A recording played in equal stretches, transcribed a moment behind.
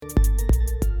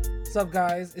What's up,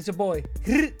 guys? It's your boy,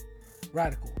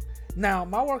 Radical. Now,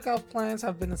 my workout plans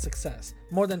have been a success.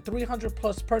 More than 300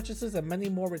 plus purchases and many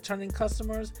more returning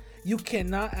customers. You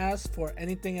cannot ask for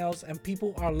anything else, and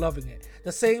people are loving it.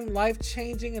 The same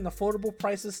life-changing and affordable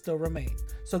prices still remain.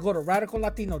 So go to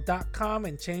radicallatino.com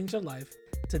and change your life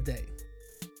today.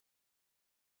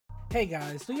 Hey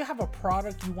guys, do you have a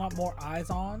product you want more eyes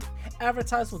on?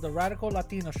 Advertise with the Radical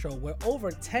Latino Show, where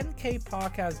over 10K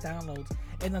podcast downloads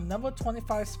and the number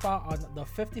 25 spot on the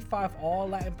 55 All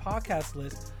Latin podcast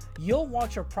list. You'll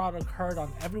want your product heard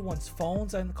on everyone's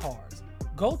phones and cars.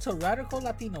 Go to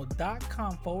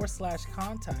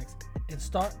radicallatino.com/contacts and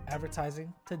start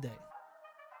advertising today.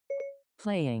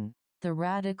 Playing the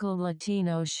Radical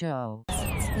Latino Show.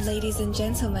 Ladies and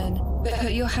gentlemen,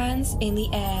 put your hands in the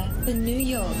air. The New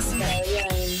York's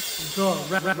very own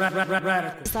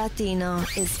Radical Latino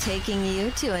is taking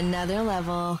you to another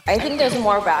level. I think there's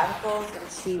more radicals than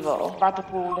Stevo.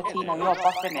 Radical Latino, you're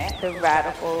buffing it. The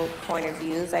radical point of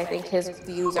views, I think his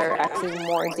views are actually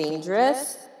more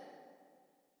dangerous.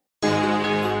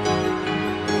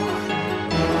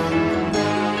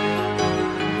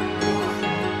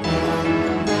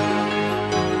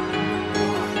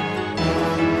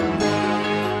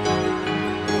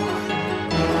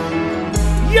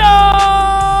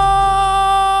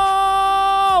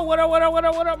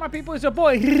 What up, my people? It's your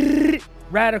boy,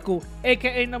 Radical,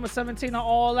 aka number 17 on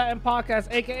All Latin Podcast,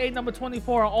 aka number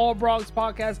 24 on All Bronx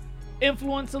Podcast,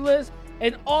 Influencer List,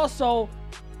 and also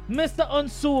Mr.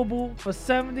 Unsuable for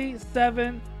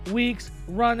 77 weeks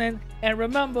running. And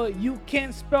remember, you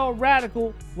can't spell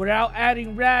radical without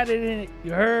adding rad in it.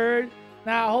 You heard?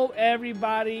 Now, I hope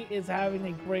everybody is having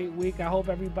a great week. I hope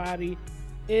everybody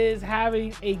is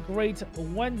having a great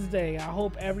Wednesday. I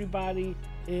hope everybody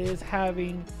is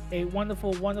having a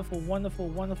wonderful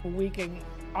week and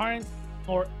aren't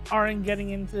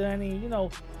getting into any,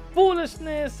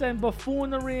 foolishness and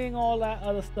buffoonery and all that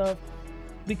other stuff,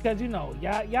 because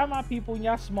y'all my people,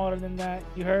 y'all smarter than that.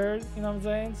 You heard? You know what I'm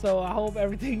saying? So I hope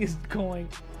everything is going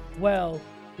well.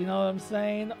 You know what I'm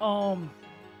saying?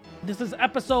 This is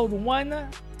episode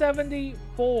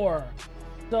 174.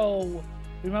 So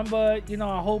remember,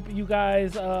 I hope you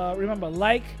guys remember,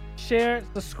 like, share,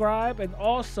 subscribe, and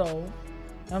also,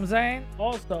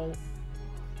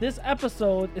 this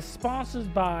episode is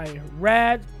sponsored by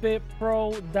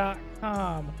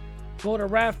radfitpro.com. Go to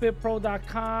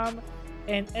radfitpro.com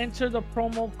and enter the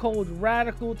promo code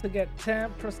RADICAL to get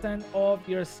 10% off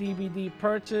your CBD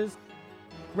purchase.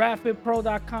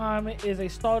 Radfitpro.com is a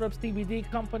startup CBD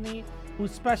company who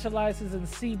specializes in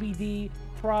CBD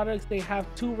products. They have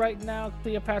two right now,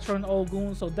 Cleopatra and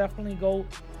Ogun, so definitely go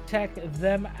check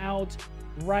them out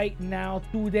right now,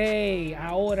 today.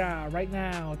 Ahora, right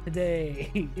now, today.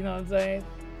 You know what I'm saying?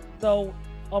 So,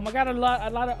 I got a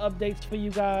lot of updates for you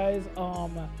guys.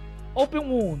 Open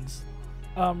wounds,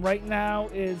 right now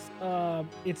is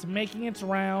it's making its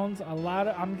rounds.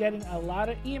 I'm getting a lot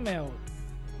of emails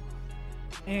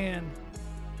and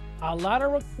a lot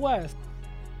of requests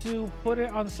to put it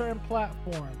on certain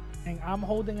platforms, and I'm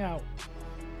holding out.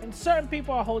 And certain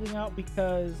people are holding out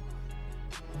because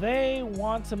they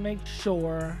want to make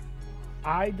sure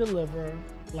I deliver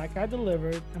like I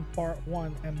delivered in part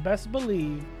 1. And best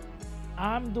believe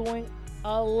I'm doing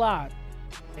a lot,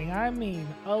 and I mean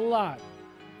a lot,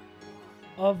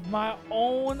 of my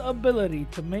own ability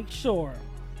to make sure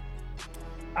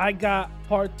I got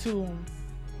part 2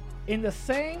 in the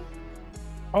same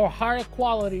or higher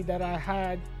quality that I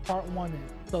had part 1 in.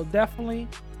 So definitely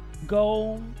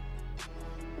go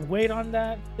wait on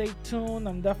that. Stay tuned.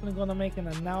 I'm definitely going to make an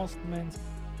announcement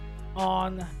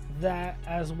on that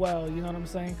as well. You know what I'm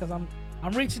saying? Because I'm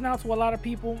reaching out to a lot of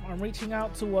people. I'm reaching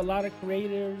out to a lot of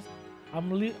creators.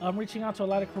 I'm reaching out to a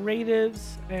lot of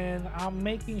creatives, and I'm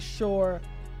making sure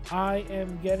I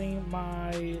am getting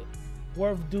my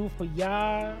worth due for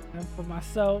y'all and for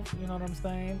myself. You know what I'm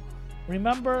saying?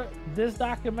 Remember, this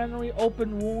documentary,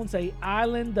 Open Wounds, A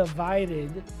Island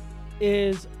Divided,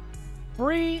 is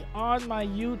free on my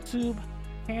YouTube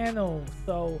channel,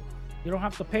 so you don't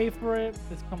have to pay for it.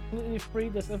 It's completely free.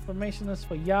 This information is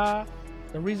for y'all.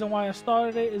 The reason why I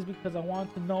started it is because I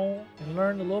wanted to know and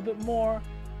learn a little bit more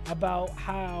about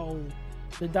how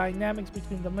the dynamics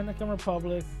between Dominican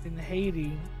Republic and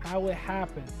Haiti, how it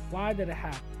happened, why did it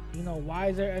happen, why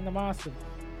is there animosity,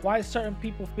 why certain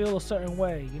people feel a certain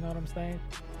way, you know what I'm saying?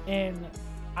 And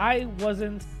I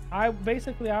wasn't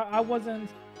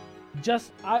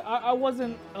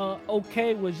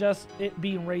okay with just it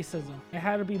being racism. It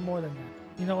had to be more than that.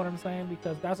 You know what I'm saying?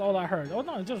 Because that's all I heard. Oh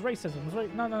no, it's just racism. It's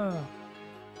no.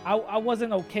 I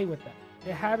wasn't okay with that.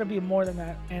 It had to be more than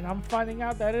that, and I'm finding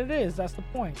out that it is. That's the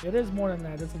point. It is more than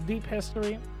that. It's a deep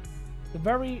history. It's a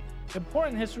very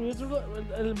important history.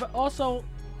 It's also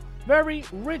very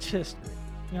rich history.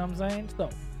 You know what I'm saying? So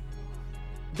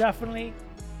definitely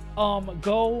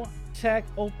go check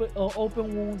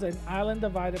Open Wounds and Island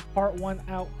Divided Part 1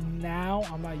 out now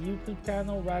on my YouTube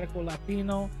channel, Radical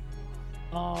Latino.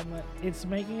 It's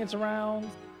making its rounds.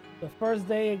 The first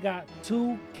day it got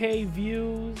 2K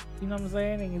views, you know what I'm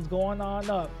saying? And it's going on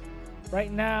up.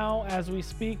 Right now, as we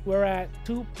speak, we're at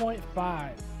 2.5.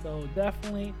 So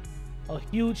definitely a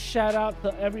huge shout out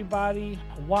to everybody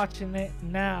watching it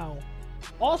now.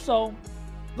 Also,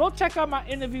 go check out my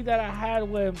interview that I had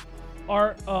with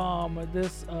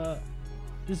this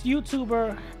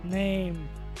YouTuber named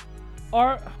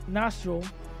Art Nostril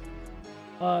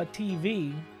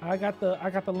TV. I got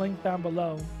the link down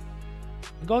below.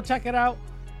 Go check it out.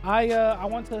 I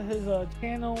went to his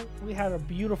channel. We had a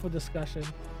beautiful discussion.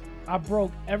 I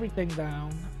broke everything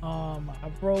down. I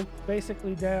broke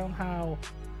basically down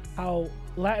how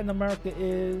Latin America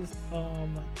is,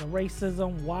 the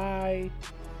racism, why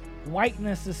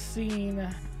whiteness is seen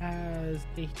as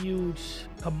a huge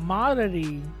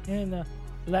commodity in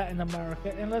Latin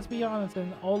America, and let's be honest,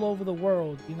 and all over the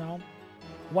world, you know,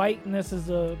 whiteness is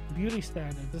a beauty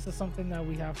standard. This is something that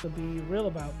we have to be real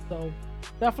about. So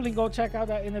definitely go check out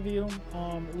that interview.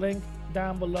 Link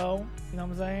down below. You know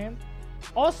what I'm saying?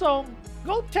 Also,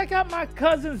 go check out my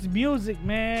cousin's music,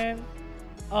 man.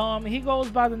 He goes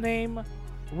by the name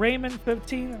Raymond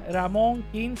 15, Ramon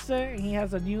 15, and he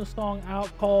has a new song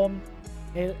out called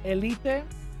Elite.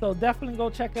 So definitely go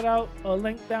check it out. A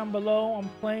link down below. I'm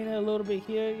playing it a little bit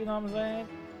here, you know what I'm saying?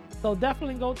 So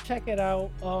definitely go check it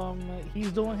out.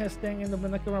 He's doing his thing in the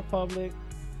Dominican Republic.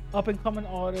 Up and coming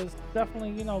artist.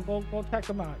 Definitely, you know, go check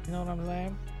him out. You know what I'm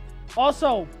saying?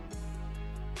 Also,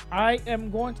 I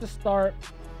am going to start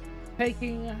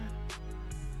taking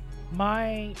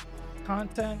my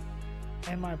content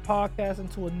and my podcast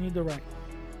into a new direction.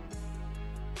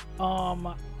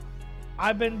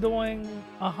 I've been doing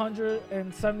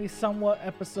 170 somewhat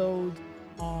episodes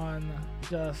on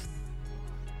just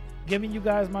giving you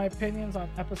guys my opinions on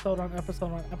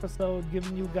episode,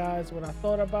 giving you guys what I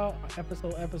thought about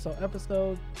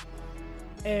episode,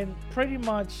 and pretty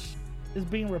much is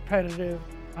being repetitive.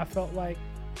 I felt like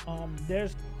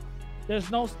there's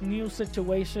no new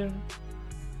situation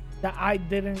that I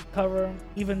didn't cover,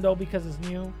 even though because it's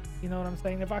new. You know what I'm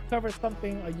saying? If I covered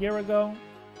something a year ago,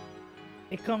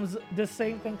 this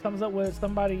same thing comes up with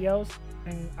somebody else,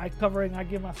 and I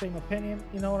give my same opinion.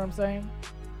 You know what I'm saying?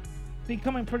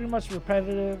 Becoming pretty much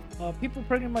repetitive. People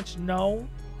pretty much know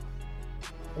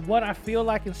what I feel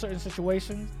like in certain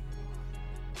situations.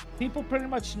 People pretty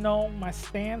much know my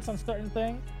stance on certain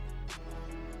things.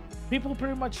 People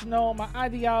pretty much know my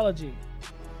ideology.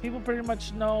 People pretty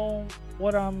much know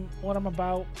what I'm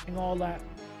about and all that.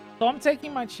 So I'm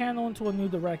taking my channel into a new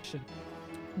direction.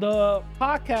 The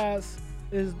podcast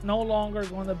is no longer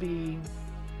going to be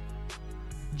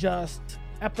just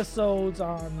episodes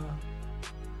on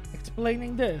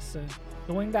explaining this and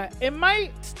doing that. It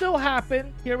might still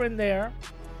happen here and there,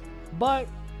 but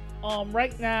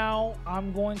right now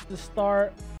I'm going to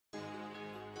start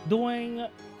doing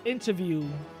interview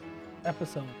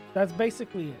episodes. That's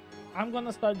basically it. I'm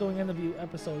gonna start doing interview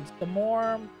episodes. The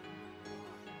more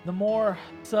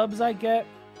subs I get,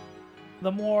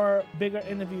 the more bigger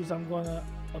interviews I'm gonna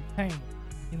obtain.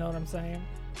 You know what I'm saying?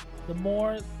 The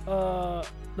more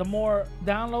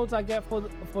downloads I get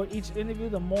for each interview,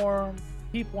 the more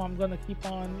people I'm gonna keep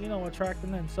on, you know,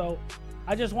 attracting in. So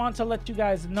I just want to let you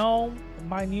guys know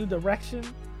my new direction.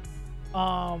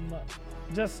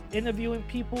 Just interviewing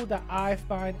people that I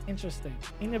find interesting,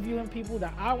 interviewing people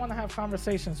that I want to have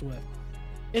conversations with,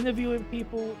 interviewing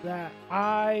people that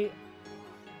I,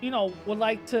 you know, would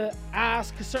like to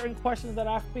ask certain questions that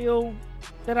I feel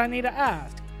that I need to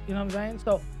ask. You know what I'm saying?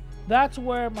 So that's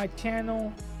where my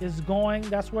channel is going.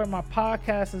 That's where my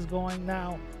podcast is going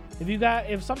now.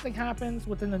 If something happens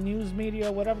within the news media,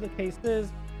 whatever the case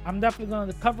is, I'm definitely going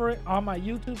to cover it on my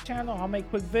YouTube channel. I'll make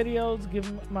quick videos,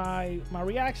 give my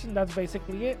reaction. That's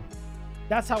basically it.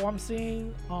 That's how I'm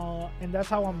seeing, and that's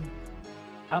how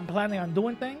I'm planning on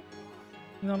doing things.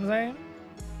 You know what I'm saying?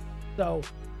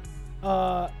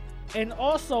 So, and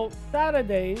also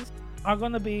Saturdays are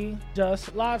going to be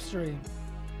just live stream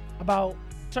about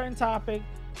certain topics,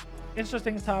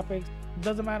 interesting topics.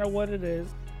 Doesn't matter what it is.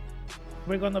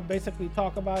 We're going to basically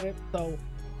talk about it. So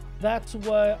that's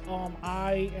what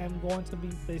I am going to be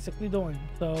basically doing.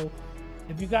 So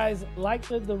if you guys like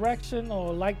the direction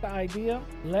or like the idea,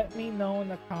 let me know in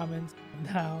the comments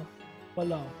down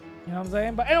below. You know what I'm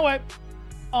saying? But anyway,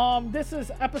 This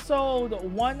is episode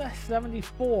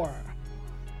 174.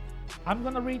 I'm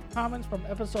gonna read comments from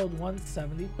episode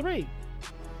 173.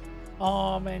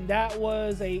 And that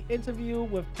was a interview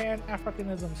with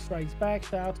Pan-Africanism Strikes Back.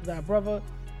 Shout out to that brother.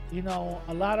 You know,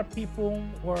 a lot of people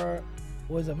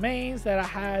was amazed that I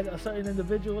had a certain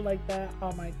individual like that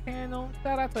on my channel.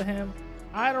 Shout out to him.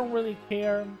 I don't really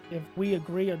care if we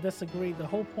agree or disagree. The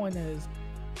whole point is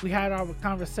we had our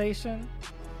conversation.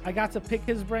 I got to pick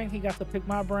his brain. He got to pick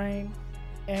my brain.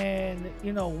 And,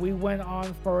 you know, we went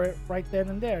on for it right then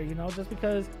and there. You know, just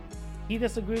because he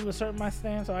disagreed with certain my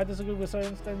stance or I disagreed with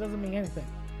certain stance doesn't mean anything.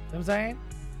 You know what I'm saying?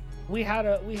 We had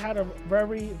a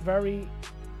very, very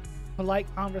polite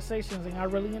conversations, and I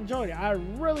really enjoyed it. I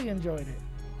really enjoyed it.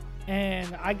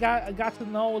 And I got to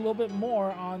know a little bit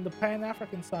more on the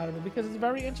Pan-African side of it because it's a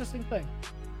very interesting thing.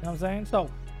 You know what I'm saying? So,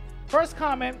 first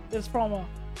comment is from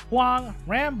Juan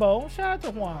Rambo. Shout out to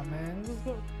Juan, man.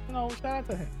 You know, shout out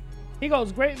to him. He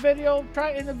goes, great video.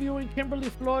 Try interviewing Kimberly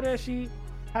Florida. She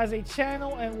has a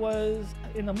channel and was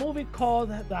in a movie called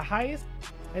The Heist.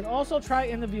 And also try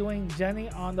interviewing Jenny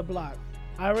on the Block.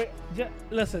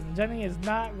 Listen, Jenny is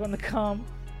not going to come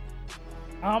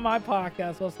on my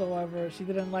podcast whatsoever. She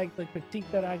didn't like the critique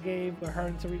that I gave with her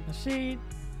and Tariq Nasheed.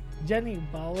 Jenny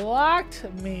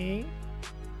blocked me,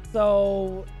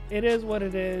 so it is what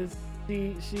it is.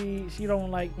 She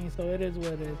don't like me, so it is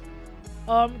what it is.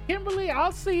 Kimberly,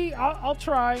 I'll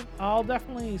try. I'll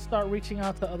definitely start reaching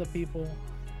out to other people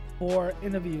for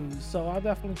interviews, so I'll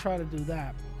definitely try to do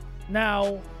that.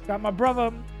 Now, got my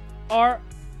brother Art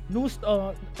New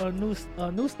Style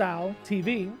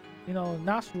TV, you know,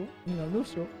 Nostru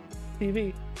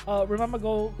TV. Remember,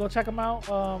 go check him out.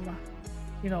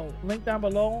 You know, link down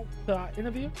below to our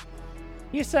interview.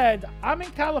 He said, I'm in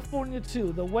California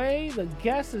too. The way the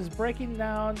guest is breaking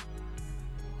down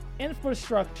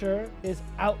infrastructure is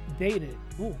outdated.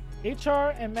 Ooh.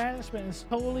 HR and management is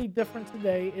totally different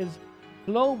today, is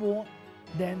global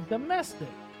than domestic.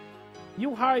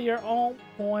 You hire your own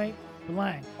point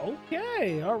blank.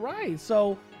 Okay, all right.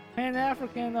 So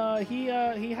Pan-African, he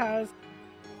got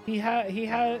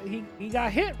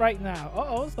hit right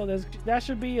now. So that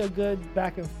should be a good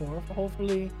back and forth.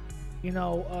 Hopefully, you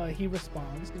know, he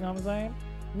responds. You know what I'm saying?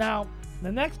 Now,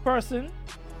 the next person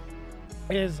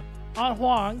is An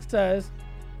Huang. Says,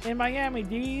 in Miami,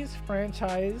 these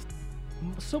franchise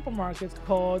supermarkets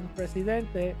called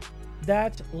Presidente,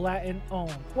 that's Latin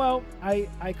owned. Well, I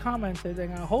commented,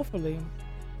 and hopefully,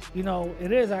 you know,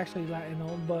 it is actually Latin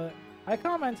owned, but I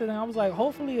commented and I was like,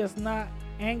 hopefully it's not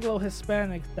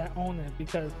Anglo-Hispanics that own it,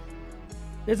 because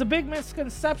there's a big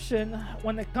misconception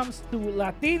when it comes to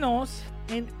Latinos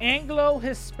and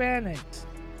Anglo-Hispanics.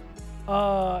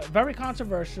 Very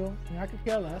controversial. I could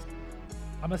care less.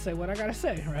 I'm gonna say what I gotta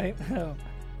say, right?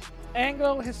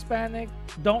 Anglo-Hispanic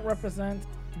don't represent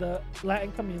the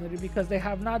Latin community because they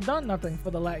have not done nothing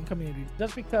for the Latin community.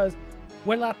 Just because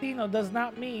we're Latino does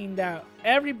not mean that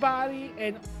everybody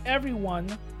and everyone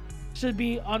should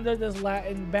be under this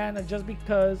Latin banner just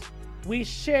because we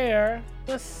share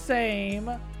the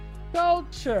same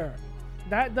culture.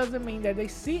 That doesn't mean that they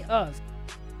see us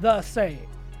the same. You know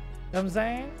what I'm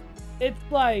saying? It's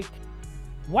like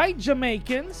white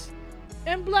Jamaicans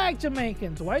and black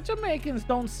Jamaicans. White Jamaicans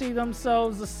don't see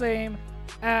themselves the same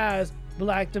as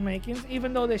black Jamaicans,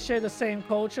 even though they share the same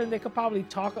culture and they could probably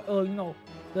talk, you know,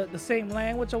 the same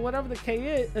language or whatever the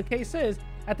case is.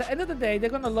 At the end of the day, they're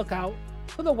gonna look out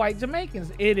for the white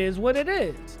Jamaicans. It is what it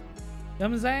is. You know what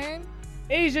I'm saying?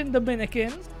 Asian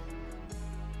Dominicans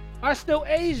are still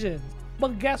Asians,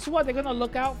 but guess what? They're gonna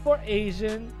look out for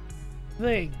Asian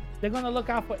things. They're gonna look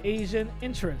out for Asian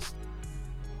interests.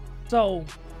 So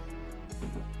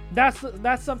that's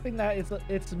something that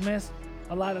it's missed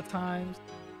a lot of times,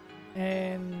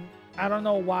 and I don't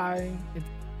know why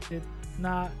it's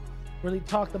not really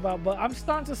talked about, but I'm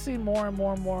starting to see more and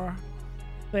more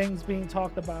things being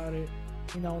talked about it,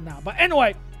 you know, now. But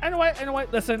anyway,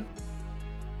 listen.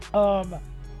 I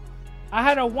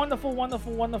had a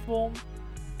wonderful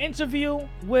interview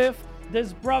with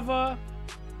this brother,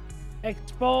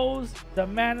 Exposed the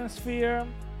Manosphere.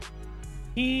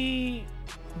 He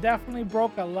definitely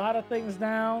broke a lot of things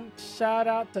down. Shout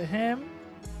out to him.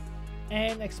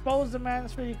 And Expose the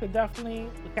Manosphere, you could definitely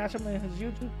catch him in his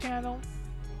YouTube channel,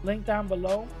 link down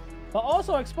below. But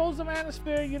also Expose the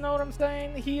Manosphere, you know what I'm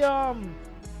saying? He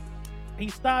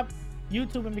stopped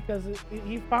YouTubing because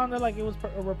he found it like it was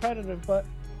repetitive, but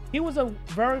he was a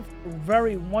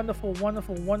very wonderful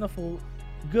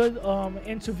good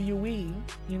interviewee,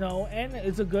 you know, and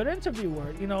is a good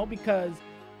interviewer, you know, because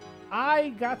I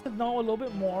got to know a little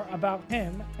bit more about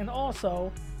him, and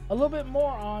also a little bit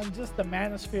more on just the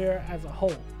Manosphere as a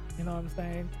whole. You know what I'm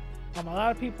saying? A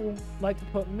lot of people like to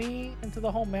put me into the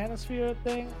whole Manosphere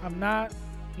thing. I'm not,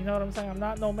 you know what I'm saying? I'm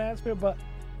not no Manosphere, but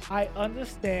I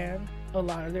understand a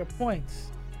lot of their points.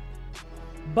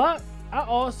 But I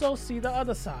also see the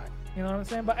other side. You know what I'm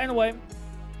saying? But anyway,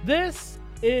 this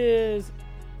is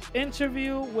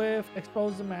interview with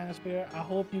Expose the Manosphere. I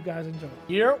hope you guys enjoy.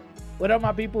 Here, what up,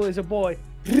 my people? Is your boy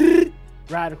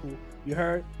Radical. You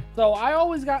heard? So I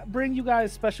always bring you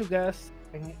guys special guests,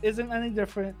 and it isn't any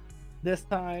different this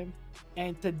time.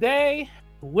 And today,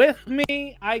 with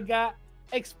me, I got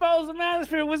Expose the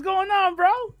Manosphere. What's going on,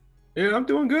 bro? Yeah, I'm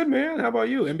doing good, man. How about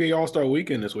you? NBA All-Star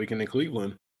Weekend this weekend in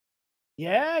Cleveland.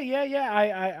 Yeah.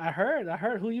 I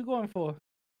heard. Who you going for?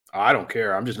 I don't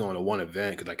care. I'm just going to one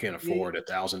event because I can't afford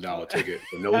 $1,000 ticket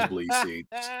for nosebleed seats.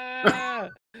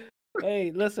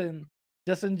 Hey, listen,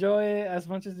 just enjoy it as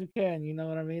much as you can. You know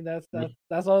what I mean? That's Mhm.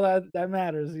 that's all that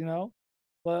matters. You know.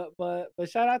 But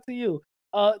shout out to you.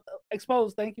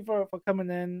 Expose. Thank you for coming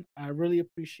in. I really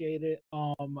appreciate it.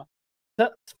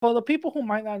 For the people who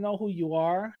might not know who you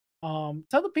are,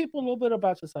 tell the people a little bit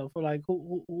about yourself. For like,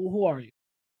 who are you?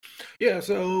 Yeah,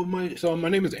 so my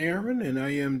name is Aaron, and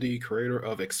I am the creator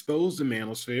of Expose the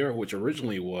Manosphere, which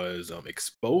originally was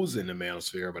Exposing the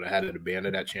Manosphere, but I had to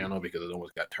abandon that channel because it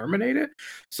almost got terminated.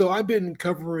 So I've been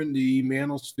covering the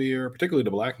Manosphere, particularly the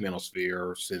Black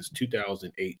Manosphere, since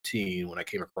 2018 when I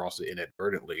came across it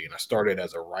inadvertently. And I started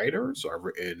as a writer, so I've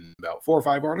written about 4 or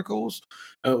 5 articles.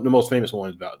 The most famous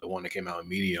one is about the one that came out in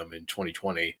Medium in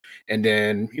 2020. And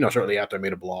then, shortly after I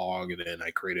made a blog, and then I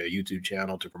created a YouTube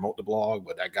channel to promote the blog,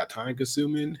 but that got time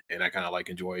consuming, and I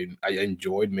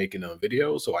enjoyed making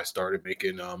videos, so I started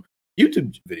making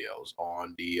YouTube videos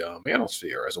on the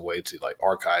Manosphere as a way to like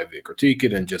archive it, critique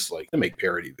it, and just like to make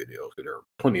parody videos. 'Cause there are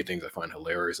plenty of things I find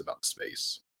hilarious about the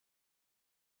space.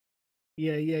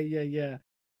 Yeah.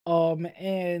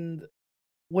 And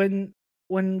when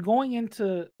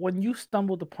when you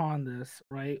stumbled upon this,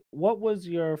 right? What was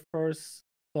your first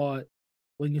thought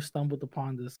when you stumbled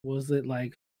upon this? Was it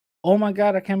like, "Oh my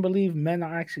god, I can't believe men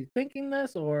are actually thinking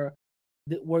this," or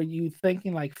were you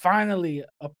thinking like, "Finally,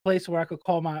 a place where I could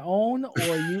call my own,"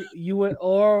 or you would,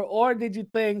 or did you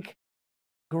think,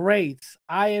 "Great,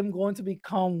 I am going to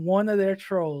become one of their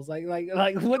trolls." Like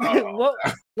what Uh,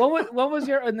 what was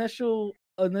your initial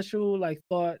like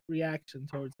thought reaction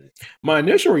towards it? my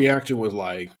initial reaction was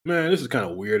like, man, this is kind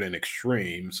of weird and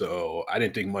extreme. So I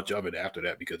didn't think much of it after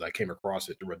that because I came across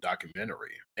it through a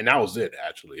documentary. And that was it,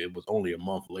 actually. It was only a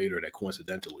month later that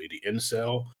coincidentally the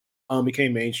incel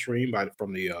became mainstream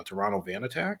from the Toronto van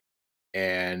attack.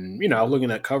 And I was looking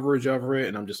at coverage of it,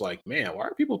 and I'm just like, man, why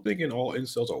are people thinking all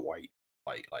incels are white?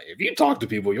 Like if you talk to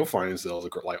people, you'll find incels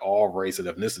like all race and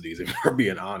ethnicities. If you're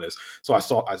being honest, so I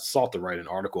sought to write an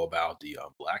article about the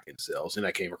black incels, and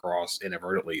I came across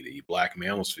inadvertently the Black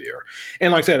Manosphere.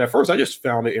 And like I said, at first I just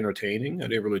found it entertaining. I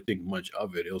didn't really think much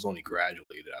of it. It was only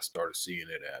gradually that I started seeing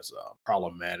it as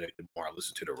problematic the more I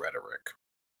listened to the rhetoric.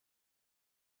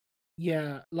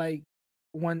 Yeah, like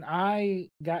when I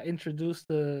got introduced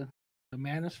to the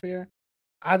Manosphere,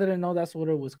 I didn't know that's what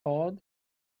it was called.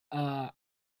 Uh,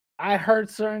 I heard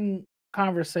certain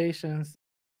conversations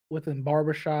within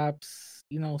barbershops,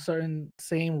 certain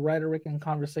same rhetoric and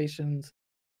conversations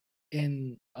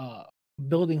in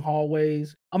building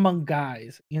hallways among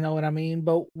guys, you know what I mean?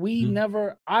 But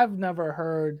I've never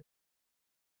heard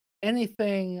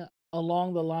anything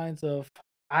along the lines of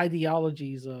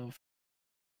ideologies of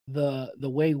the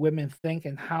way women think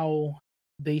and how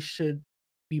they should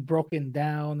be broken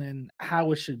down and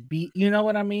how it should be. You know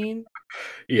what I mean?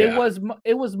 Yeah.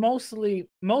 It was mostly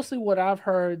what I've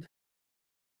heard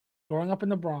growing up in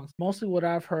the Bronx. Mostly what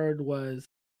I've heard was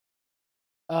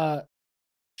uh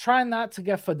try not to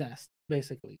get finessed.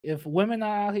 Basically, if women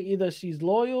are out here, either she's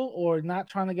loyal or not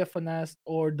trying to get finessed,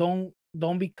 or don't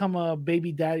become a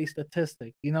baby daddy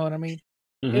statistic. You know what I mean?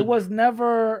 It Mhm. was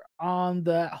never on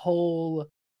that whole,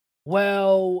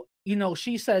 well,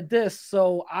 she said this,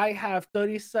 so I have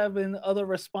 37 other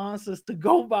responses to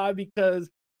go by because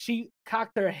she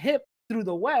cocked her hip through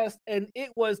the west and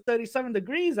it was 37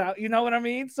 degrees out, you know what I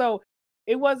mean? So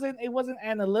it wasn't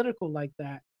analytical like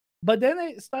that. But then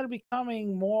it started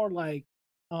becoming more like,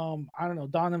 I don't know,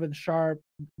 Donovan Sharp,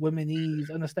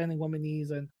 womenese, understanding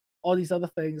womenese, and all these other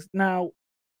things. Now,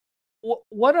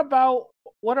 what about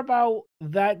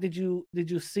that? Did you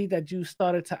see that you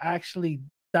started to actually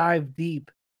dive deep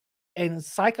and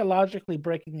psychologically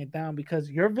breaking it down,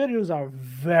 because your videos are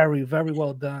very, very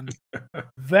well done,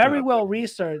 very No, well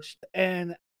researched,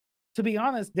 and to be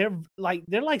honest, they're like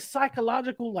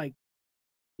psychological,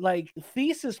 like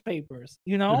thesis papers,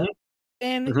 mhm,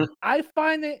 and mhm. I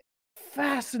find it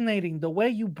fascinating the way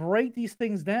you break these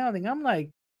things down. And I'm like,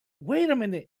 wait a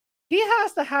minute. He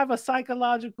has to have a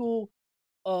psychological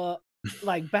uh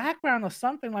like background or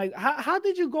something. Like how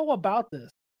did you go about this?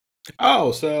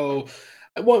 Oh, so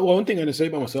one thing I can say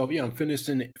about myself, yeah, I'm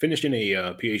finishing a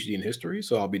PhD in history,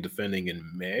 so I'll be defending in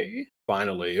May.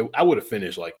 Finally, I would have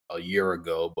finished like a year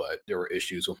ago, but there were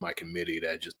issues with my committee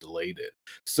that just delayed it.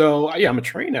 So yeah, I'm a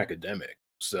trained academic,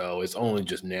 so it's only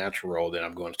just natural that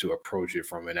I'm going to approach it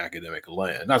from an academic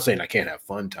lens. Not saying I can't have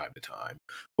fun time to time,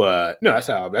 but no,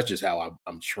 that's just how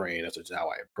I'm trained. That's just how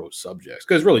I approach subjects.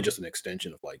 Because it's really just an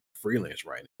extension of like freelance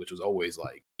writing, which was always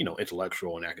like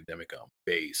intellectual and academic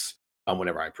base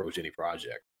whenever I approach any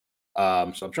project. So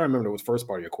I'm trying to remember the first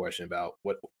part of your question about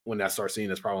when I start seeing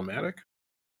this problematic.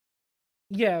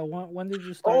 Yeah, when did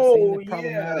you start seeing Oh it yeah.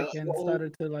 problematic and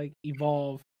started to like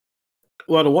evolve?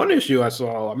 Well, the one issue I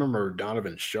saw, I remember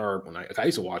Donovan Sharp when I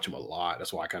used to watch him a lot.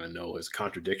 That's why I kind of know his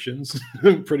contradictions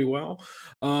pretty well.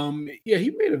 Yeah,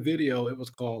 he made a video. It was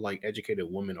called like "Educated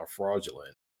Women Are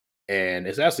Fraudulent," and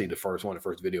it's actually one of the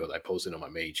first videos I posted on my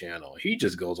main channel. He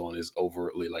just goes on this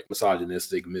overtly like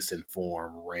misogynistic,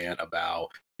 misinformed rant about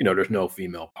there's no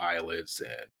female pilots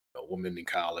and women in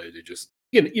college. They're just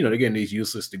they're getting these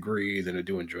useless degrees and they're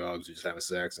doing drugs, or just having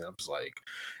sex, and I'm just like,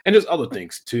 and there's other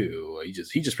things too. He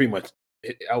just pretty much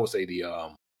I would say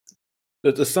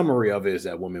the summary of it is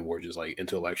that women were just like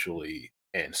intellectually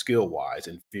and skill wise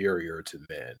inferior to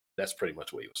men. That's pretty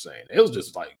much what he was saying. It was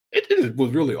just like it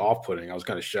was really off putting. I was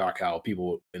kind of shocked how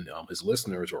people and his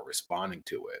listeners were responding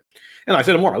to it. And I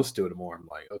said, the more I listened to it, the more I'm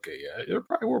like, okay, yeah, there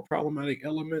probably were problematic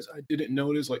elements I didn't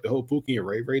notice, like the whole Pookie and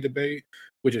Ray Ray debate,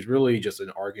 which is really just an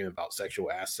argument about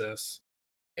sexual access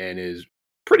and is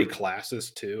pretty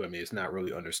classist too. I mean, it's not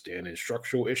really understanding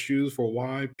structural issues for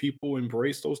why people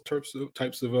embrace those types of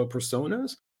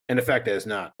personas. And the fact that it's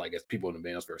not like as people in the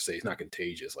manosphere say, it's not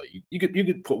contagious. Like you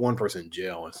could put one person in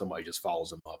jail and somebody just follows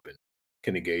them up and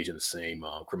can engage in the same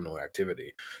criminal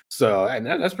activity. So, and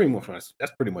that's pretty much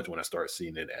when I started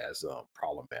seeing it as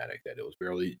problematic. That it was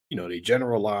barely, they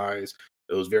generalized.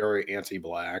 It was very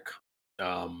anti-black.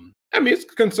 I mean, it's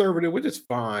conservative, which is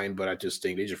fine, but I just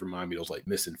think they just remind me of those like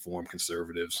misinformed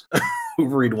conservatives who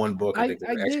read one book and I think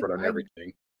they're I an did expert on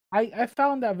everything. I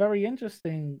found that very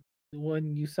interesting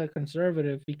when you said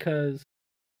conservative because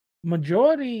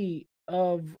majority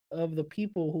of the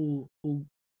people who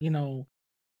you know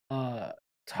uh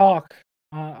talk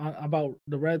about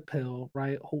the red pill,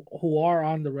 right? Who are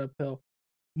on the red pill,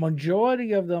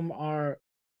 majority of them are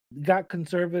got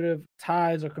conservative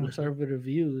ties or Mhm. conservative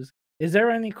views. Is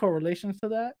there any correlations to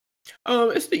that?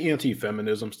 It's the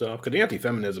anti-feminism stuff because the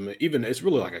anti-feminism, even it's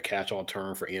really like a catch-all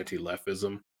term for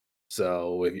anti-leftism.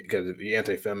 So, because if you're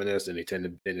anti-feminist, and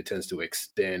then it tends to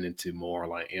extend into more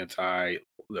like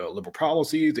anti-liberal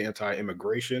policies,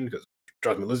 anti-immigration. Because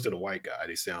trust me, listen to the white guy;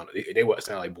 they would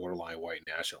sound like borderline white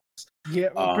nationalists. Yeah,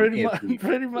 pretty much, Anti,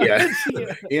 pretty yeah, much.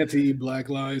 Yeah, anti-Black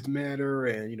Lives Matter,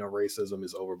 and racism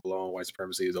is overblown, white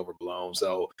supremacy is overblown.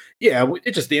 So yeah,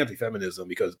 it's just the anti-feminism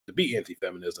because to be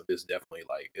anti-feminism is definitely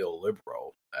like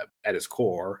illiberal at its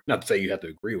core. Not to say you have to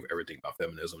agree with everything about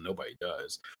feminism, nobody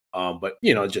does. But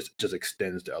it just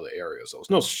extends to other areas. So it's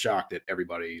no shock that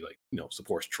everybody like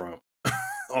supports Trump.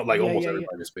 Like yeah, almost yeah, yeah.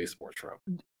 everybody in the space supports Trump.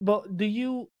 But do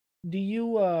you do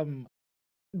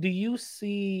you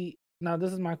see now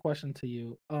this is my question to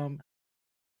you.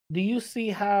 Do you see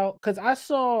how cuz I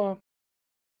saw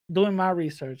doing my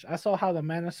research, I saw how the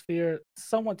manosphere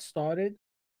somewhat started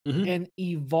Mhm. and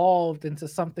evolved into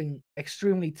something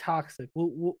extremely toxic.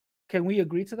 Can we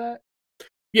agree to that?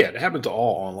 Yeah, it happened to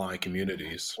all online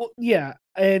communities. Well, yeah,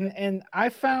 and I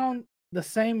found the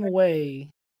same way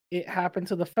it happened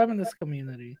to the feminist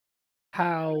community.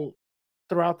 How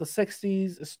throughout the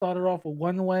 60s it started off with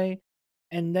one way,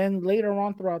 and then later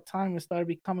on throughout time it started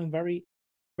becoming very,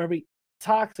 very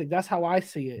toxic. That's how I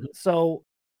see it. So,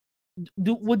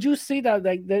 do would you see that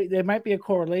like there might be a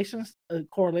correlation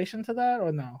to that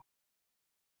or no?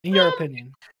 In your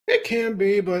opinion? It can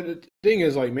be, but the thing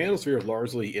is, like, Manosphere is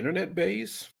largely internet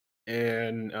based,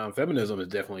 and feminism is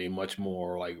definitely much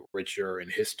more like richer in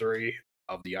history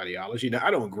of the ideology. Now,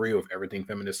 I don't agree with everything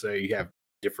feminists say. You have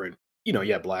different, you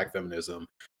have black feminism,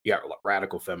 you got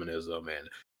radical feminism, and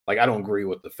like I don't agree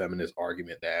with the feminist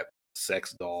argument that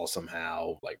sex doll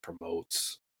somehow like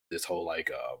promotes this whole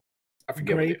like I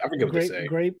forget what they say.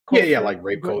 Grape Yeah, yeah, culture? like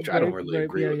rape culture. I don't really Grape,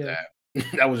 agree yeah, with yeah. that.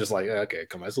 I was just like, okay,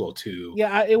 come on, it's a little too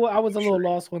Yeah, I was a little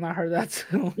lost when I heard that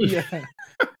too. Yeah,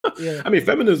 yeah. I mean,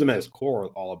 feminism at its core is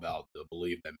all about the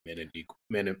belief that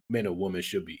men and women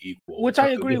should be equal in Which I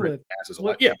terms of agree different with. facets of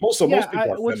life. What Yeah, yeah, most I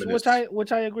people are which feminists.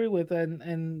 which I agree with,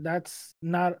 and that's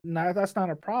not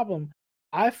a problem.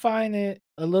 I find it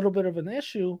a little bit of an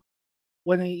issue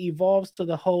when it evolves to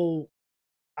the whole,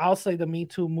 I'll say the Me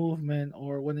Too movement,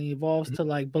 or when it evolves Mhm. to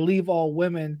like believe all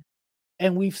women.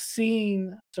 And we've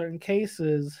seen certain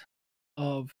cases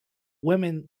of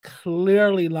women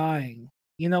clearly lying.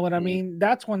 You know what I Mhm. mean?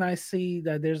 That's when I see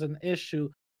that there's an issue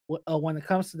when it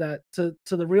comes to that, to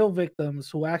the real victims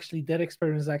who actually did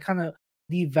experience that, kind of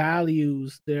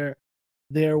devalues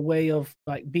their way of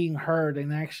like being heard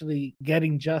and actually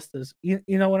getting justice. You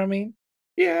know what I mean?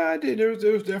 Yeah, I did.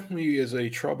 There's definitely is a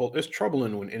trouble. It's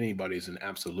troubling when anybody's an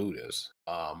absolutist.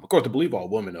 Of course, to believe all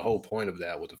women, the whole point of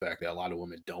that was the fact that a lot of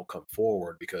women don't come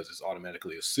forward because it's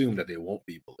automatically assumed that they won't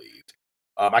be believed.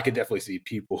 I could definitely see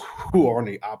people who are on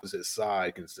the opposite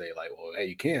side can say like, "Well, hey,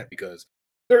 you can't," because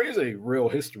there is a real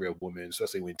history of women,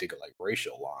 especially when you think of like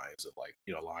racial lines of like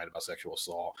lying about sexual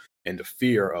assault and the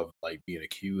fear of like being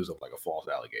accused of like a false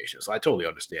allegation. So I totally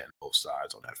understand both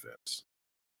sides on that fence.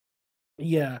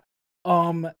 Yeah.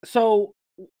 So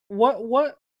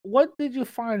what did you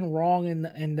find wrong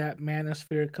in that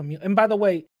manosphere community? And by the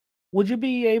way, would you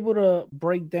be able to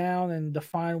break down and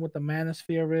define what the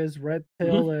manosphere is, red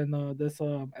pill, Mhm. and this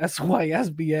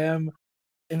SYSBM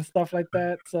and stuff like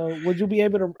that? So would you be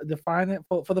able to define it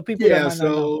for the people that Yeah, might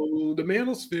not know? so the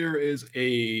manosphere is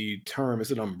a term,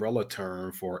 it's an umbrella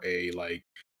term for a like,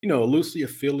 loosely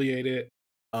affiliated,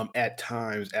 at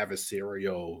times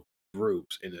adversarial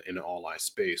groups in the online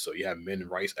space. So you have men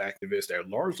rights activists that are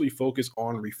largely focused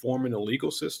on reforming the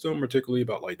legal system, particularly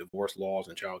about like divorce laws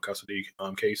and child custody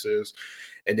cases.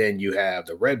 And then you have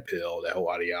the red pill, that whole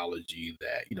ideology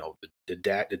that the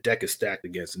deck is stacked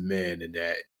against men, and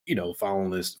that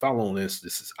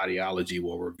this ideology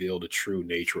will reveal the true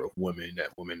nature of women. That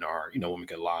women are, women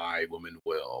can lie, women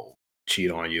will cheat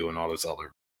on you, and all this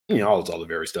other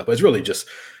very stuff. But it's really just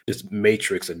this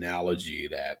matrix analogy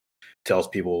that tells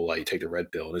people like take the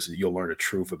red pill. This is you'll learn the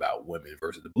truth about women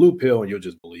versus the blue pill, and you'll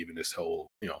just believe in this whole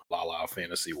la la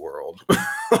fantasy world.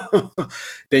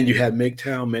 Then you have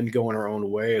MGTOW, men going their own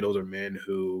way. Those are men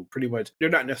who pretty much they're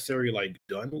not necessarily like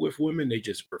done with women. They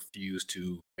just refuse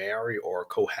to marry or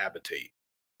cohabitate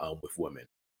with women.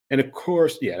 And of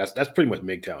course, yeah, that's pretty much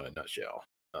MGTOW in a nutshell.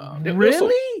 They'll still,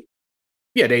 Really?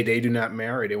 yeah, they do not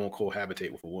marry. They won't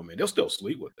cohabitate with a woman. They'll still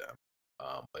sleep with them,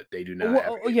 but they do not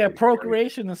Well, advocate yeah, for marriage.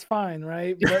 procreation is fine,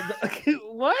 right? But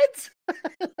what?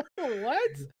 What?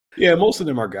 Yeah, most of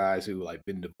them are guys who like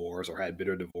been divorced or had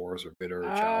bitter divorce or bitter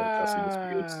child custody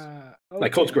disputes.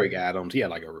 Like Coach Greg Okay. Adams, he had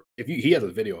like a if you he has a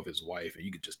video of his wife, and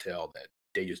you could just tell that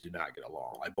they just do not get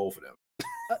along, like both of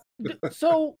them.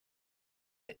 So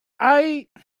I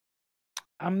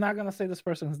I'm not gonna say this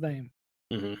person's name.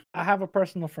 Mhm, I have a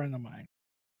personal friend of mine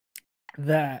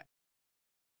that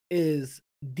is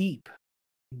deep,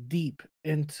 deep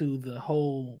into the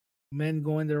whole men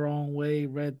going their own way,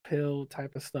 red pill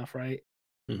type of stuff, right?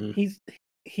 mhm. He's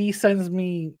he sends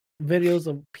me videos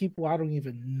of people I don't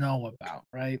even know about,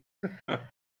 right?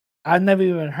 I never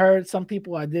even heard. Some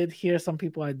people I did hear, some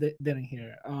people I didn't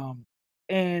hear.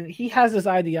 And he has this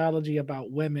ideology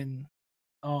about women.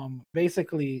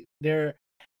 Basically, they're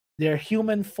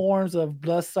human forms of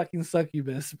blood sucking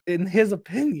succubus, in his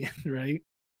opinion, right?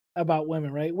 About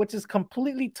women, right? Which is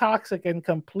completely toxic and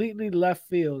completely left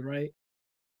field, right?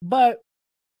 But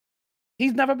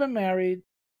he's never been married,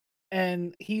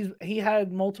 and he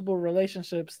had multiple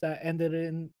relationships that ended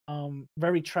in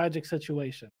very tragic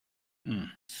situation. Mm,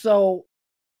 So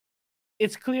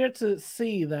it's clear to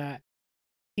see that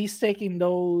he's taking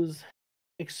those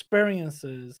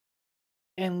experiences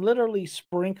and literally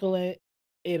sprinkling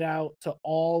it out to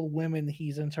all women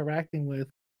he's interacting with,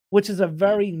 which is a mm,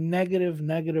 very negative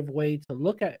way to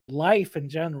look at life in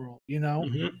general, you know?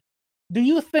 mhm. Do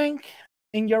you think,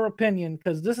 in your opinion,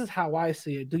 because this is how I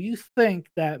see it, do you think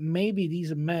that maybe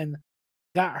these men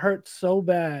got hurt so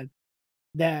bad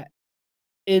that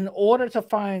in order to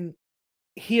find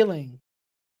healing,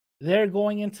 they're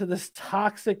going into this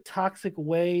toxic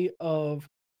way of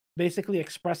basically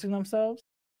expressing themselves?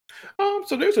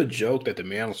 So there's a joke that the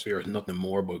manosphere is nothing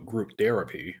more but group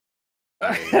therapy.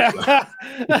 I mean, so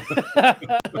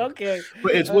Okay,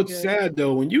 but it's what's okay. sad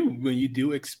though, when you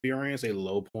do experience a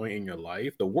low point in your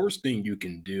life, the worst thing you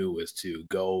can do is to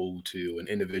go to an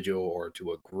individual or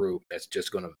to a group that's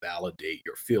just gonna validate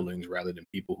your feelings rather than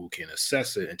people who can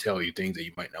assess it and tell you things that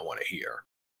you might not wanna hear.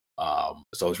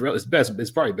 So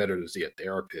it's probably better to see a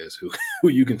therapist who who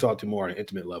you can talk to more on an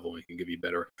intimate level and can give you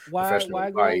better Why professional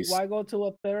why go advice. why go to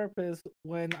a therapist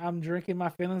when I'm drinking my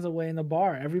feelings away in the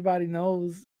bar? Everybody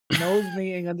knows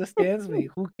me and understands me.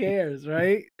 Who cares,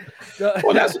 right? So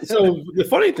Well, that's so the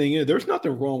funny thing is there's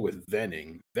nothing wrong with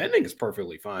venting. Venting is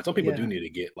perfectly fine. Some people do yeah. need to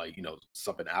get like,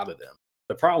 something out of them.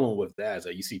 the problem with that is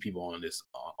that you see people on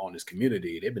this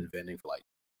community, they've been venting for like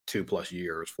 2+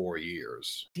 years, 4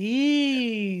 years.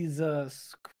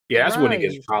 Jesus Yeah, that's when it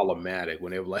gets Christ. problematic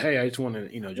when they were like, "Hey, I just want to,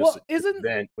 just Well,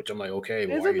 vent," which I'm like, "Okay,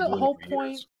 well, why are you doing it for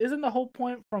years?" isn't the whole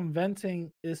point from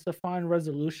venting is to find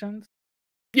resolutions?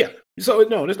 Yeah. So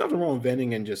no, there's nothing wrong with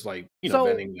venting and just like, So,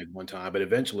 venting like one time, but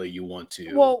eventually you want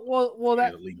to, well,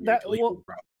 alleviate the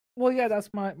problem. well, yeah, that's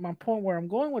my point where I'm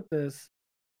going with this.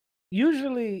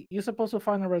 Usually, you're supposed to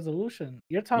find a resolution.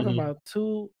 You're talking Mhm. about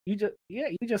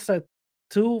you just said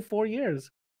 2 4 years.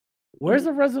 Where's Mhm.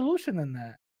 the resolution in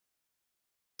that?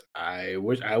 I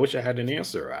wish I had an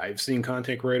answer. I've seen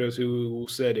content creators who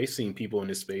said they've seen people in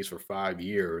this space for 5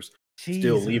 years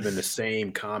still leaving the Jesus.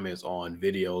 same comments on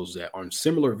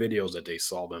similar videos that they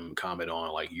saw them comment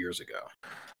on like years ago.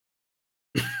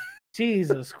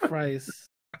 Jesus Christ.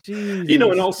 In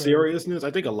Jesus all Christ. seriousness,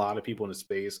 I think a lot of people in the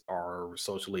space are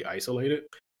socially isolated.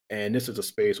 And this is a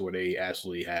space where they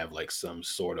actually have like some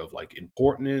sort of like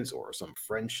importance or some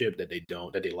friendship that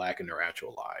they lack in their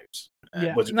actual lives.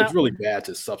 Yeah. But it's Now, really bad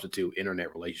to substitute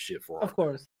internet relationship of for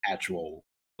course. actual,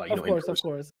 like, Of in course, of person.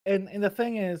 course. And the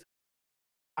thing is,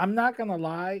 I'm not gonna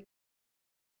lie,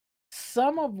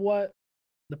 some of what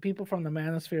the people from the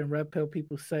Manosphere and Red Pill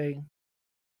people say,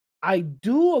 I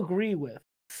do agree with. Mhm,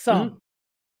 Some,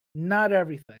 not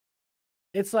everything.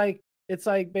 It's like it's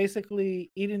like basically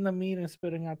eating the meat and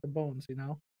spitting out the bones, you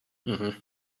know? mhm,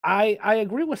 I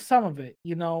agree with some of it,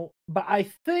 but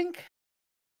I think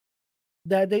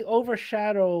that they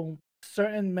overshadow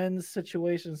certain men's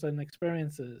situations and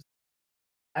experiences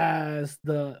as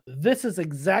this is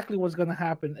exactly what's going to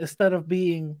happen instead of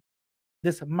being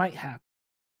this might happen.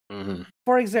 mhm,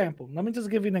 For example, let me just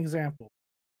give you an example.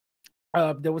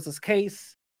 There was this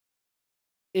case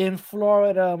in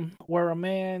Florida where a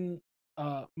man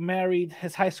married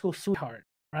his high school sweetheart,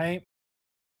 right?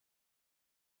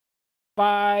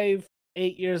 5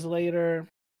 8 years later,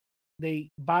 they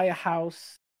buy a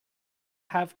house,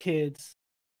 have kids.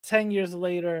 10 years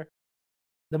later,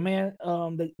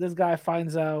 this guy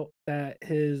finds out that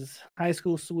his high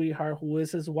school sweetheart, who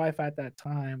is his wife at that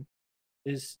time,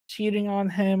 is cheating on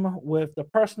him with the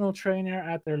personal trainer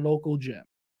at their local gym.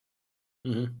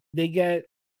 mhm. They get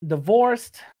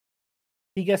divorced.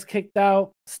 He gets kicked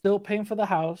out, still paying for the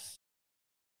house.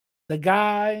 The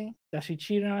guy that she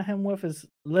cheated on him with is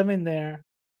living there,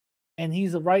 and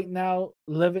he's right now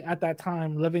living at that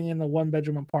time living in a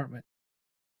one-bedroom apartment.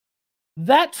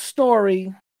 That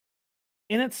story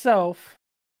in itself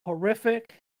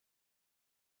horrific,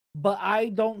 but I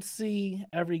don't see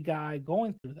every guy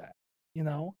going through that, you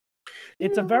know?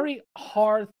 It's a No. very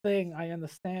hard thing, I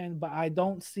understand, but I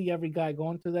don't see every guy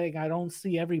going through that. I don't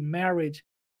see every marriage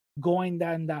going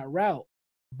down that route.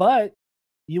 But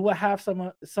you will have some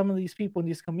of these people in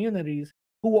these communities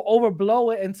who will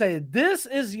overblow it and say, "This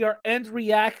is your end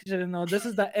reaction, or this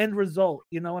is the end result."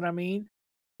 You know what I mean?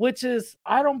 Which is,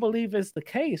 I don't believe is the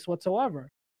case whatsoever.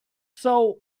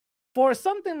 So for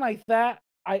something like that,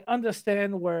 I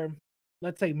understand where,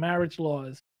 let's say, marriage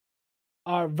laws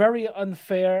are very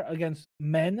unfair against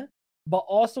men, but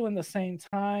also in the same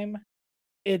time,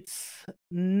 it's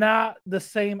not the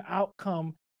same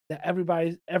outcome that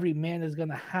every man is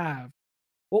gonna have.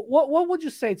 What would you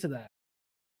say to that?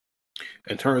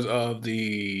 In terms of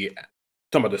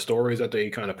some of the stories that they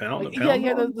kinda Like, yeah, pound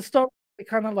yeah, on? the story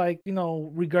kind of like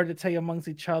regurgitate amongst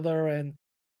each other, and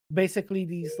basically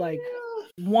these like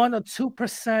 1 or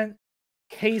 2%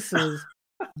 cases,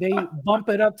 they bump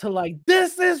it up to like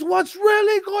this is what's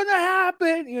really gonna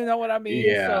happen. You know what I mean?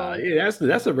 Yeah, So yeah,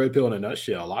 that's a red pill in a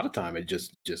nutshell. A lot of time it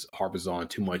just harpers on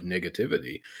too much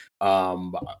negativity.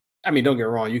 I mean, don't get me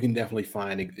wrong, you can definitely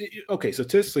find okay,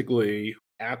 statistically,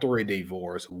 after a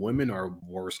divorce, women are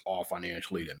worse off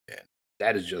financially than men.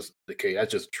 That is just the case.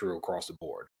 That's just true across the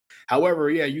board. However,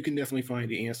 yeah, you can definitely find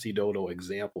the anecdotal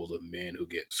examples of men who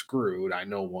get screwed. I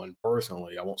know one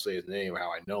personally. I won't say his name or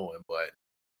how I know him, but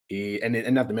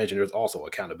and not to mention, there's also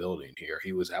accountability in here.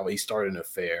 He started an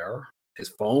affair. His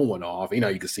phone went off. You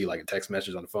can see like a text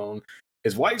message on the phone.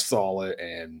 His wife saw it,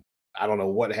 and I don't know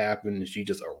what happened. She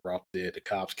just erupted. The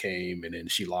cops came, and then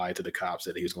she lied to the cops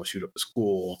that he was going to shoot up the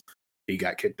school. He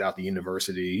got kicked out the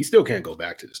university. He still can't go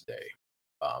back to this day.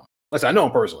 Listen, I know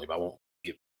him personally, but I won't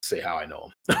say how I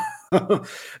know him.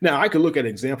 Now, I could look at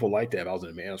an example like that if I was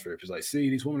in the manosphere. It's like, see,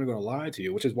 these women are going to lie to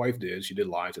you, which his wife did. She did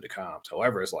lie to the cops.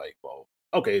 However, it's like, well,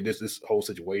 okay, this whole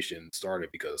situation started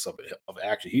because of something of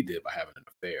action he did by having an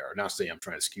affair. Not saying I'm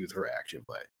trying to excuse her action,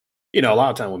 but a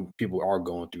lot of time when people are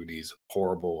going through these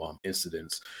horrible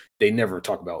incidents, they never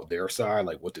talk about their side,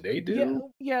 like what did they yeah, do?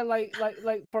 yeah, like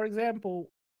for example,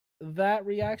 that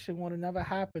reaction would have never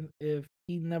happened if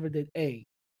he never did A.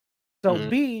 So Mhm.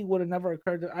 B would have never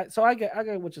occurred to so I get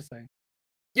what you're saying.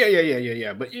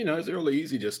 Yeah. But it's really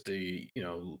easy just to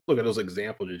look at those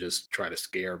examples to just try to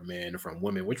scare men from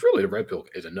women, which really the red pill,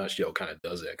 as a nutshell, kind of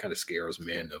does that. Kind of scares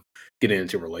men of getting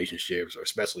into relationships, or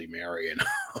especially marrying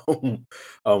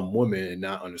women, and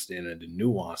not understanding the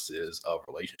nuances of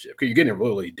relationship. Because you're getting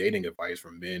really dating advice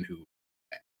from men who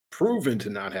proven to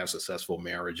not have successful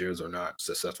marriages or not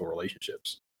successful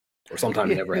relationships, or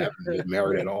sometimes never Yeah. having been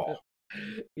married at all.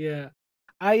 Yeah.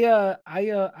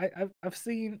 I've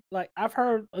seen, like, I've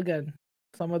heard again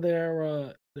some of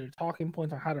their talking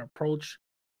points on how to approach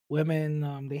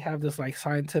women. They have this like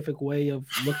scientific way of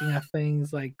looking at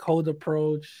things, like code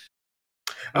approach.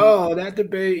 y- Oh, that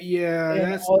debate, yeah,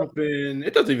 And that's all, something.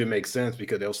 It doesn't even make sense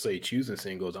because they'll say choosing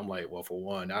singles. I'm like, well, for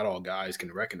one, not all guys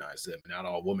can recognize them, and not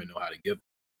all women know how to give.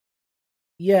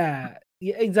 yeah,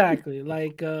 yeah, exactly.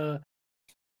 Like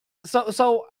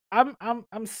so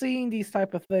I'm seeing these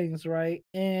type of things, right?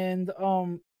 And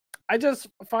I just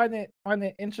find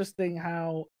it interesting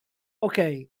how,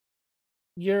 okay,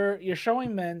 you're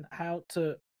showing men how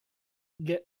to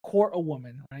get court a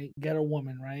woman, right? Get a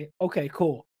woman, right? Okay,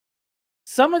 cool.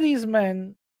 Some of these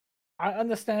men, I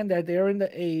understand that they're in the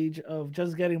age of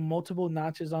just getting multiple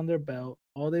notches on their belt.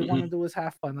 All they want to Mhm, do is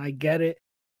have fun. I get it.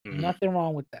 mhm. Nothing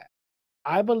wrong with that.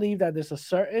 I believe that there's a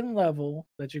certain level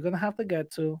that you're gonna have to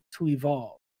get to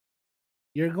evolve.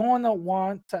 You're going to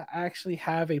want to actually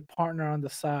have a partner on the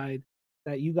side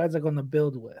that you guys are going to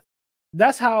build with.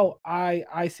 That's how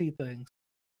I see things.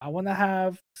 I want to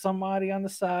have somebody on the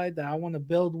side that I want to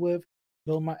build with,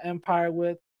 build my empire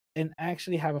with, and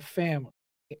actually have a family.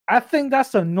 I think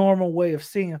that's a normal way of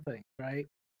seeing things, right?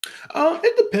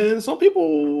 It depends. Some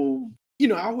people,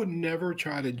 I would never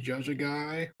try to judge a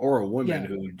guy or a woman Yeah.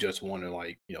 who just want to,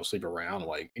 like, sleep around,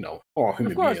 like, all Of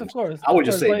human course, of beings. course, I of would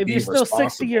just course. say But be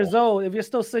responsible. if you're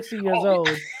still 60 years Oh,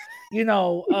 old,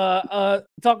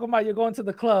 talking about you're going to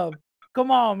the club, come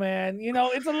on, man.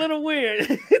 It's a little weird.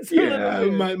 It's a little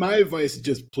yeah, weird. my advice is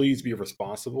just please be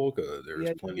responsible, because there's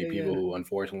Yeah, plenty yeah, of people yeah. who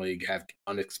unfortunately have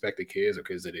unexpected kids or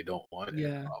kids that they don't want, and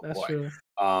Yeah, oh that's boy. true.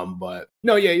 But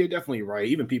no, yeah, you're definitely right.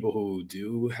 Even people who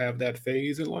do have that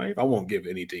phase in life, I won't give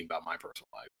anything about my personal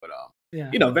life, but Yeah.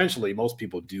 eventually most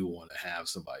people do want to have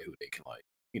somebody who they can, like,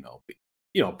 be,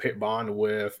 bond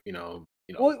with, serve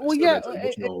Yeah, as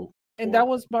emotional and that support.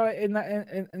 was my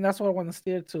and that's what I want to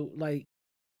steer to. Like,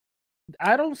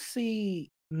 I don't see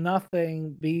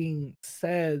nothing being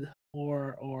said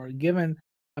or given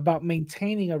about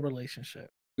maintaining a relationship.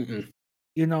 Mhm.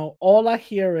 All I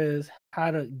hear is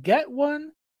how to get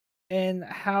one and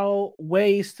how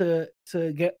ways to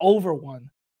get over one,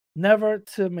 never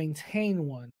to maintain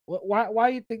one. Why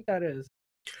you think that is?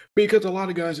 Because a lot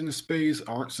of guys in the space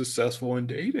aren't successful in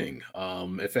dating.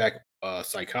 In fact, a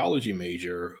psychology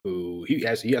major who he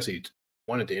actually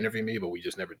wanted to interview me, but we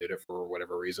just never did it for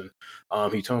whatever reason.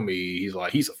 He told me, he's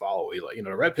like, he's a follower. He's like,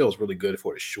 the red pill is really good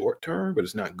for the short term, but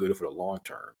it's not good for the long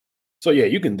term. So yeah,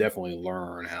 you can definitely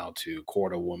learn how to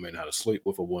court a woman, how to sleep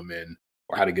with a woman,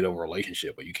 or how to get over a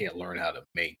relationship, but you can't learn how to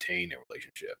maintain a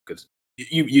relationship, because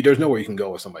there's nowhere you can go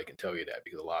where somebody can tell you that,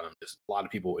 because a lot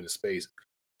of people in the space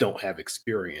don't have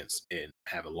experience in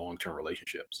having long-term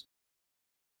relationships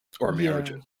or Yeah,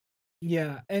 marriages.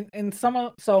 yeah, and some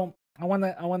of so I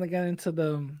wanna get into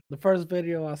the first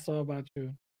video I saw about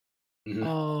you. Mhm.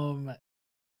 Um,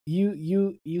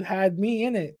 you had me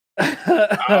in it. Oh,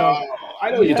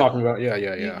 I know what you you're had talking about. Yeah,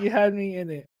 yeah, you yeah. you had me in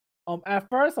it. At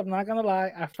first, I'm not gonna lie.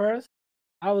 At first,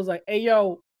 I was like, "Hey,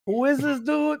 yo, who is this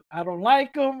dude? I don't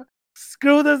like him.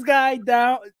 Screw this guy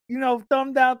down.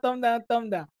 Thumb down, thumb down, thumb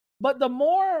down." But the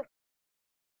more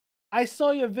I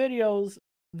saw your videos,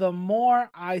 the more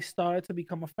I started to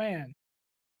become a fan.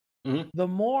 Mhm, The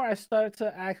more I started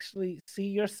to actually see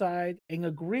your side and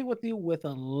agree with you with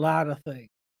a lot of things,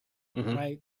 mhm,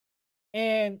 right?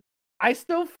 And I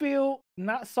still feel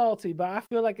not salty, but I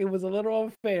feel like it was a little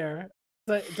unfair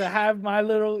to have my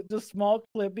little just small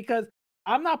clip, because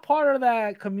I'm not part of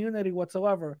that community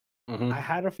whatsoever. I mhm.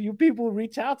 had a few people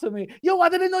reach out to me. Yo, I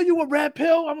didn't know you were red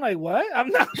pill. I'm like, what? I'm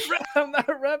not I'm not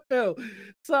red pill.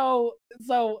 So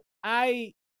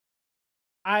I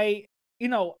I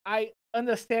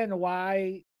understand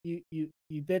why you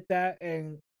did that,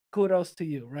 and kudos to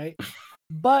you, right?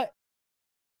 But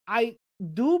I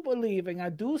do believe, and I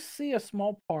do see a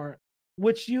small part,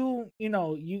 which you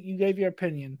gave your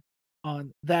opinion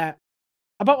on that,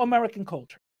 about American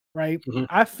culture, right? Mhm,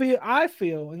 I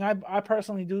feel, and I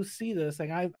personally do see this,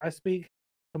 and I speak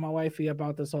to my wifey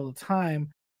about this all the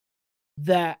time,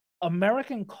 that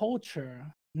American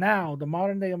culture now, the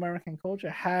modern day American culture,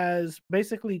 has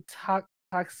basically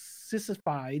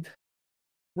toxicified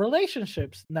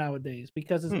relationships nowadays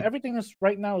because Hmm. everything is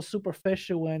right now is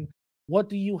superficial and what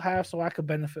do you have so I could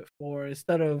benefit for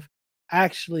instead of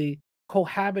actually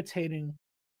cohabitating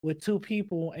with two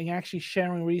people and actually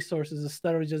sharing resources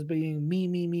instead of just being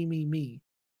me.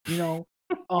 You know,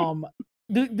 um,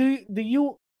 do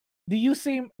you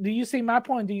see my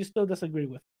point? Do you still disagree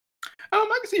with?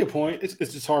 I can see a point. It's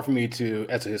just hard for me to,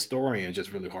 as a historian, it's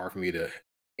just really hard for me to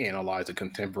analyze a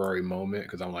contemporary moment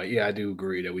because I'm like, yeah, I do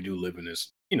agree that we do live in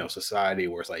this, society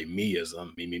where it's like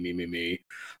meism, me.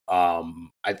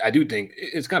 I do think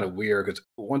it's kind of weird because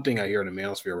one thing I hear in the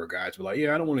manosphere where guys be like,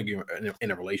 yeah, I don't want to get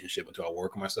in a relationship until I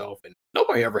work on myself, and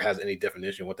nobody ever has any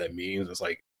definition of what that means. It's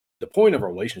like the point of a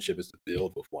relationship is to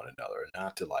build with one another,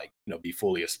 not to like be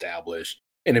fully established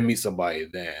and then meet somebody.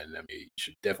 Then I mean, you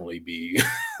should definitely be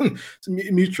it's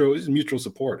mutual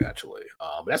support actually.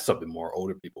 But that's something more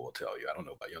older people will tell you. I don't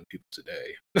know about young people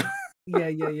today.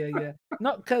 Yeah.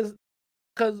 No, because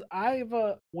I've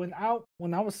when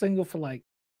I was single for like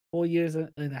 4 years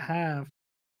and a half,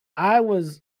 I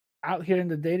was out here in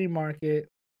the dating market,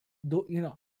 do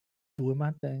doing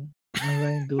my thing. You know what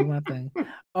I'm saying? Doing my thing.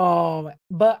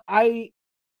 But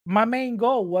my main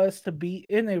goal was to be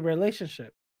in a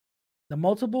relationship. The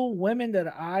multiple women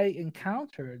that I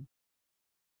encountered,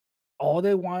 all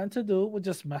they wanted to do was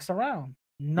just mess around.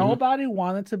 Mhm. Nobody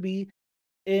wanted to be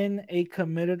in a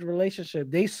committed relationship.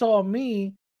 They saw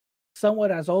me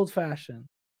somewhat as old fashioned.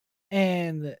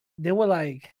 And they were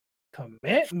like,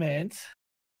 "Commitment?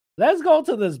 Let's go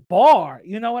to this bar."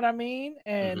 You know what I mean?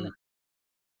 And Mhm.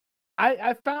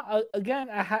 I found again,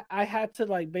 I had to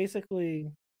like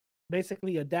basically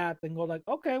adapt and go like,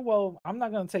 "Okay, well, I'm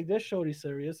not gonna take this shorty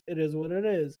serious. It is what it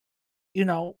is." You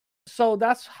know? So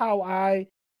that's how I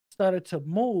started to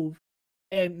move.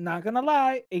 And not gonna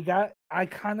lie, I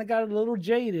kind of got a little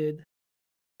jaded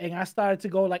and I started to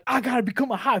go like, I gotta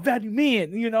become a high value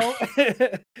man, you know?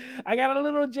 I got a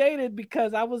little jaded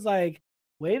because I was like,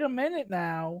 wait a minute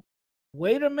now.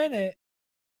 Wait a minute.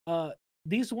 Uh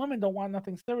these women don't want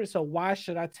nothing serious, so why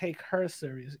should I take her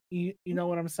serious? You know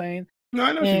what I'm saying? No,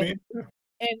 I know what you And mean.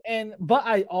 Yeah. but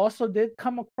I also did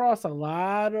come across a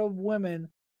lot of women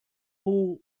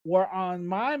who were on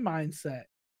my mindset.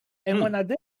 And Hmm. when I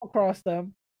did come across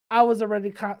them, I was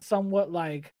already somewhat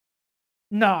like,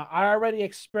 nah, I already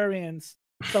experienced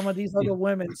some of these other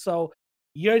women, so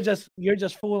you're just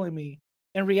fooling me.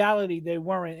 In reality, they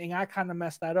weren't, and I kinda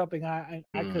messed that up, and I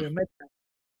Mm. could admit that.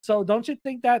 So don't you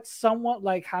think that's somewhat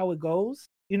like how it goes?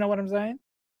 You know what I'm saying?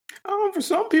 For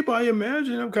some people, I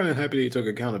imagine I'm kind of happy they took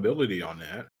accountability on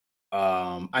that.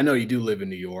 I know you do live in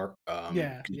New York. I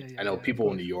know Of people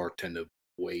in New course. York tend to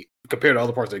wait compared to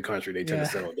other parts of the country. They tend to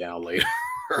Yeah, settle down later.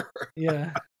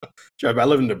 yeah. Sure, but I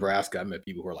live in Nebraska. I met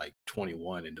people who are like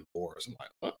 21 and divorced. I'm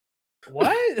like, what?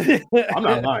 What? I'm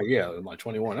not lying. Yeah, I'm like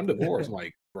 21. I'm divorced. I'm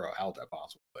like, bro, how's that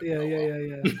possible? But Yeah.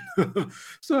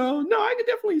 so no, I can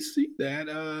definitely see that.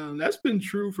 That's been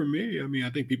true for me. I mean, I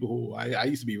think people who I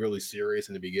used to be really serious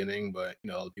in the beginning, but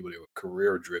other people that were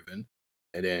career driven.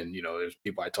 And then, there's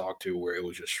people I talked to where it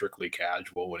was just strictly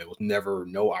casual and it was never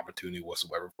no opportunity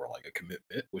whatsoever for like a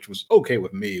commitment, which was okay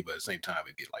with me, but at the same time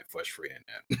it'd get like frustrating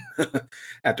that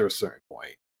after a certain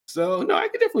point. So no, I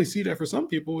can definitely see that for some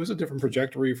people. It's a different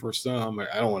trajectory for some. I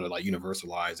don't want to like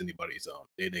universalize anybody's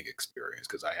dating experience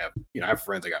because I have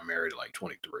friends that got married at like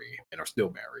 23 and are still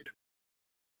married.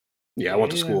 Yeah, I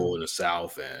went to Yeah. school in the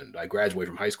South and I graduated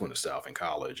from high school in the South and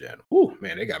college. And whoo,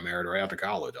 man, they got married right after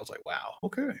college. I was like, wow,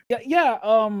 okay. Yeah,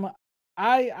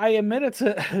 I admitted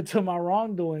to to my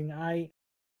wrongdoing. I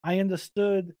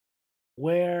understood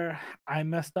where I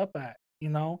messed up at, you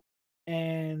know?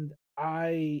 And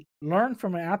I learned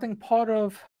from it. I think part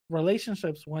of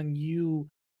relationships when you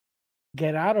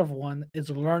get out of one is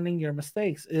learning your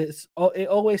mistakes. It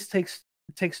always takes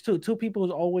two. Two people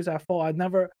is always at fault.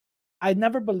 I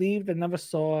never believed and never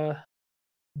saw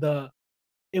the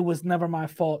it was never my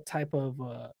fault type of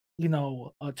a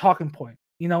talking point.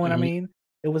 You know what I Hmm. mean?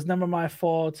 It was never my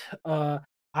fault.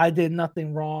 I did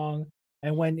nothing wrong.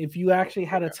 And when if you actually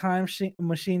had a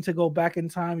machine to go back in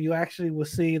time, you actually will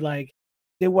see like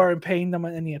they weren't paying them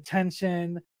any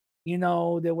attention. They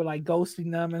were like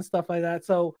ghosting them and stuff like that.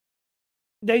 So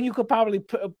then you could probably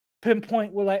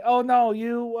pinpoint with like, oh no,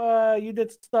 you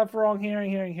did stuff wrong here and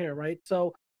here and here, right?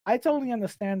 So I totally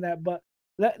understand that, but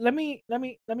let me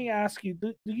ask you,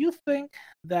 do you think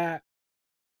that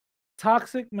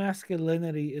toxic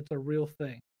masculinity is a real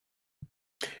thing?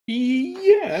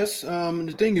 Yes.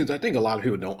 The thing is, I think a lot of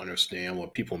people don't understand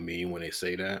what people mean when they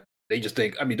say that. They just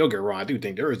think, I mean, don't get me wrong, I do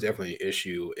think there is definitely an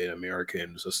issue in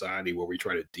American society where we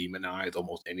try to demonize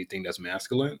almost anything that's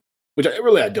masculine. which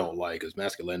I don't like because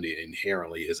masculinity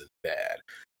inherently isn't bad.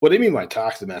 What they mean by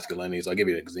toxic masculinity is I'll give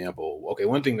you an example. Okay,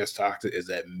 one thing that's toxic is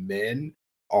that men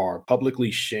are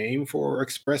publicly shamed for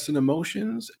expressing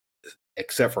emotions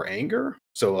except for anger.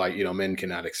 So, like, men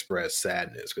cannot express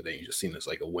sadness because then you just seen as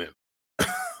like a wimp.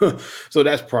 So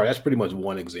that's pretty much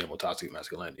one example of toxic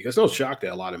masculinity. It's no shock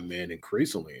that a lot of men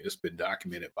increasingly, and it's been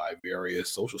documented by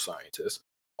various social scientists,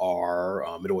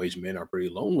 are middle-aged men are pretty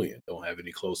lonely and don't have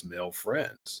any close male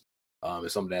friends.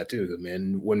 And some of that too, because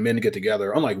when men get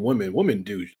together, unlike women, women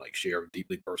do like share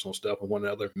deeply personal stuff with one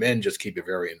another. Men just keep it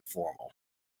very informal,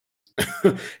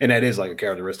 and that is like a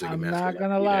characteristic of I'm not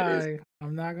gonna masculinity. That is lie.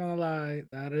 I'm not gonna lie.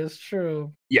 That is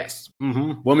true. yes.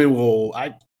 Women will.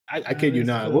 I That kid you is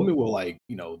not. true. Women will like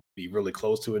be really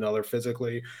close to another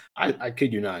physically. I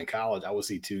kid you not. In college, I would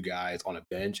see two guys on a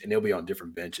bench, and they'll be on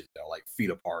different benches. They're like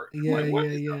feet apart. I'm Yeah, like, what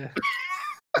yeah, is yeah. up?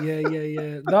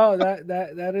 Yeah. No,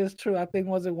 that is true. I think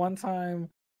was it one time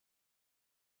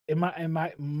it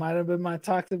might have been my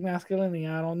toxic masculinity.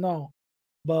 I don't know.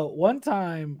 But one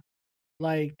time,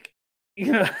 like,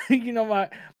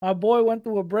 my boy went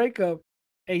through a breakup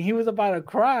and he was about to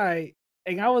cry,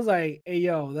 and I was like, "Hey,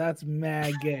 yo, that's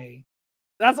mad gay."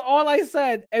 That's all I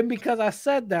said, and because I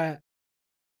said that,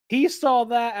 he saw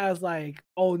that as like,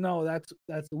 "Oh no, that's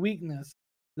weakness.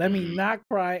 Let me Mhm. not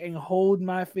cry and hold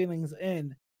my feelings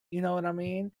in." You know what I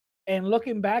mean? And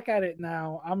looking back at it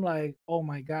now, I'm like, "Oh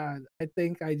my god, I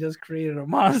think I just created a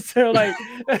monster." Like,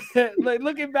 like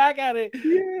looking back at it,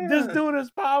 this Yeah. dude has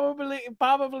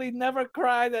probably never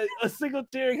cried a single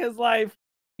tear in his life.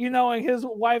 And his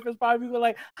wife is probably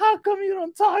like, "How come you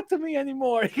don't talk to me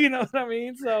anymore?" You know what I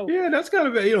mean? So Yeah, that's kind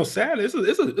of sad.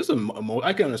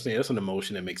 I can understand. It's an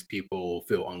emotion that makes people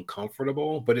feel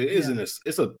uncomfortable, but it yeah. isn't.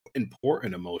 It's a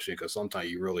important emotion because sometimes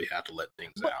you really have to let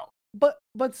things But out.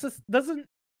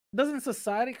 doesn't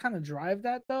society kind of drive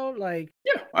that though? Like,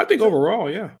 Yeah, I think so,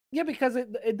 overall, yeah. yeah, because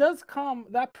it does come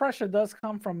that pressure does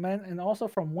come from men and also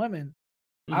from women.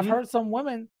 I've Hmm. heard some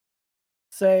women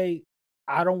say,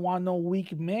 "I don't want no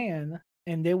weak man,"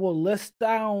 and they will list,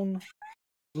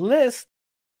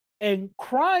 and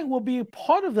crying will be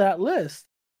part of that list,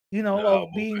 No,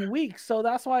 of being weak. So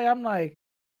that's why I'm like,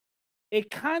 it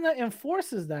kind of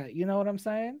enforces that. You know what I'm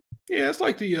saying? yeah, it's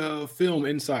like the film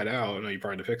Inside Out. I know you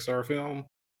probably the Pixar film.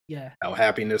 Yeah, How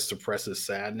happiness suppresses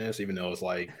sadness, even though it's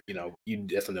like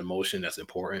that's an emotion that's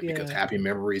important because yeah, happy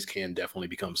memories can definitely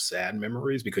become sad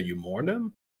memories because you mourn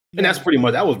them, and that's yeah, pretty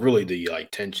much that was really the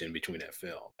like tension between that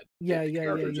film. yeah, The yeah, yeah,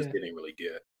 character just yeah. didn't really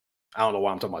get. I don't know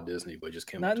why I'm talking about Disney, but it just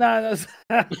came No, up to me.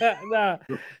 no, no,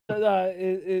 no, no.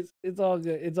 It's all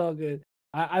good. It's all good.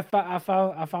 I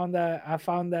found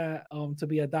that to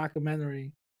be a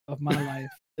documentary of my life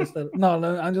instead. No,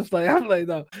 no, I'm just like I'm like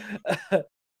no,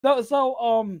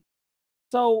 no.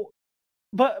 So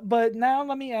but now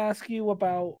let me ask you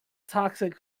about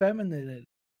toxic femininity.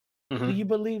 Do Mhm. you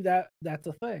believe that that's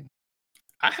a thing?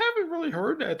 I haven't really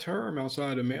heard that term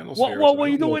outside of What Manosphere, what so I were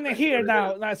you don't know doing it exactly here what it is.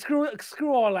 now? Now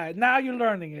screw all that. Now you're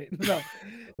learning it. No,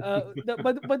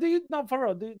 but do you no for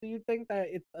real? Do you think that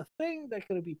it's a thing that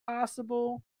could be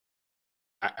possible?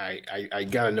 I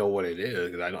gotta know what it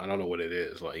is because I don't know what it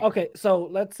is. Like, Okay, so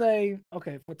let's say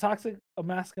for toxic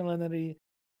masculinity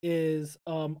is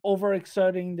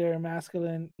overexerting their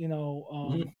masculine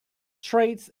mhm.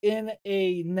 traits in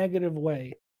a negative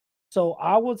way. So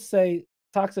I would say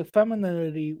toxic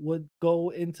femininity would go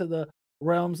into the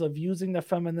realms of using the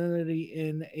femininity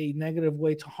in a negative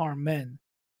way to harm men.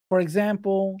 For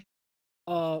example,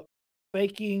 uh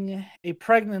faking a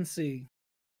pregnancy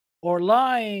or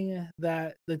lying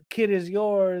that the kid is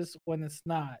yours when it's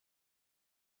not.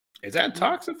 Is that Y-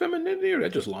 toxic femininity or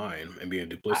that just lying and being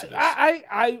I duplicitous?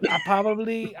 I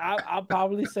I'll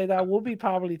probably say that will be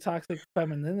probably toxic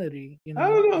femininity, I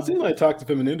don't know. It seems like toxic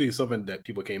femininity is something that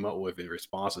people came up with in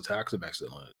response to toxic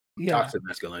masculinity. yeah, Toxic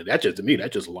masculinity. That just to me,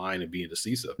 that's just lying and being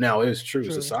decisive. Now, it's true,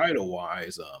 true. societal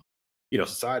wise,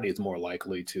 society is more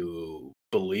likely to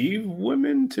believe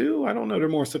women too. I don't know. They're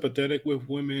more sympathetic with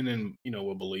women and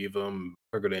will believe them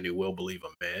quicker than they will believe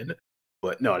a men.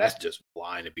 But no, that's just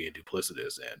lying and being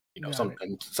duplicitous. And Got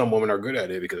it. some women are good at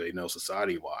it because they know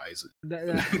society wise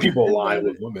That people align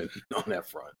that with women on that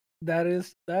front. that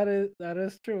is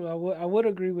true. I would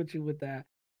agree with you with that.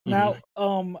 Hmm. Now,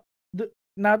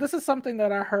 now this is something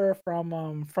that I heard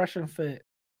from Fresh and Fit,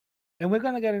 and we're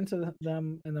gonna get into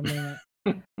them in a minute.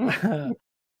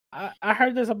 I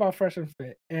heard this about Fresh and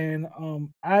Fit, and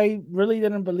I really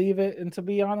didn't believe it. And to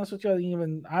be honest with you, I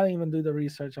didn't even do the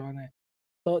research on it.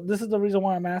 So this is the reason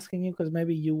why I'm asking you because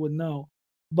maybe you would know.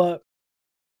 But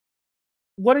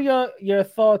what are your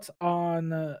thoughts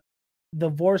on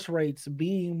divorce rates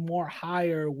being more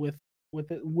higher with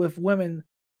women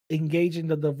engaging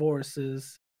the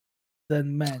divorces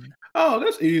than men. Oh,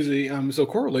 that's easy. So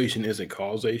correlation isn't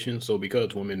causation. So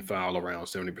because women file around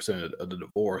 70% of the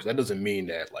divorce, that doesn't mean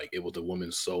that like it was the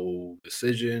woman's sole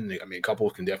decision. I mean,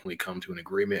 couples can definitely come to an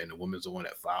agreement, and the woman's the one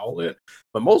that filed it.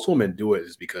 But most women do it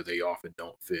is because they often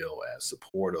don't feel as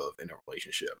supportive in a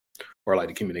relationship, or like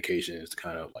the communication is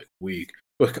kind of like weak.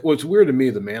 But what's weird to me,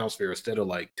 the manosphere, instead of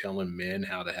like telling men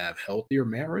how to have healthier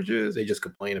marriages, they just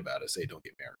complain about it, say don't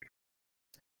get married.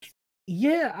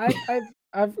 Yeah,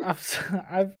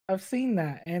 I've seen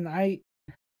that, and I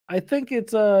think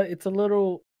it's a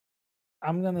little,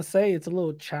 I'm gonna say it's a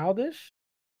little childish,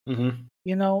 Hmm.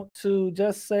 to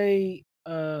just say,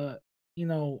 you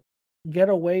know, get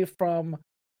away from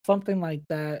something like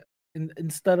that,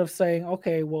 instead of saying,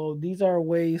 okay, well, these are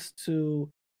ways to,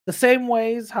 the same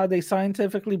ways how they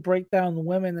scientifically break down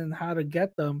women and how to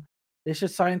get them, they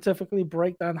should scientifically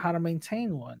break down how to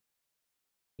maintain one.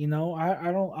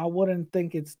 I wouldn't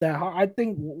think it's that hard. I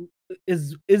think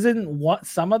isn't what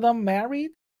some of them married?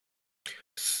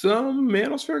 Some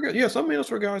manosphere guys, yeah, some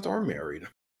manosphere guys are married.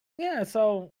 Yeah,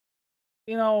 so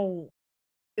you know,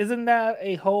 isn't that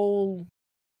a whole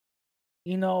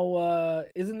isn't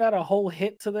that a whole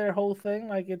hit to their whole thing?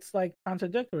 Like it's like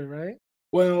contradictory, right?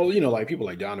 Well, like people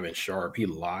like Donovan Sharp, he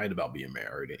lied about being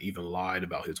married and even lied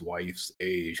about his wife's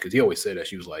age because he always said that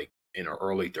she was like in her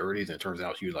early 30s, and it turns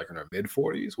out she was like in her mid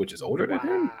 40s, which is older than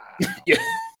him. Wow. Yeah.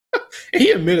 And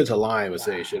he admitted to lying, but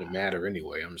said it shouldn't Wow. matter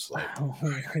anyway. I'm just like,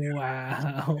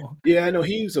 Wow. yeah, I know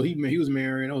he was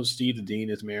married. I know Steve the Dean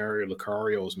is married.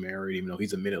 Lucario is married, even though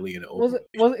he's admittedly in an Was open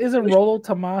it was isn't relationship. Rolo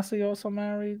Tomasi also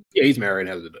married? Yeah, he's married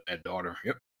and has a daughter.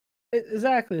 Yep.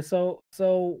 Exactly. So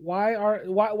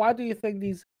why do you think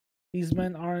these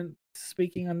men aren't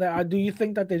speaking on that? Do you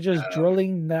think that they're just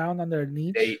drilling down on their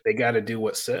niche? They got to do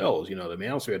what sells. The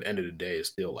manosphere at the end of the day is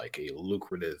still like a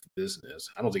lucrative business.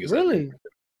 I don't think it's that Really? lucrative.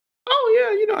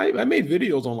 Oh yeah, I made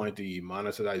videos on like the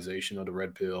monetization of the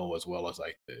red pill as well as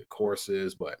like the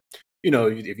courses. But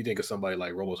if you think of somebody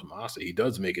like Robo Tomasi, he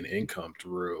does make an income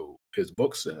through his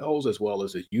book sales as well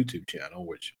as his YouTube channel,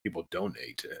 which people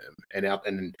donate to him.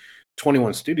 And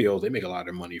 21 Studios, they make a lot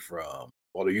of money from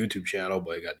the YouTube channel,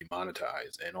 but it got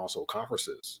demonetized, and also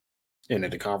conferences. And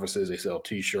at the conferences, they sell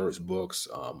T-shirts, books,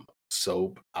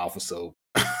 soap, Alpha soap.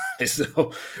 They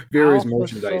sell various Alpha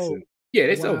merchandise. soap. Yeah,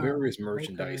 they sell Wow. various Okay.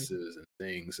 merchandises and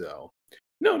things. So,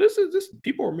 no, this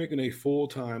people are making a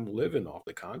full-time living off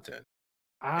the content,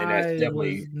 and that's I was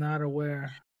definitely. not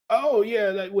aware. Oh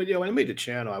yeah, when I made the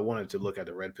channel, I wanted to look at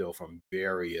the red pill from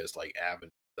various like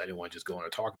avenues. I didn't want to just go on the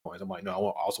talking points. I'm like, no,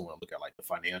 also want to look at like the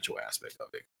financial aspect of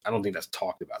it. I don't think that's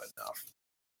talked about enough.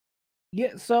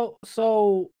 Yeah,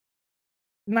 so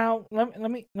now let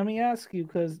me ask you,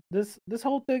 because this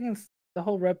whole thing is the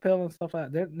whole red pill and stuff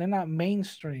like that. They're not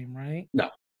mainstream, right? No.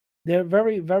 They're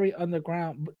very, very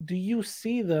underground. Do you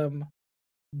see them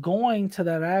going to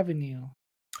that avenue?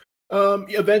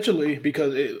 Eventually,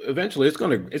 because eventually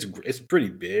it's pretty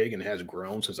big and has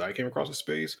grown since I came across the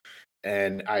space,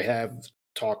 and I have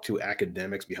talked to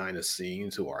academics behind the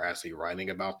scenes who are actually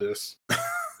writing about this.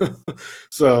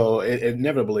 So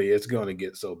inevitably, it's going to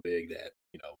get so big that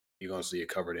you're going to see it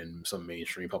covered in some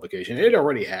mainstream publication. It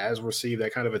already has received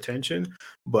that kind of attention,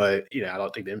 but I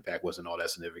don't think the impact wasn't all that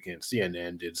significant.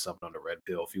 CNN did something on the red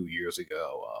pill a few years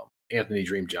ago. Anthony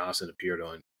Dream Johnson appeared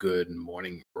on Good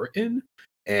Morning Britain,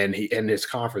 and his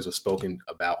conference was spoken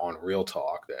about on Real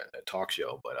Talk, that talk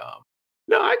show. But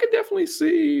no, I could definitely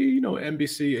see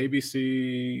NBC,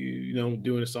 ABC,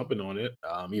 doing something on it.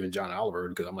 Even John Oliver,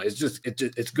 because I'm like,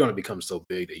 it's going to become so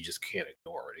big that you just can't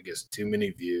ignore it. It gets too many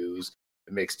views,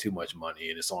 it makes too much money,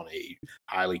 and it's on a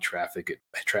highly traffic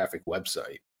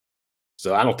website.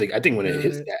 So I think when it Got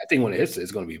hits it. that, I think when it hits,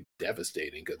 it's going to be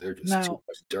devastating because there's just too Now,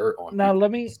 much dirt on now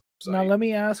let me people's now site. let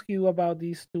me ask you about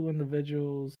these two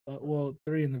individuals. Well,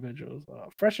 three individuals.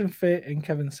 Fresh and Fit and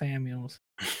Kevin Samuels.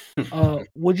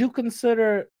 Would you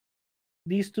consider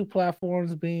these two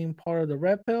platforms being part of the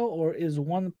red pill, or is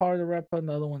one part of the red pill and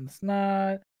the other one's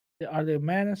not? Are they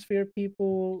Manosphere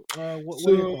people? What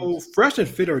are your So thoughts? Fresh and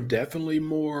Fit are definitely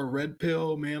more red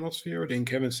pill manosphere than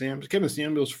Kevin Samuels. Kevin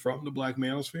Samuels from the Black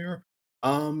Manosphere.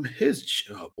 Oh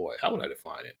boy, how would I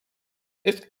define it?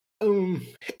 It's um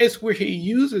it's where he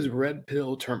uses red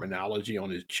pill terminology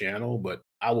on his channel, but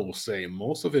I will say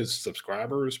most of his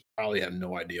subscribers probably have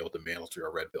no idea what the manosphere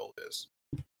or red pill is.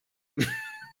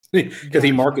 Because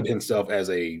he Gotcha, marketed himself as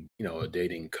a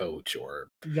dating coach or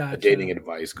a dating gotcha.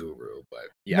 advice guru. But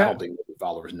yeah, I Now, don't think the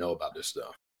followers know about this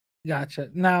stuff. gotcha.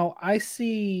 Now I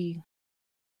see.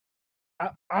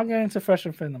 I'll get into Fresh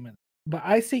and Fit in a minute. but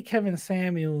I see Kevin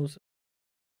Samuels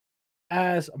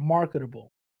as marketable.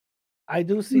 I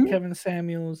do see Mhm. Kevin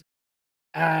Samuels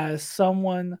as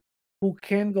someone who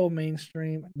can go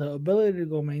mainstream, the ability to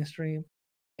go mainstream,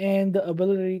 and the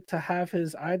ability to have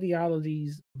his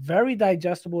ideologies very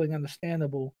digestible and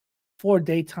understandable for a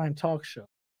daytime talk show.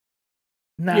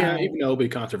 Yeah, Now, even though it'll be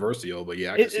controversial, but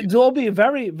yeah, I can see that. it'll be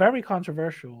very, very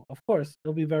controversial. Of course,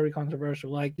 it'll be very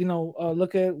controversial. Like,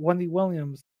 look at Wendy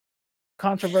Williams,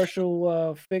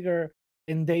 controversial figure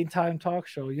in daytime talk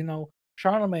show.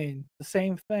 Charlemagne, the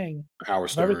same thing.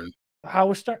 Howard Very Stern.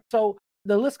 Howard Stern. So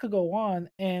the list could go on,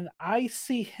 and I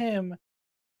see him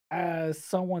as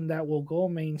someone that will go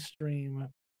mainstream,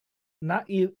 not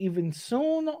even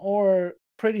soon or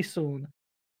pretty soon,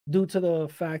 due to the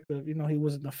fact of he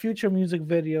was in the Future music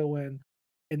video, and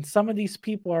some of these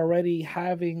people are already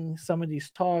having some of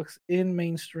these talks in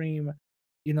mainstream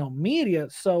media.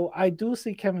 So I do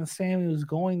see Kevin Samuels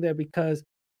going there because,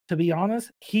 to be honest,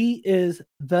 he is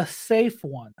the safe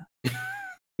one.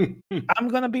 I'm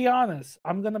gonna be honest.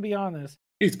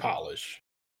 He's polished.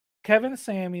 Kevin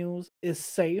Samuels is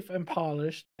safe and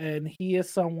polished, and he is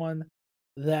someone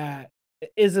that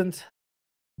isn't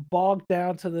bogged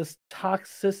down to this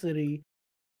toxicity.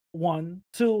 One,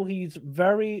 two, he's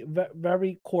very,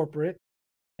 very corporate,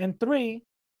 and three,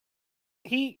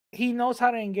 he knows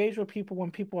how to engage with people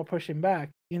when people are pushing back.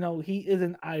 He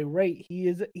isn't irate.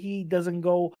 He doesn't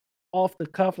go off the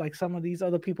cuff like some of these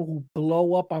other people who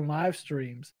blow up on live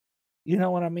streams. You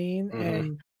know what I mean? Mhm.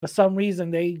 And for some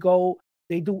reason they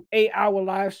do 8-hour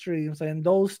live streams, and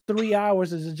those 3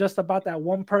 hours is just about that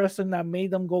one person that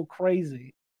made them go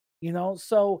crazy.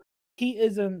 So he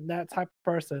isn't that type of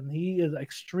person. He is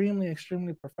extremely,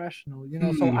 extremely professional.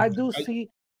 So Hmm. I do see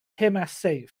him as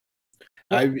safe.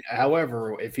 But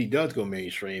However, if he does go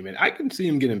mainstream, and I can see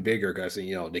him getting bigger, because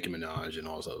Nicki Minaj and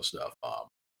all this other stuff.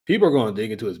 People are going to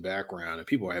dig into his background, and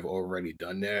people have already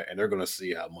done that, and they're going to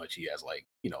see how much he has, like,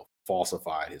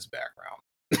 falsified his background.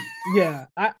 yeah,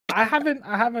 I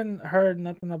haven't heard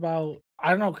nothing about.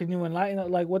 I don't know. Can you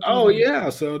enlighten? Like, what do you Oh mean? yeah,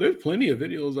 so there's plenty of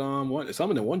videos on some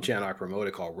of the one channel I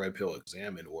promoted called Red Pill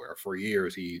Examine, where for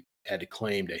years he had to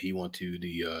claim that he went to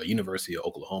the University of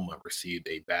Oklahoma and received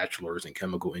a bachelor's in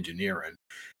chemical engineering.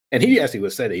 And he actually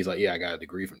would say that he's like, yeah, I got a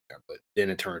degree from there, but then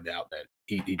it turned out that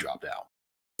he dropped out.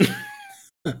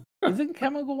 Isn't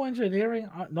chemical engineering?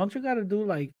 Don't you got to do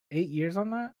like 8 years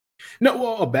on that? No,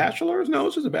 well, a bachelor's? No,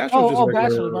 it's just a bachelor's, Oh, just oh,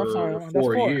 bachelor's. I'm regular sorry. That's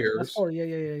 4 four. That's years. 4. Yeah,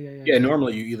 yeah, yeah, yeah, yeah, Yeah, yeah.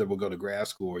 normally you either will go to grad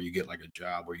school or you get like a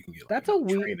job where you can get like,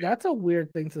 training That's a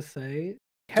weird thing to say.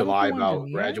 to lie Chemical about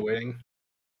engineering? graduating.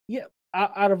 Yeah.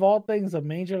 Out of all things, a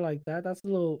major like that, that's a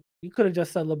little. You could have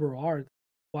just said liberal arts.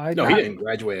 Why No, he not? didn't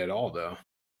graduate at all though.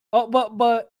 Oh,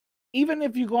 but even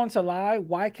if you're going to lie,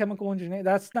 why chemical engineering?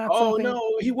 That's not Oh something. no,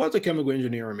 he was a chemical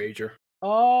engineering major.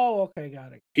 Oh, okay,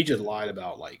 got it. He just lied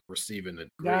about like receiving the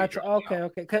degree and Gotcha. dropping Okay,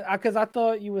 out. okay. Cause I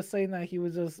thought you were saying that he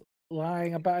was just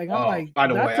lying about it. I'm Oh, like, by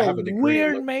the way, that's I a have a degree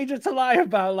in weird major to lie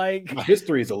about. my Like,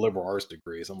 history is a liberal arts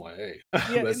degree, so I'm like, hey,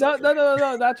 yeah, that's no, okay. no, no, no,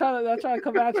 no. Not trying to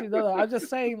come at you. No, no. I'm just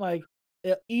saying, like,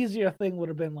 an easier thing would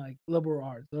have been like liberal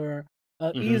arts, or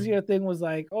an Mhm. easier thing was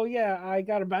like, oh yeah, I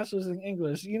got a bachelor's in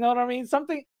English. You know what I mean?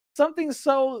 Something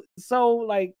so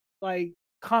like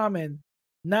common,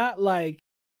 not like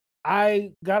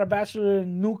I got a bachelor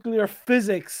in nuclear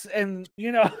physics, and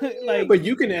Yeah, like but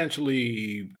you can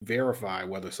actually verify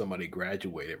whether somebody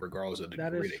graduated regardless of the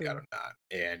that is degree they got true. or not.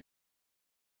 And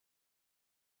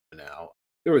now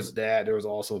there was that. There was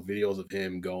also videos of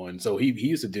him going. So he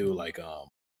used to do like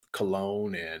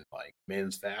cologne and like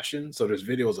men's fashion. So there's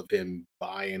videos of him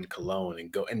buying cologne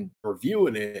and go and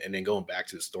reviewing it and then going back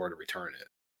to the store to return it.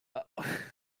 Uh,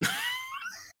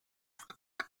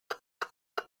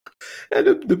 And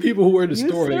the people who were in the you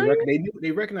store, serious?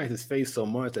 they recognized his face so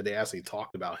much that they actually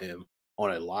talked about him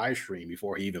on a live stream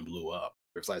before he even blew up.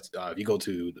 It's like, if you go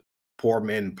to the poor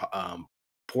men,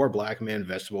 poor black men,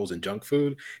 vegetables and junk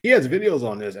food, he has videos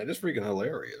on this, and it's freaking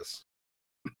hilarious.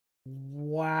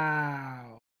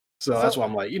 Wow. So that's So why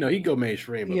I'm like, he'd go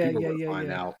mainstream, but yeah, people are yeah, gonna yeah, find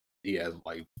yeah, out he has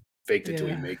like faked it till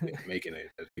he yeah, making it,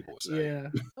 as people would say.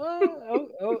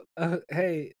 yeah.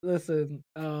 Hey, listen.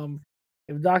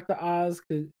 If Dr. Oz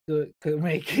could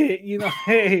make it,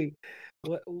 hey,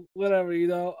 what whatever,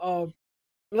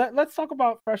 let's talk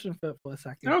about Fresh and Fit for a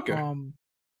second. Okay,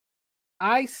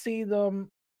 I see them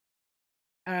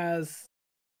as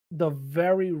the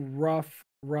very rough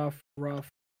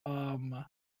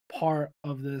part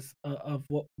of this of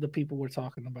what the people we're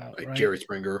talking about, like right? Jerry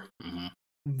Springer. Hmm.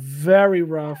 Very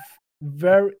rough,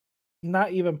 very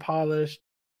not even polished.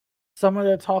 Some of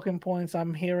the talking points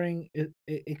I'm hearing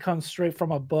it comes straight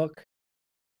from a book.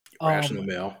 Rational Um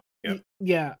male. Yeah.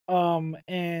 Yeah.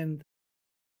 And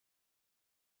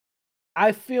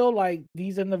I feel like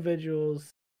these individuals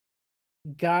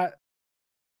got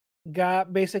got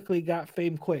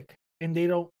fame quick, and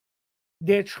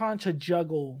they're trying to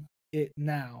juggle it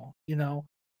now.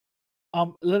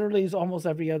 Literally, it's almost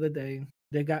every other day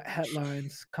they got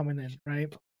headlines coming in,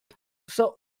 right?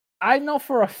 So I know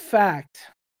for a fact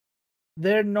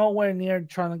they're nowhere near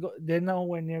trying to go. They're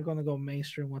nowhere near going to go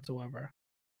mainstream whatsoever.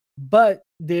 But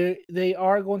they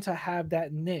are going to have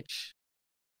that niche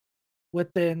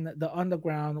within the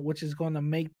underground, which is going to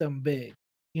make them big.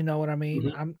 You know what I mean?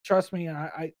 Mhm. Trust me,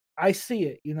 I see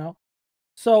it.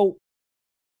 So,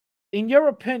 in your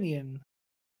opinion,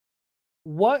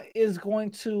 what is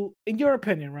going to, in your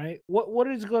opinion, right? What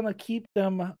is going to keep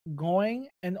them going?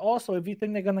 And also, if you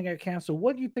think they're going to get canceled,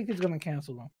 what do you think is going to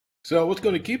cancel them? So what's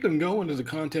going to keep them going is the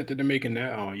content that they're making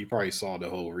now. You probably saw the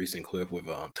whole recent clip with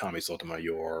Tommy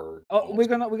Sotomayor. Oh, we're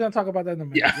gonna talk about that in a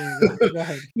minute. Yeah. Yeah, go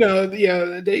ahead. No,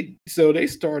 yeah, they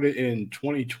started in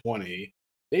 2020.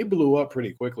 They blew up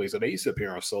pretty quickly. So they used to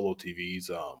appear on Solo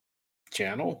TV's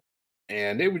channel,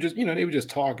 and they would just, they would just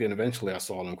talk. And eventually, I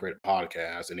saw them create a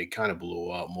podcast, and they kind of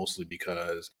blew up mostly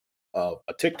because of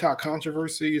a TikTok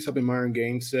controversy. Something Myron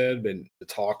Gaines said, and the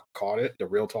talk caught it. The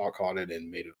real talk caught it and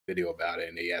made a video about it.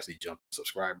 And they actually jumped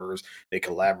subscribers. They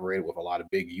collaborated with a lot of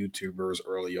big YouTubers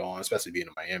early on, especially being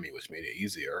in Miami, which made it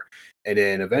easier. And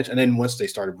then eventually, and then once they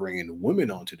started bringing women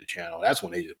onto the channel, that's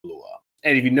when they just blew up.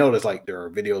 And if you notice, like there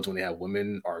are videos when they have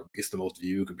women, are it's the most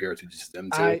viewed compared to just them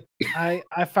two.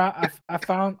 I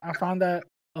found that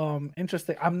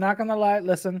interesting. I'm not gonna lie.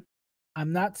 Listen,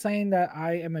 I'm not saying that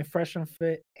I am a Fresh and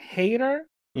Fit hater,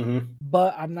 Hmm.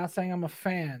 but I'm not saying I'm a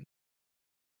fan.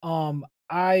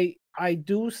 I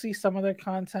do see some of their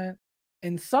content,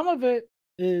 and some of it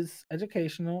is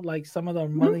educational, like some of the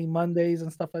Money Mondays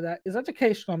and stuff like that is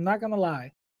educational. I'm not gonna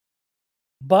lie,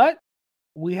 but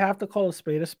we have to call a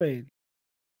spade a spade.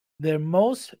 Their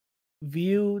most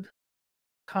viewed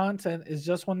content is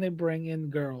just when they bring in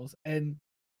girls, and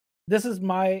this is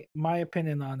my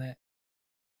opinion on it.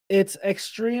 It's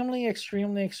extremely,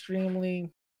 extremely,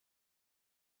 extremely.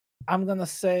 I'm gonna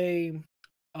say,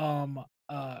 um,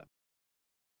 uh,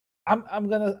 I'm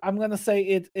gonna say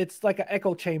it's like an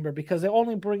echo chamber because they're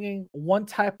only bringing one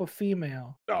type of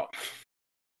female, Oh,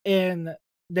 and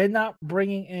they're not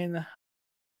bringing in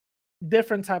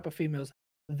different type of females.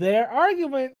 Their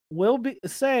argument will be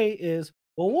say is,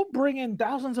 well, we'll bring in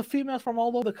thousands of females from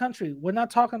all over the country. We're not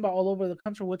talking about all over the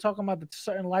country. We're talking about the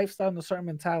certain lifestyle and a certain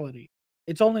mentality.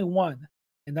 It's only one.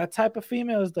 And that type of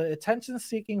female is the attention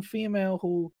seeking female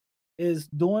who is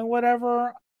doing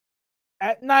whatever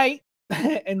at night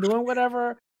and doing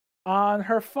whatever on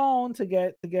her phone to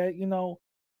get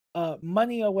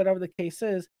money or whatever the case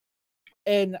is.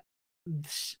 And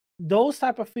those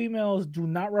type of females do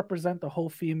not represent the whole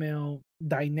female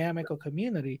dynamic or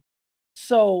community.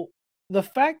 So the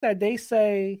fact that they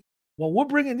say, well, we're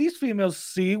bringing these females,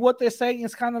 see what they're saying,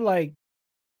 is kind of like,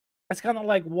 it's kind of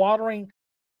like watering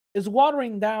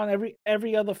down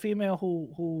every other female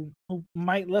who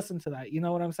might listen to that. You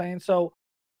know what I'm saying? So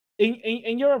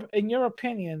in your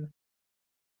opinion,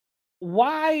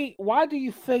 why do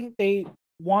you think they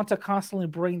want to constantly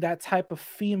bring that type of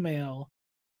female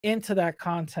into that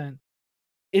content?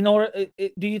 In order,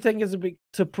 do you think it's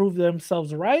to prove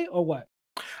themselves right or what?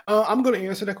 I'm going to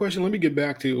answer that question. Let me get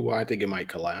back to why I think it might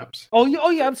collapse. Oh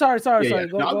yeah. I'm sorry, sorry, Yeah, yeah. sorry.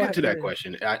 Go No, I'll go get ahead. to Yeah, that yeah.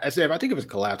 question. I said if I think if it's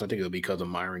collapse, I think it'll be because of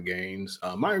Myron Gaines.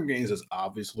 Myron Gaines is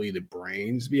obviously the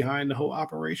brains behind the whole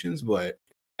operations, but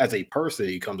as a person,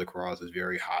 he comes across as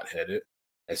very hot-headed,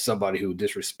 as somebody who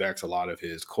disrespects a lot of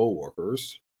his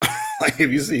coworkers. Like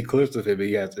if you see clips of him,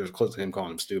 there's clips of him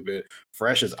calling him stupid.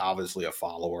 Fresh is obviously a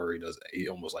follower. He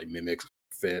almost like mimics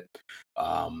Fit.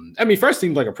 I mean, Fresh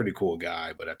seems like a pretty cool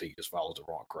guy, but I think he just follows the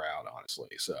wrong crowd, honestly.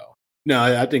 So no,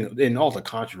 I think in all the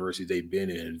controversies they've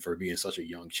been in for being such a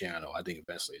young channel, I think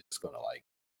eventually it's gonna like,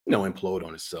 implode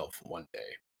on itself one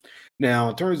day. Now,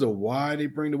 in terms of why they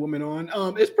bring the women on,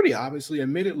 it's pretty obviously,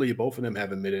 admittedly, both of them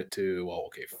have admitted to, well,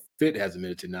 okay, Fit has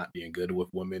admitted to not being good with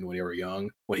women when he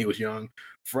was young.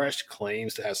 Fresh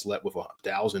claims to have slept with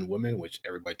 1,000 women, which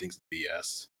everybody thinks is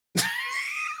BS.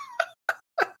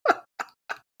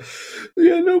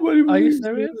 Yeah, nobody Are you believes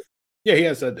serious? it. Yeah, he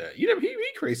has said that. He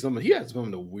creates some. He has some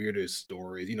of the weirdest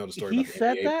stories. You know the story He about the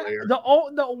said NBA that? player.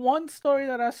 The one story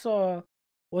that I saw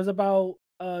was about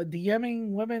DMing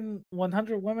women,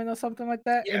 100 women or something like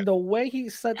that, Yeah. and the way he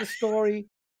said the story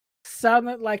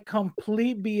sounded like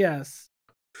complete BS.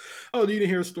 Oh, you didn't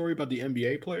hear a story about the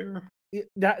NBA player?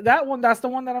 That one, that's the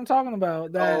one that I'm talking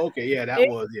about. That Oh, okay. Yeah, that it,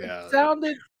 was it yeah.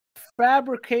 sounded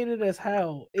fabricated as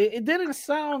hell. It didn't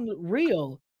sound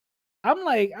real.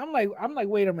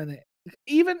 wait a minute.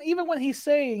 Even when he's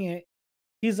saying it,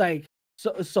 he's like,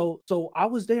 so I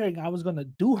was there and I was gonna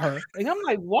do her, and I'm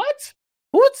like, what?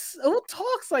 Who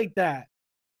talks like that?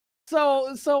 So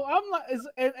I'm like,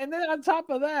 and then on top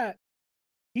of that,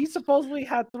 he supposedly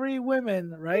had 3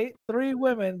 women, right? 3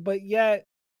 women, but yet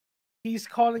he's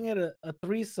calling it a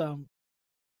threesome.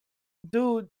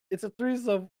 Dude, it's a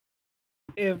threesome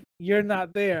if you're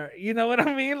not there. You know what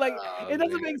I mean? Like, Oh it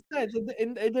doesn't man. make sense.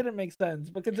 It didn't make sense.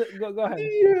 But go ahead.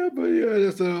 Yeah, but yeah,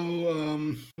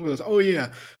 so what else? Oh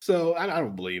yeah. So I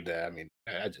don't believe that. I mean,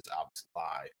 I just obviously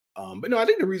lie. But no, I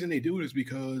think the reason they do it is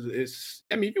because it's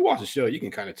I mean, if you watch the show, you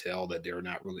can kind of tell that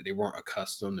they weren't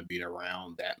accustomed to being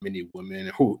around that many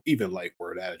women who even like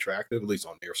were that attractive, at least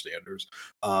on their standards.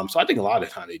 So I think a lot of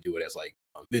the time they do it as like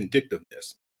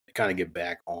vindictiveness. They kind of get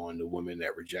back on the women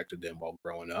that rejected them while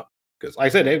growing up. Because like I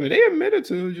said, they admitted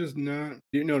to just not,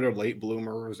 they're late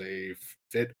bloomers. They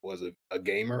fit was a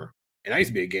gamer, and I used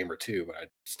to be a gamer too, but I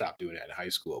stopped doing that in high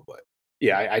school. But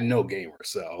yeah, I know gamers,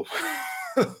 so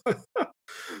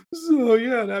so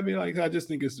yeah, I mean, like I just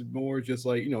think it's more just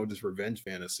like just revenge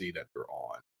fantasy that they're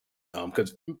on.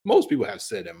 Because most people have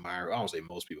said that Myra, I don't say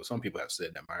most people, some people have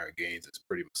said that Myra Gaines is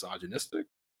pretty misogynistic.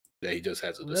 That he just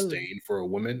has a Really? disdain for a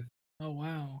woman. Oh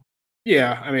wow.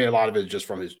 Yeah, I mean, a lot of it is just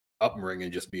from his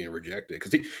upbringing, just being rejected.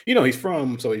 Because he's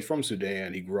from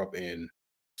Sudan. He grew up in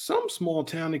some small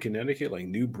town in Connecticut, like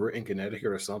New Britain,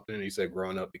 Connecticut, or something. He said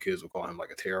growing up, the kids would call him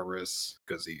like a terrorist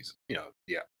because he's, yeah.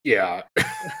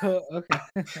 Okay.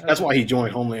 That's why Okay. he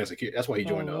joined Homeland Security. That's why he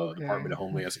joined Oh, the Department okay. of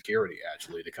Homeland Security,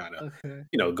 actually, to kind of, Okay.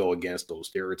 go against those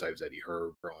stereotypes that he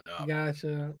heard growing up.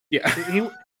 Gotcha. Yeah.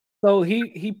 So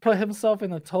he put himself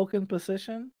in a token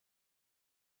position.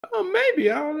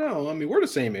 Maybe I don't know. I mean, we're the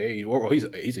same age. Well, he's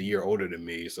a year older than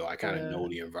me, so I kind of Yeah. know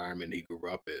the environment he grew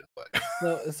up in.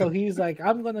 But So he's like,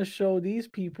 I'm gonna show these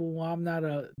people I'm not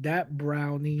a that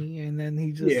brownie, and then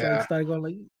he just like yeah, started going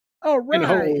like, all and the right.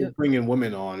 whole bringing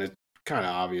women on, it's kind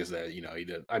of obvious that he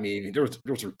did. I mean, there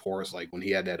was reports like when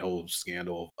he had that whole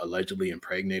scandal, of allegedly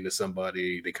impregnated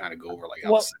somebody. They kind of go over like how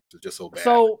the Well, sex was just so bad.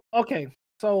 so okay,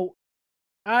 so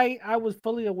I was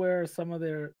fully aware of some of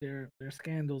their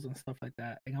scandals and stuff like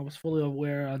that, and I was fully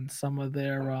aware on some of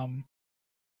their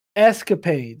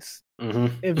escapades, Hmm.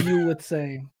 if you would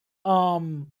say.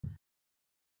 Um,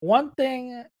 One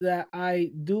thing that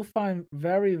I do find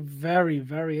very, very,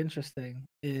 very interesting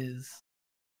is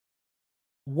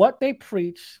what they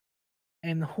preach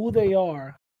and who they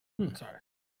are. Sorry,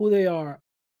 who they are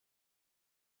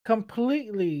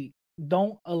completely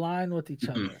don't align with each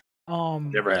other.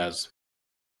 Um, Never has.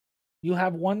 you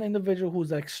have one individual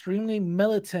who's extremely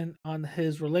militant on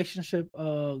his relationship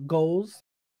goals,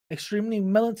 extremely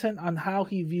militant on how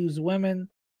he views women,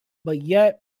 but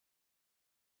yet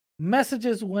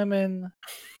messages women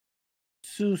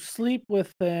to sleep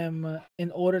with them in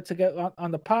order to get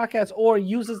on the podcast, or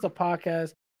uses the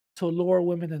podcast to lure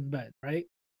women in bed, right?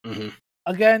 Hmm.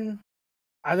 Again,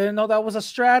 I didn't know that was a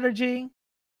strategy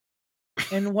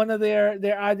in one of their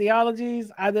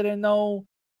ideologies. I didn't know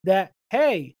that,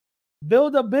 hey,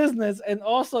 build a business and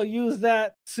also use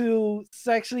that to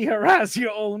sexually harass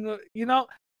your own, didn't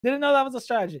know that was a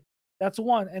strategy. That's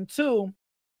one. And two,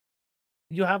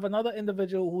 you have another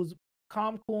individual who's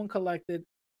calm, cool, and collected,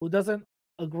 who doesn't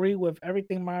agree with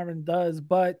everything Myron does,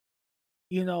 but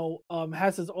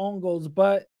has his own goals,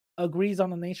 but agrees on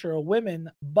the nature of women.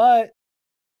 But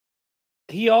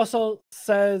he also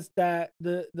says that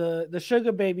the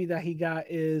sugar baby that he got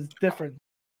is different.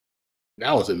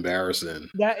 That was embarrassing.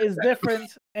 That is different,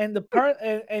 and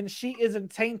and she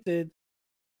isn't tainted,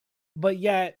 but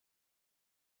yet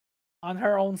on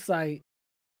her own site.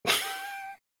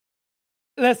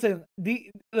 Listen,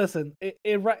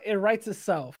 it writes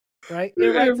itself, right? It Yeah,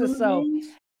 it writes itself, really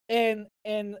does.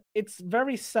 and it's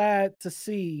very sad to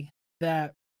see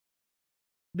that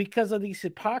because of these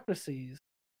hypocrisies,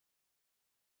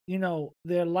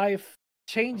 their life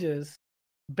changes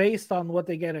based on what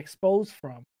they get exposed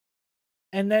from,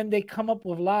 and then they come up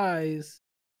with lies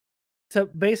to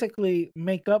basically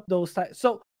make up those types.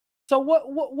 So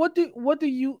what do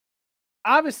you?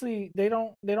 Obviously, they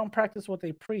don't practice what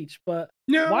they preach, but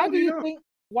why No, do they you don't. think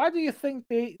why do you think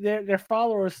their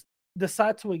followers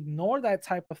decide to ignore that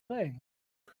type of thing?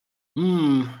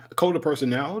 A code of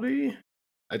personality.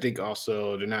 I think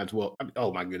also they're not as well.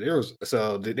 Oh my goodness,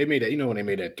 they made that. When they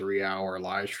made that 3 hour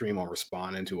live stream on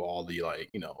responding to all the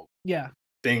Yeah,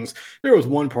 things. There was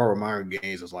one part where Myron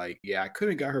Gaines was like, "Yeah, I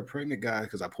couldn't got her pregnant, guys,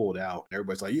 because I pulled out." And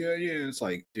everybody's like, "Yeah, yeah." It's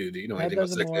like, dude, do you know that anything about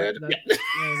doesn't sex work. ed? That Yeah.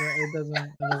 yeah, it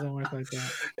doesn't work like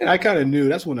that. And I kind of knew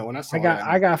that's when I I saw got that.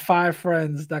 I got 5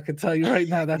 friends that could tell you right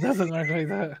now that doesn't work like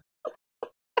that.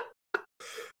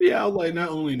 Yeah, I'm like, not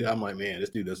only that, I'm like, man, this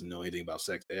dude doesn't know anything about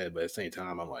sex ed, but at the same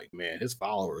time, I'm like, man, his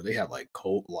followers, they have like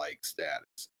cult like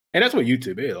status. And that's what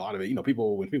YouTube is. A lot of it,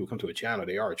 people when people come to a channel,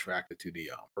 they are attracted to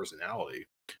the personality.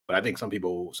 But I think some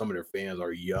people, some of their fans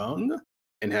are young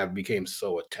and have become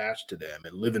so attached to them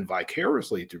and living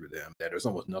vicariously through them that there's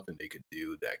almost nothing they could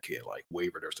do that can like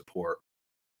waver their support.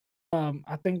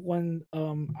 I think when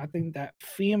I think that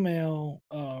female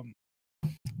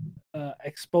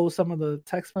exposed some of the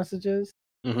text messages.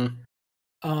 Hmm.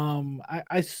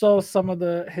 I saw some of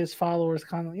his followers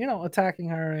kind of attacking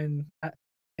her and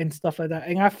stuff like that,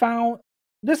 and I found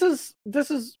this is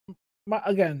my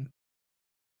again,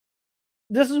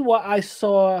 this is what I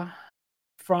saw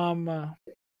from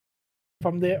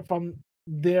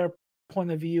their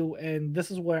point of view, and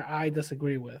this is where I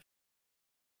disagree with.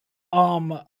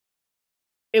 Um,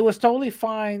 it was totally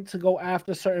fine to go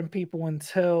after certain people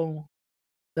until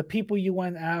the people you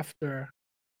went after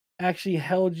actually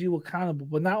held you accountable,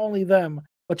 but not only them,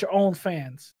 but your own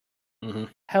fans Hmm.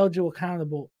 held you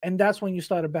accountable, and that's when you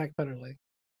started backpedaling.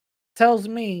 Tells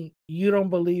me you don't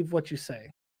believe what you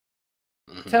say.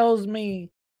 Hmm. Tells me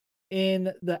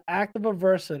in the act of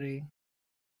adversity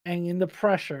and in the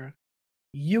pressure,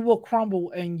 you will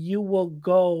crumble and you will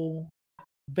go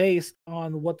based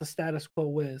on what the status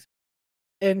quo is.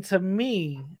 And to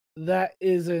me, that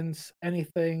isn't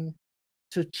anything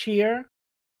to cheer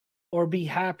or be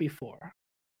happy for.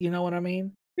 You know what I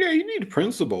mean? Yeah, you need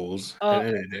principles at Uh, the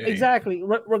end of the day. exactly.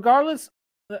 Regardless,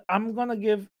 I'm gonna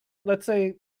give, let's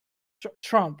say,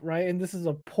 Trump, right? And this is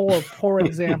a poor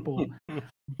example,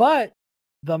 but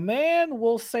the man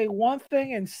will say one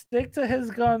thing and stick to his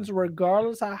guns,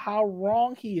 regardless of how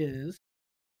wrong he is.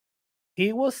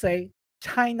 He will say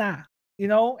China,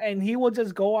 and he will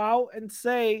just go out and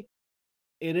say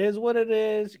it is what it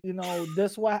is.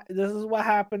 This is what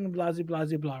happened. Blah blah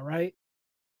blah blah. Right?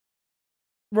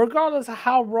 Regardless of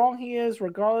how wrong he is,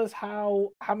 regardless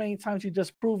how many times you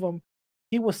disprove him,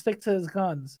 he will stick to his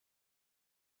guns.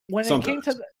 When it came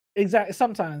to Sometimes. exactly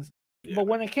sometimes, Yeah. but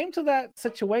when it came to that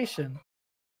situation,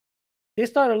 they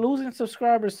started losing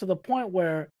subscribers to the point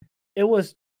where it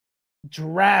was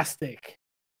drastic.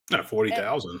 Not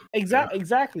 40,000. Yeah.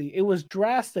 Exactly, it was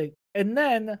drastic, and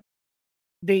then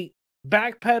they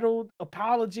backpedaled,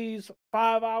 apologies,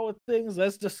 5-hour things.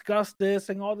 Let's discuss this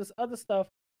and all this other stuff.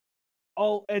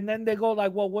 Oh, and then they go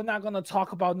like, "Well, we're not gonna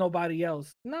talk about nobody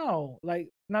else." No, like,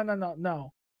 no, no, no,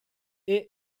 no. It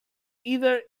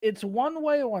either it's one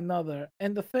way or another.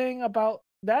 And the thing about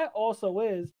that also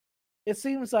is, it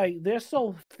seems like they're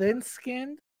so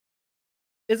thin-skinned.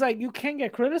 It's like you can't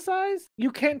get criticized.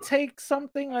 You can't take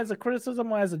something as a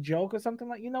criticism or as a joke or something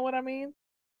like. You know what I mean?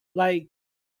 Like,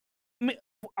 me,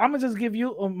 I'm gonna just give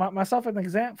you myself an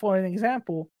example. For an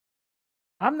example,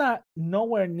 I'm not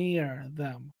nowhere near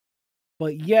them,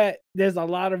 but yet there's a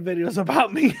lot of videos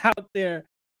about me out there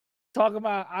talking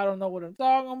about I don't know what I'm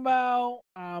talking about.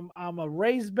 I'm a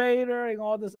race baiter and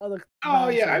all this other Oh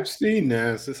yeah, I've nonsense. seen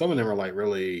that. So some of them are like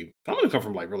really. Some of them come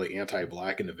from like really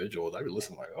anti-black individuals. I be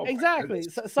listening like, oh my Exactly.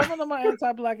 goodness. So, some of them are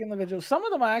anti-black individuals. Some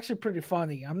of them are actually pretty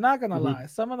funny. I'm not gonna Hmm. lie.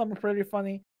 Some of them are pretty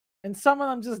funny, and some of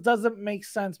them just doesn't make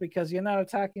sense because you're not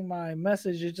attacking my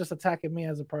message. You're just attacking me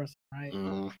as a person, right?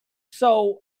 Hmm.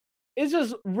 So it's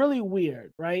just really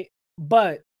weird, right?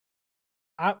 But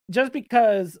I just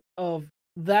because of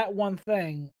that one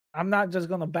thing, I'm not just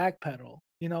gonna backpedal.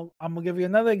 I'm gonna give you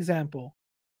another example.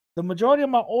 The majority of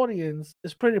my audience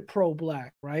is pretty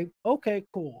pro-black, right? Okay,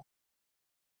 cool.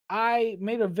 I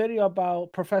made a video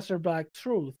about Professor Black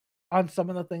Truth on some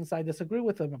of the things I disagree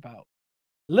with him about.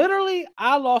 Literally,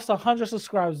 I lost 100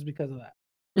 subscribers because of that.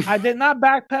 I did not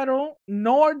backpedal,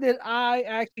 nor did I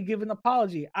actually give an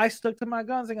apology. I stuck to my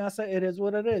guns and I said, it is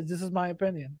what it is. This is my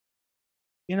opinion.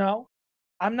 You know,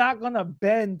 I'm not going to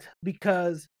bend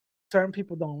because certain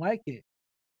people don't like it.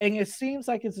 And it seems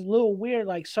like it's a little weird.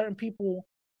 Like certain people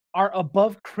are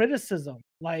above criticism.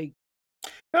 Like,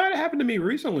 That happened to me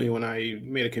recently when I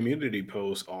made a community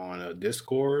post on a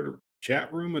Discord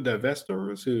chat room of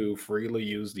divestors who freely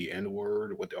use the N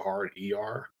word with the hard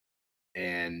ER.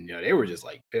 And they were just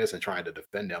like pissed and trying to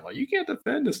defend them. Like, you can't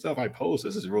defend the stuff I post.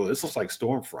 This is real. This looks like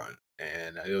Stormfront.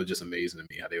 And it was just amazing to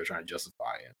me how they were trying to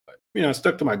justify it. But I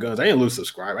stuck to my guns. I didn't lose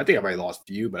subscribe. I think I might lost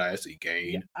few, but I actually yeah,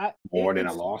 gained more than I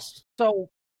it's lost. so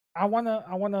I wanna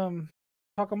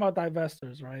talk about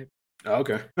divestors, right? Oh,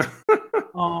 okay.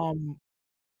 Um,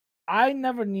 I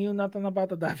never knew nothing about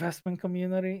the divestment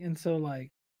community until like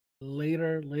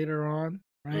later on,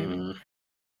 right? Mhm.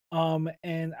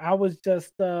 And I was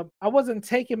just I wasn't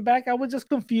taken back, I was just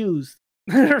confused.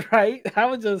 Right? I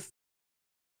was just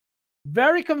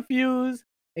very confused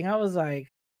and I was like,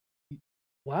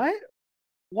 what?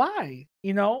 why?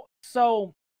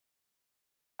 So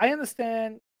I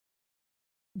understand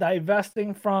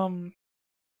divesting from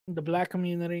the black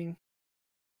community.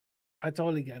 I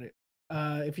totally get it.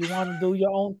 If you want to do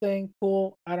your own thing,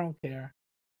 cool. I don't care.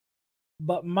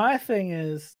 But my thing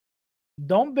is,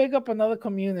 don't big up another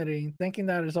community thinking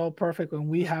that it's all perfect when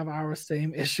we have our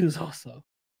same issues also,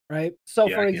 right? So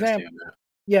Yeah, I for can't example, stand that.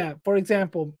 yeah, for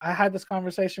example, I had this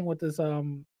conversation with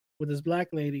this black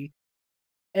lady,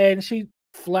 and she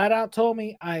flat out told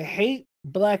me, I hate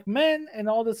black men and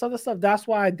all this other stuff. That's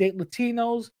why I date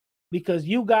Latinos, because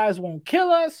you guys won't kill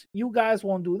us, you guys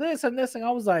won't do this and this. And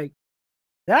I was like,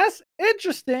 that's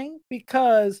interesting,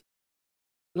 because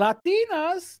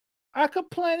Latinas are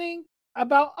complaining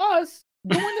about us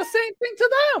doing the same thing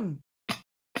to them.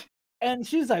 And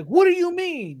she's like, what do you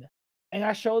mean? And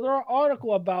I showed her an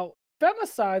article about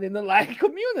femicide in the Latin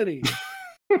community.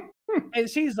 And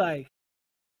she's like,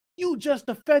 you just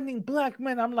defending black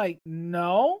men. I'm like,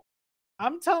 no,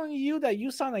 I'm telling you that you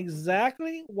sound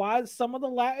exactly why some of the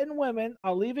Latin women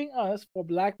are leaving us for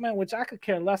black men, which I could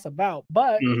care less about.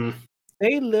 But Hmm.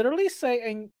 they literally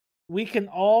say, and we can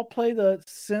all play the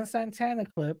Sin Santana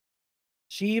clip.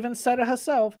 She even said it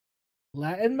herself.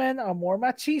 Latin men are more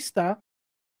machista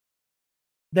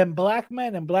than black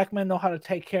men, and black men know how to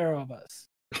take care of us.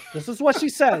 This is what she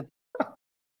said.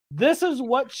 This is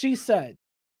what she said.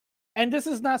 And this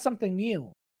is not something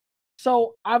new.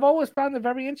 So I've always found it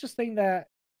very interesting that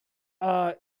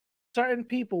uh, certain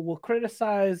people will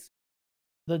criticize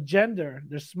the gender,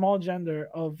 the small gender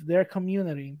of their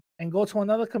community, and go to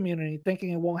another community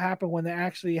thinking it won't happen when it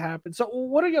actually happens. So,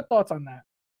 what are your thoughts on that?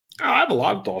 I have a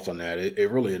lot of thoughts on that.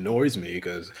 It really annoys me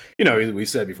because we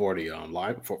said before the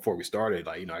live before we started,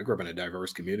 like I grew up in a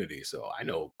diverse community, so I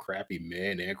know crappy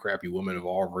men and crappy women of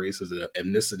all races and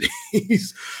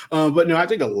ethnicities. But no, I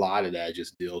think a lot of that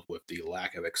just deals with the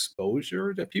lack of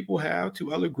exposure that people have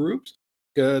to other groups.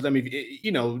 Because I mean,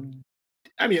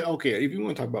 okay, if you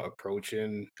want to talk about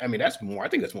approaching, I think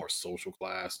that's more social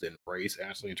class than race,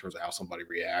 actually, in terms of how somebody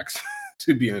reacts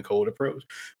to being a cold approach.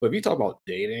 But if you talk about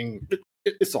dating,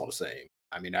 it's all the same.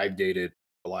 I mean, I've dated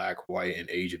black, white, and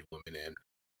Asian women, and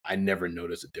I never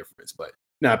noticed a difference. But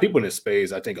now, people in this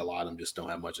space, I think a lot of them just don't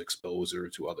have much exposure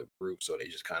to other groups, so they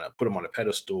just kind of put them on a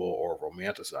pedestal or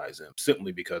romanticize them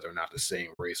simply because they're not the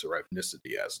same race or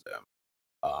ethnicity as them.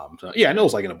 So yeah, I know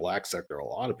it's like in the black sector, a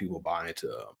lot of people buy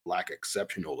into black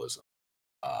exceptionalism,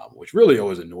 which really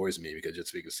always annoys me because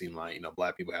just makes it seem like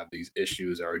black people have these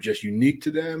issues that are just unique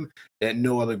to them that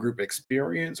no other group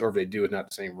experience, or if they do, it's not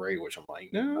the same rate. Which I'm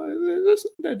like, no, it's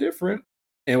not that different.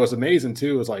 And what's amazing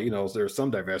too is like there's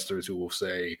some divestors who will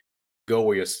say, "Go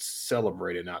where you're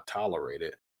celebrated, not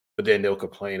tolerated," but then they'll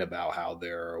complain about how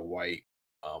their white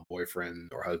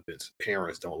boyfriend or husband's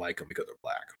parents don't like them because they're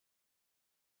black.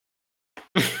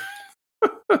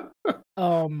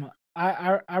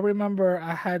 I remember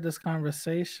I had this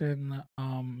conversation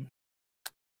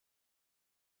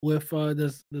with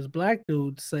this black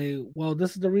dude say, well,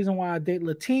 this is the reason why I date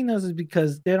Latinas is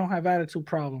because they don't have attitude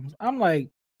problems. I'm like,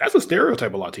 That's a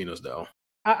stereotype of Latinos, though.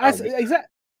 I said,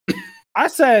 I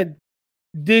said,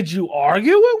 did you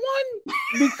argue with one?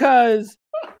 Because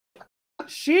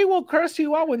she will curse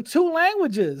you out in two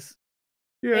languages.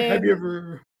 Yeah, have you And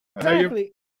ever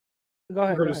exactly. Go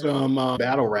ahead, heard go of ahead. some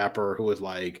battle rapper who was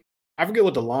like, I forget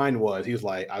what the line was. He was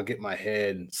like, "I'll get my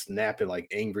head snapping like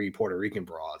angry Puerto Rican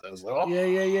bras." I was like, Yeah,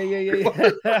 "Oh,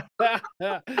 yeah,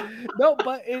 yeah. No,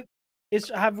 but it's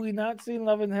have we not seen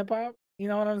Love and Hip Hop? You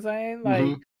know what I'm saying?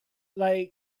 hmm Like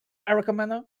Erica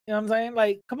Mena, you know what I'm saying?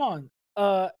 Like, come on.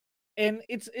 Uh and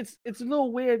it's a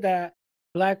little weird that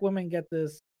black women get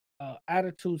this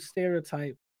attitude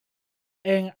stereotype.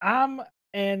 And I'm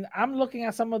looking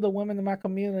at some of the women in my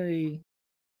community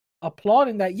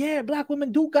applauding that, yeah, black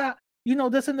women do got,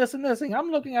 this and this and this. And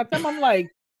I'm looking at them, I'm like,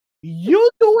 you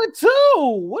do it too.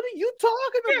 What are you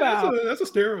talking yeah." That's about? a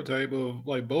stereotype of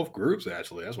like both groups.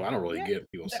 Actually, that's why I don't really Yeah,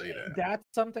 get people say that. that's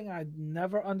something I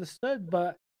never understood,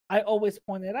 but I always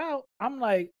pointed out. I'm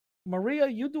like, Maria,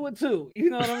 you do it too. You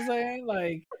know what I'm saying?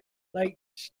 Like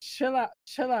chill out,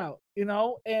 chill out.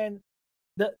 And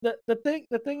the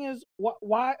thing is,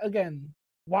 why again?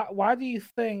 Why do you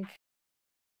think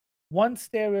one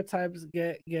stereotypes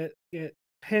get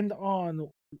pinned on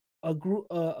a group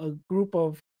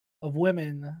of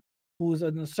women who's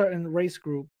in a certain race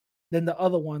group than the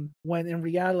other one, when in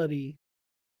reality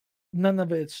none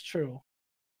of it's true?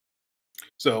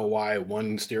 So why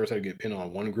one stereotype get pinned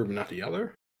on one group and not the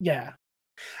other? Yeah.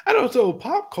 I don't know. So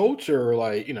pop culture,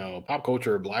 like pop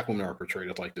culture, black women are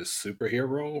portrayed as like this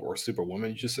superhero or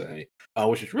superwoman, you should say,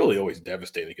 which is really always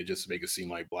devastating. It could just make it seem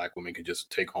like black women can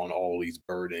just take on all these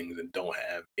burdens and don't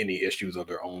have any issues of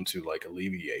their own to like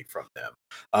alleviate from them.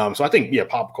 So I think yeah,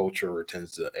 pop culture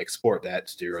tends to export that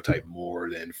stereotype more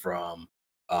than from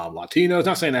Latinos.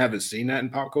 Not saying I haven't seen that in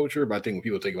pop culture, but I think when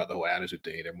people think about the whole attitude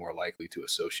thing, they're more likely to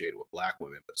associate it with black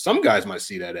women. But some guys might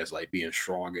see that as like being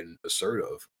strong and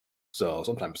assertive, so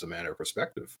sometimes it's a matter of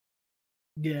perspective.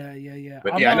 Yeah, yeah, yeah.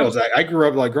 But yeah, I know. I grew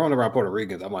up like growing around Puerto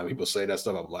Ricans. I'm like, people say that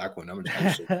stuff about black women. I'm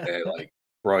just like,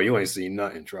 bro, you ain't seen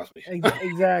nothing. Trust me.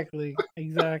 Exactly,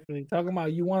 exactly. Talking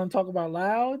about you want to talk about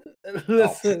loud? Oh,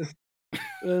 Listen,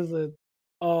 listen.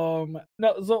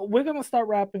 No, so we're gonna start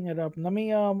wrapping it up. Let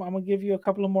me I'm gonna give you a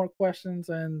couple of more questions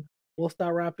and we'll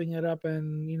start wrapping it up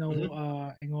and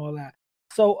mhm. and all that.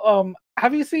 So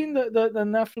have you seen the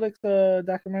Netflix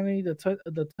documentary,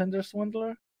 the Tinder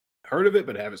Swindler? Heard of it,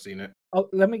 but haven't seen it. Oh,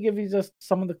 let me give you just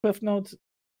some of the cliff notes.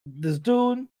 This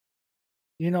dude,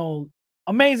 you know,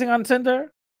 amazing on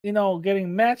Tinder,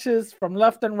 getting matches from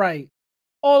left and right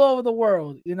all over the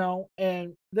world,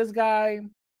 and this guy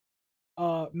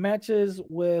matches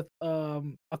with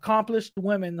accomplished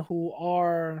women who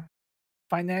are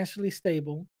financially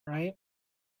stable, right?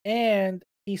 And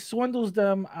he swindles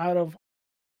them out of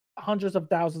hundreds of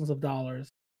thousands of dollars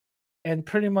and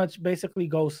pretty much basically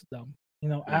ghosts them,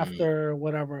 Mm, after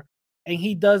whatever. And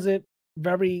he does it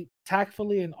very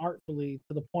tactfully and artfully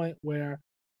to the point where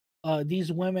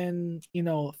these women,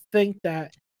 think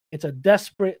that it's a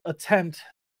desperate attempt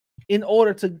in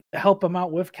order to help him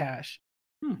out with cash.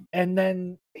 hmm. And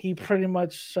then he pretty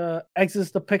much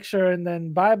exits the picture and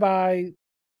then bye bye,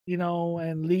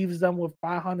 and leaves them with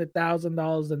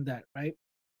 $500,000 in debt, right?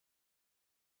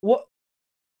 What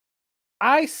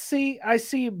I see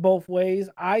both ways.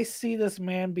 I see this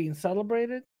man being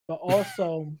celebrated, but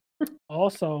also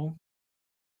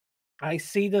I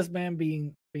see this man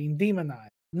being demonized.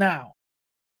 Now,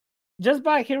 just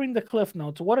by hearing the cliff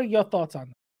notes, what are your thoughts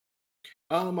on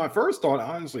that? My first thought,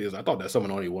 honestly, is I thought that's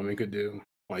something only women could do.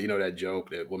 Like that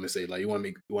joke that women say, like, you want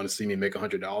to see me make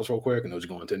 $100 real quick, and they'll just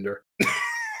go on Tinder.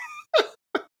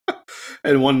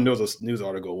 And there was a news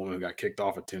article, a woman got kicked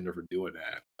off of Tinder for doing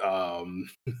that.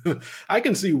 I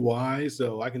can see why.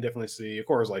 So I can definitely see, of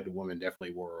course, like the women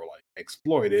definitely were like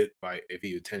exploited by if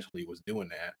he intentionally was doing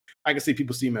that. I can see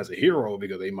people see him as a hero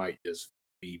because they might just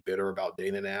be bitter about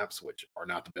dating apps, which are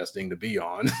not the best thing to be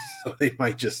on. So they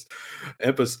might just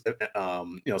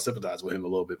sympathize with him a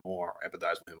little bit more,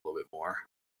 empathize with him a little bit more.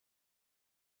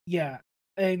 Yeah,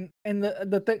 and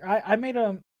the thing I made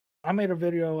a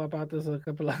video about this a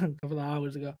couple of couple of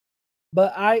hours ago,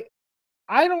 but I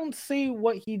don't see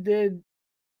what he did.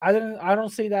 I don't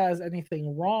see that as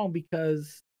anything wrong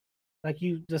because, like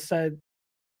you just said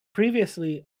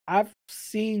previously, I've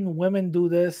seen women do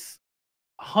this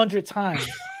 100 times.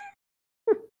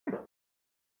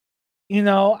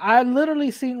 I literally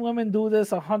seen women do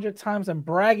this 100 times and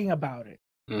bragging about it.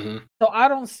 Hmm. So I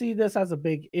don't see this as a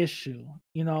big issue,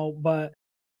 but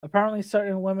apparently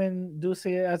certain women do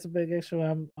see it as a big issue.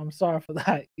 I'm sorry for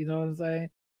that, you know what I'm saying?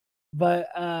 But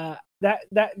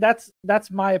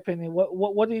that's my opinion.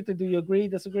 What do you think? Do you agree,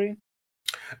 disagree?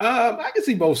 I can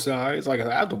see both sides. Like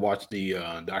I have to watch the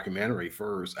documentary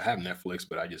first. I have Netflix,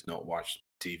 but I just don't watch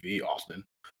TV often.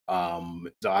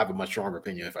 So I have a much stronger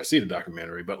opinion if I see the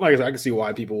documentary. But like I said, I can see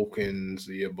why people can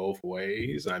see it both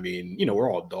ways. I mean, we're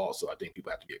all adults, so I think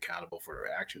people have to be accountable for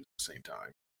their actions at the same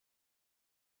time.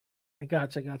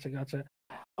 Gotcha, gotcha, gotcha.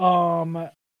 Um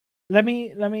let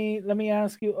me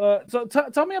ask you so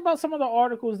tell me about some of the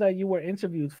articles that you were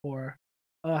interviewed for.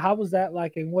 How was that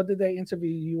like and what did they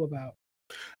interview you about?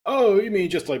 Oh, you mean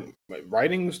just like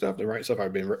writing stuff, the right stuff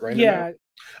I've been writing about? Yeah.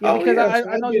 Yeah, Oh because yeah, I so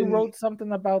I I've know you been wrote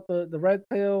something about the red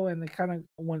pill and it kind of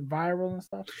went viral and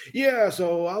stuff. Yeah,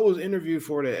 so I was interviewed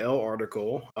for the L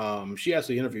article. She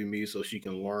actually interviewed me so she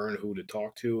can learn who to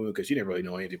talk to because she didn't really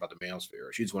know anything about the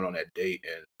manosphere. She just went on that date,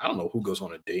 and I don't know who goes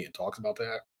on a date and talks about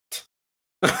that.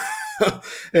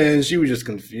 And she was just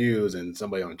confused, and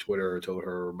somebody on Twitter told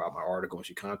her about my article, and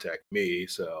she contacted me.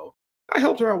 So I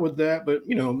helped her out with that. But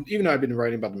even though I've been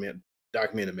writing about the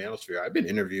documenting the manosphere, I've been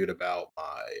interviewed about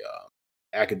my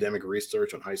academic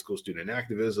research on high school student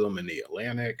activism in the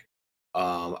Atlantic.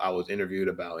 I was interviewed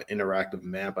about an interactive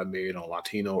map I made on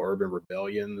Latino urban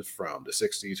rebellions from the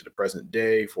 60s to the present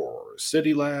day for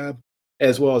City Lab,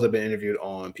 as well as I've been interviewed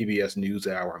on PBS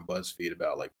NewsHour and BuzzFeed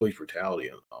about like police brutality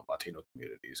in Latino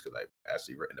communities because I've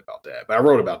actually written about that. But I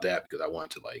wrote about that because I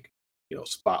wanted to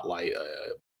spotlight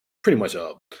pretty much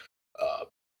a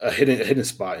a hidden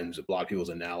spot in a lot of people's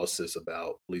analysis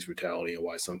about police brutality and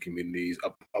why some communities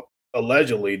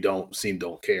allegedly don't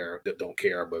care,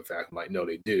 but in fact, I'm like, no,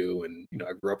 they do. And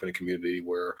I grew up in a community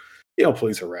where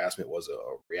police harassment was a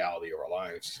reality of our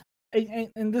lives.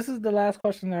 And this is the last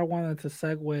question that I wanted to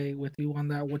segue with you on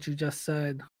that, what you just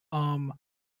said. Um,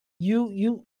 you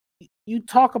you you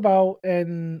talk about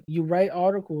and you write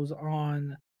articles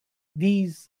on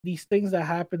these things that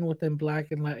happen within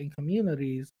Black and Latin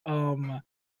communities.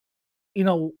 You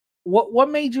know, what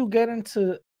made you get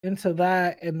into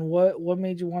that, and what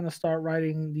made you want to start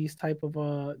writing these type of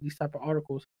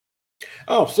articles?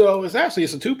 Oh, so it's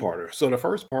a two-parter. So the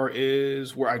first part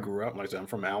is where I grew up. Like I said, I'm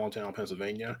from Allentown,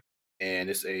 Pennsylvania, and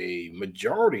it's a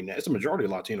majority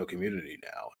Latino community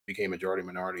now. It became majority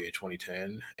minority in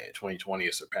 2010, and 2020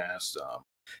 it surpassed.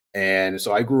 And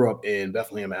so I grew up in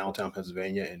Bethlehem, Allentown,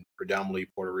 Pennsylvania, in predominantly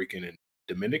Puerto Rican and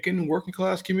Dominican working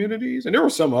class communities, and there were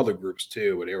some other groups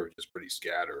too, but they were just pretty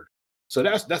scattered. So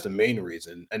that's the main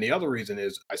reason. And the other reason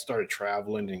is I started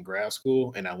traveling in grad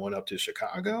school, and I went up to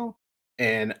Chicago,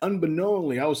 and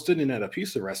unbeknowingly, I was sitting at a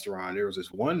pizza restaurant. There was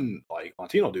this one like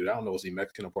Latino dude. I don't know, was he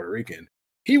Mexican or Puerto Rican?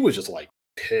 He was just like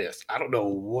pissed. I don't know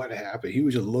what happened. He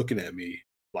was just looking at me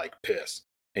like pissed.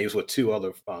 And he was with two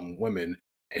other women,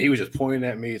 and he was just pointing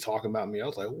at me, talking about me. I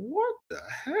was like, what the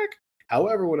heck?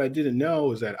 However, what I didn't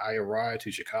know is that I arrived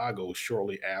to Chicago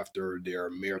shortly after their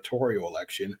mayoral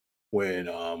election when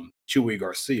Chuy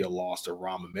Garcia lost to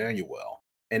Rahm Emanuel.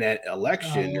 And at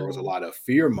election, there was a Oh, lot of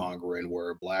fear mongering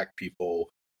where Black people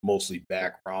mostly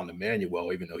backed Rahm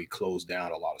Emanuel, even though he closed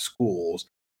down a lot of schools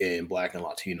in Black and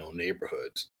Latino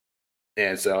neighborhoods.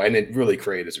 And so, and it really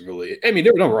created this really, I mean,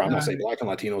 don't wrong. I'm not got saying it, Black and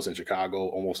Latinos in Chicago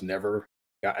almost never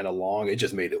gotten along. It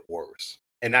just made it worse.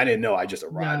 And I didn't know. I just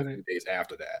arrived a got it, few days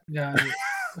after got it.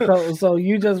 that. So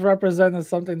you just represented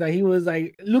something that he was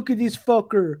like, look at this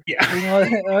fucker. Yeah. You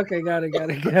know, okay, got it.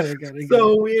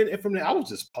 So and from there, I was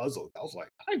just puzzled. I was like,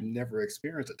 I've never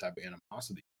experienced that type of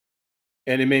animosity.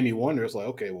 And it made me wonder, it's like,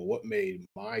 okay, well, what made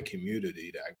my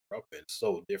community that I grew up in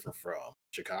so different from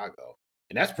Chicago?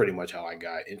 And that's pretty much how I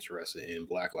got interested in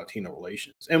Black Latino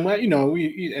relations. And when,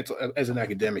 as an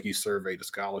academic, you survey the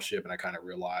scholarship, and I kind of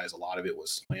realized a lot of it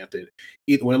was slanted.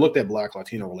 When I looked at Black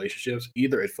Latino relationships,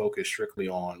 either it focused strictly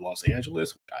on Los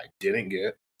Angeles, which I didn't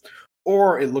get,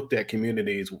 or it looked at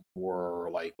communities where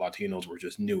like Latinos were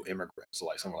just new immigrants, so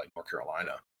like somewhere like North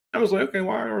Carolina. I was like, okay,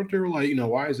 why aren't there like,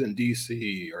 why isn't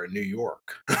DC or New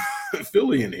York,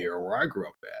 Philly in here where I grew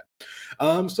up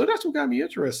at? So that's what got me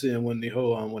interested in when the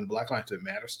whole when Black Lives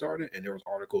Matter started, and there was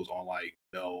articles on like,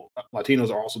 Latinos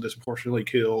are also disproportionately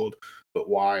killed, but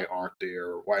why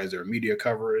is there media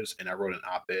coverage? And I wrote an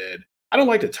op-ed. I don't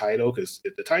like the title because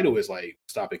the title is like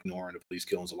 "Stop Ignoring the Police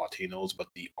Killings of Latinos," but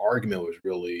the argument was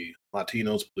really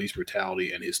Latinos, police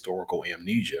brutality, and historical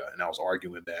amnesia. And I was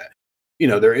arguing that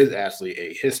there is actually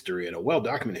a history and a well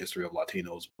documented history of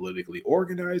Latinos politically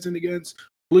organizing against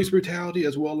police brutality,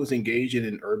 as well as engaging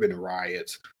in urban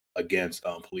riots against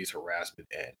police harassment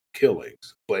and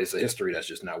killings. But it's a history that's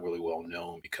just not really well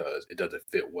known because it doesn't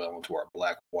fit well into our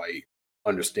black white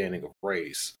understanding of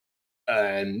race.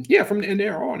 And yeah, from and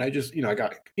there on, I just, I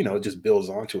got, it just builds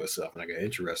onto itself, and I got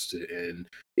interested. And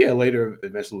yeah, later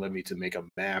eventually led me to make a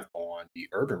map on the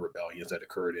urban rebellions that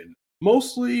occurred in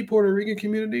mostly Puerto Rican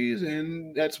communities,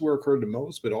 and that's where it occurred the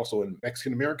most, but also in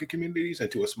Mexican American communities, and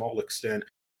to a small extent,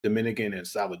 Dominican and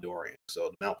Salvadorian. So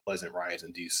the Mount Pleasant riots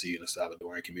in DC and the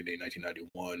Salvadorian community in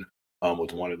 1991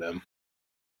 was one of them.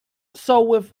 So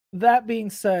with that being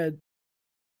said,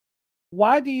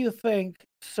 why do you think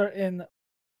certain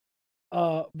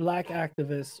Black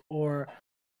activists or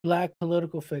Black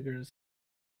political figures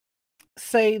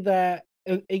say that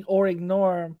or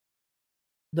ignore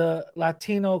the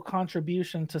Latino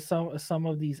contribution to some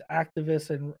of these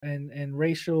activists and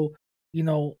racial,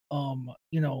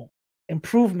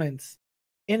 improvements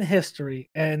in history,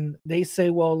 and they say,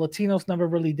 well, Latinos never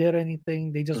really did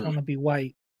anything; they just Mhm. want to be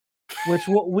white,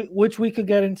 which we could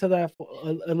get into that for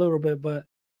a little bit. But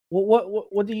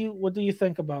what do you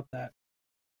think about that?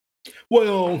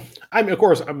 Well, of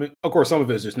course, some of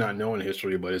it's just not knowing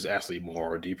history, but it's actually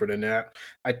more deeper than that.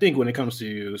 I think when it comes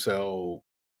to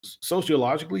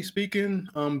sociologically speaking,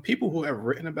 people who have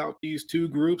written about these two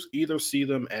groups either see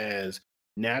them as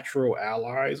natural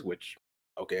allies, which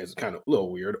okay, is kind of a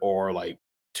little weird, or like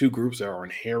two groups that are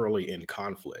inherently in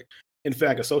conflict. In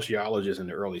fact, a sociologist in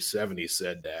the early '70s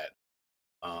said that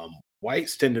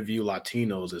whites tend to view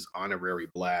Latinos as honorary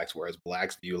blacks, whereas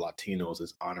blacks view Latinos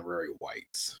as honorary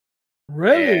whites. And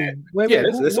Really? yeah,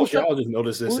 Wait. this sociologist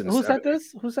noticed this in the Who said 70s.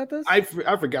 this? Who said this? I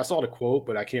forgot, I saw the quote,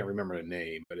 but I can't remember the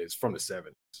name, but it's from the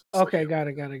 70s. So Okay, got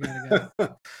it. yeah.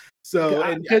 So,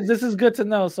 and Because this is good to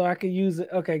know, so I can use it.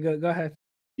 Okay, good. Go ahead.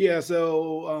 yeah,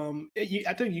 so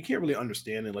I think you can't really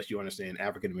understand unless you understand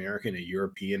African American and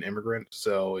European immigrants.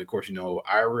 So, of course,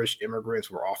 Irish immigrants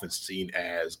were often seen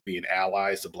as being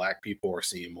allies to Black people or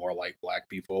seen more like Black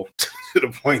people to the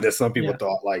point that some people Yeah,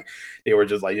 thought like they were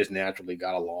just naturally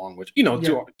got along, which yeah,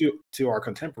 to our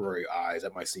contemporary eyes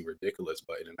that might seem ridiculous,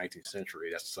 but in the 19th century,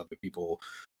 that's something people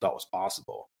thought was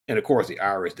possible. And of course, the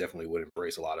Irish definitely would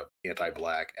embrace a lot of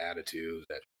anti-Black attitudes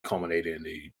that culminated in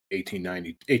the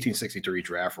 1863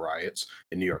 draft riots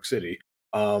in New York City.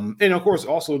 And of course,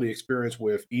 also the experience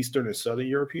with Eastern and Southern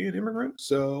European immigrants.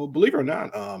 So, believe it or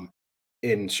not,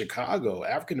 in Chicago,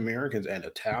 African Americans and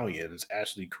Italians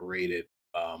actually created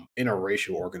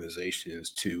interracial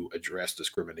organizations to address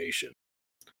discrimination.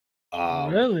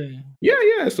 Um, really. yeah,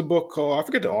 it's a book called I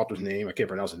forget the author's name. I can't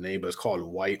pronounce the name, but it's called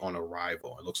White on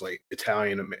Arrival. It looks like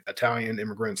Italian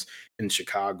immigrants in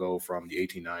Chicago from the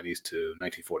 1890s to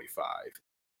 1945.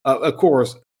 Of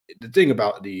course, the thing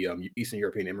about the Eastern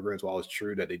European immigrants, while it's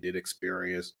true that they did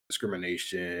experience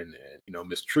discrimination and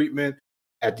mistreatment,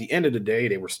 at the end of the day,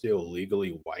 they were still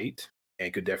legally white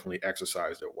and could definitely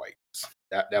exercise their whiteness.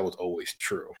 That was always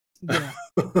true. Yeah.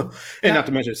 And Now, not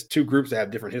to mention it's two groups that have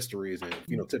different histories, and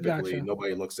typically gotcha,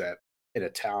 nobody looks at an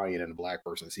Italian and a Black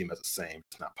person and see them as the same.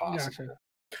 It's not possible.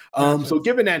 gotcha, gotcha. So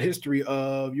given that history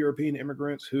of European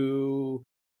immigrants who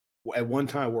at one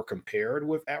time were compared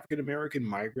with African American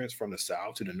migrants from the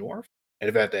South to the North. And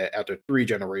in fact, that after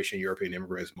three-generation European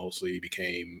immigrants mostly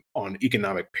became on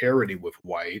economic parity with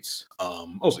whites,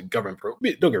 mostly government.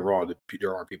 Don't get wrong,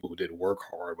 there are people who did work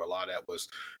hard, but a lot of that was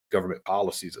government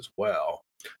policies as well.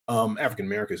 African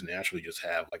Americans naturally just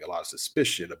have like a lot of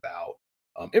suspicion about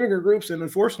immigrant groups, and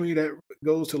unfortunately, that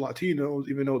goes to Latinos,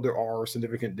 even though there are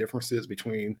significant differences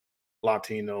between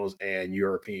Latinos and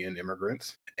European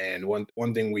immigrants. And one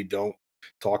thing we don't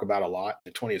talk about a lot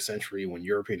in the 20th century, when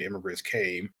European immigrants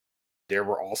came, there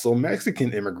were also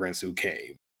Mexican immigrants who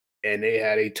came, and they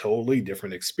had a totally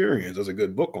different experience. There's a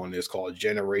good book on this called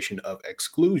Generation of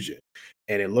Exclusion,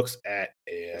 and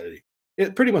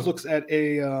it pretty much looks at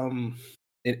in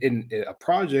a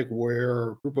project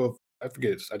where a group of I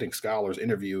think scholars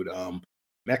interviewed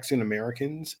Mexican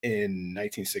Americans in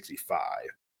 1965.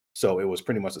 So it was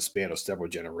pretty much a span of several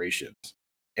generations.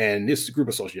 And this group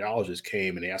of sociologists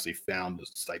came and they actually found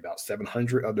like about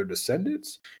 700 of their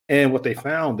descendants. And what they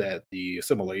found that the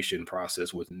assimilation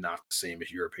process was not the same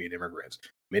as European immigrants.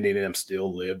 Many of them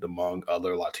still lived among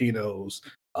other Latinos.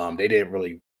 They didn't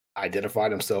really identify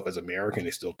themselves as American.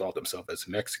 They still thought themselves as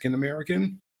Mexican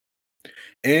American.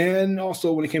 And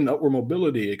also, when it came to upward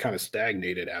mobility, it kind of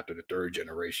stagnated after the third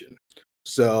generation.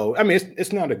 So, I mean,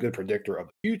 it's not a good predictor of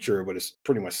the future, but it's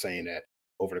pretty much saying that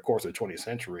over the course of the 20th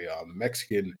century,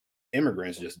 Mexican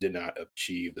immigrants just did not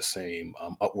achieve the same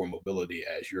upward mobility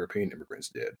as European immigrants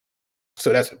did.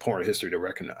 So that's important history to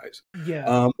recognize.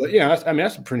 Yeah, But yeah, I mean,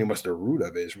 that's pretty much the root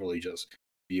of it. Is really just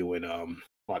viewing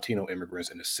Latino immigrants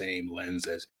in the same lens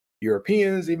as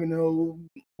Europeans, even though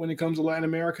when it comes to Latin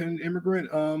American immigrant,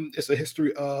 it's a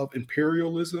history of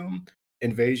imperialism,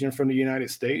 invasion from the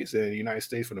United States, and the United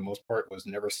States, for the most part, was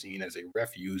never seen as a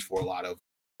refuge for a lot of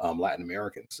Latin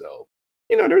Americans. So,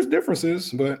 there's differences,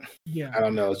 but yeah. I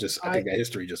don't know. It's just I I think that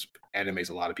history just animates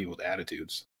a lot of people's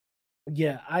attitudes.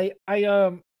 yeah. I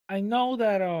know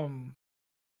that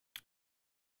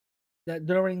that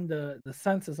during the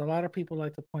census, a lot of people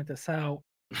like to point this out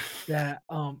that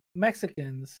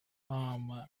Mexicans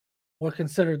were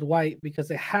considered white because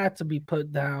they had to be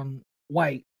put down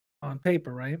white on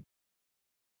paper, right?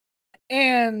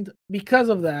 And because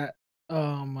of that,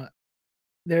 um,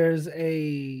 there's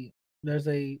a there's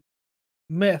a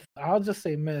myth. I'll just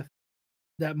say myth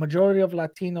that majority of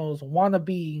Latinos want to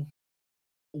be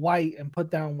white and put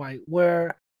down white,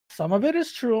 where some of it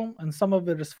is true and some of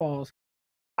it is false.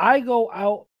 I go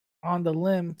out on the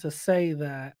limb to say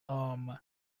that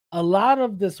a lot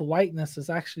of this whiteness is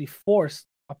actually forced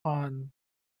upon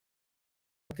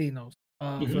Latinos.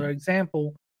 For Hmm.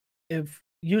 example, if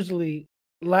usually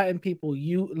Latin people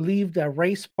you leave the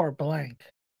race part blank,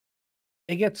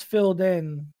 it gets filled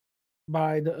in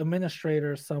by the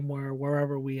administrator somewhere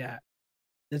wherever we at.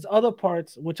 There's other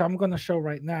parts which I'm going to show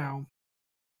right now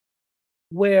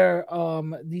where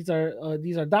these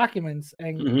are documents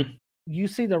and Hmm. you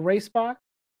see the race box,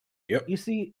 Yep. you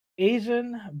see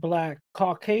Asian, Black,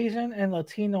 Caucasian, and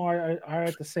Latino are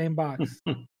at the same box.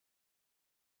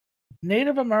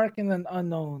 Native American and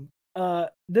unknown.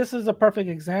 This is a perfect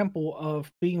example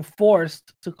of being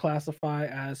forced to classify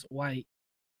as white.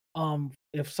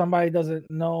 If somebody doesn't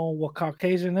know what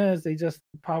Caucasian is, they just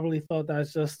probably thought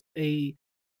that's just a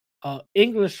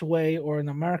English way or an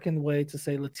American way to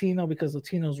say Latino because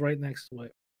Latino's right next to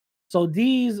it. So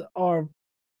these are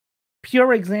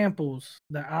pure examples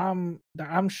that I'm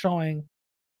showing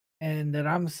and that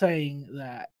I'm saying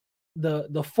that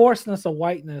the forcedness of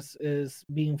whiteness is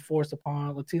being forced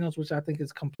upon Latinos, which I think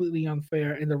is completely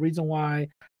unfair. And the reason why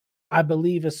I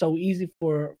believe it's so easy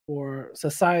for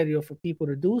society or for people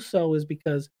to do so is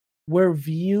because we're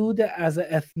viewed as an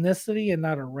ethnicity and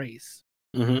not a race.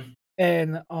 Hmm.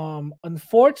 And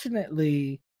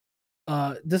unfortunately,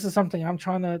 this is something I'm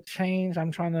trying to change.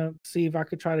 I'm trying to see if I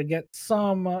could try to get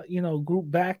some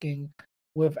group backing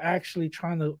with actually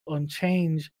trying to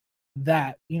change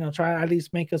that, try to at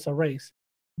least make us a race.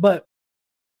 But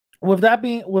with that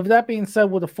being said,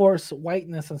 with the forced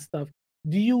whiteness and stuff,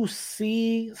 do you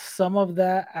see some of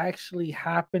that actually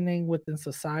happening within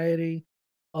society,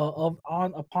 of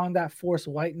on upon that forced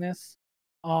whiteness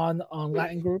on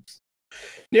Latin groups?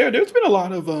 Yeah, there's been a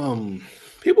lot of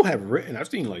people have written. I've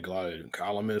seen like a lot of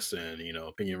columnists and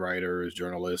opinion writers,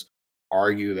 journalists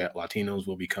argue that Latinos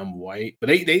will become white, but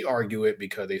they argue it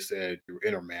because they said through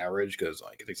intermarriage, because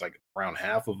like it's like around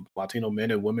half of Latino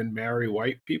men and women marry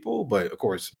white people, but of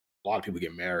course. A lot of people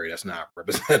get married. That's not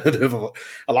representative of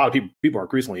a lot of people. People are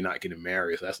increasingly not getting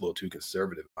married, so that's a little too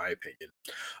conservative, in my opinion.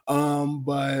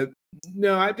 But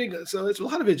no, I think so. It's a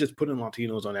lot of it just putting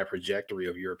Latinos on that trajectory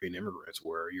of European immigrants,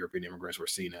 where European immigrants were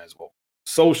seen as well,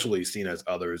 socially seen as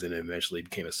others, and then eventually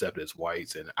became accepted as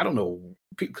whites. And I don't know,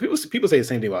 people say the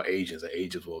same thing about Asians. That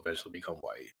Asians will eventually become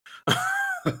white.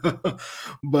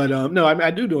 But no, I mean,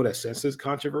 I do know that census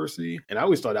controversy, and I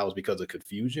always thought that was because of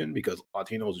confusion, because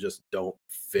Latinos just don't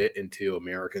fit into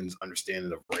Americans'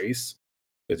 understanding of race.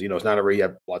 Because it's not a race. You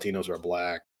have Latinos who are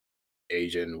black,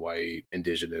 Asian, white,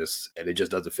 indigenous, and it just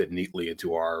doesn't fit neatly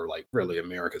into our like really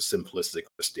America's simplistic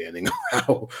understanding of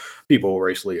how people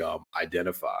racially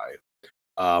identify.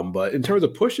 But in terms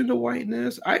of pushing the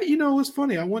whiteness, it's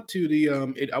funny. I went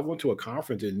to a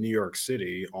conference in New York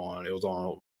City on it was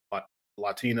on La-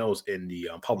 Latinos in the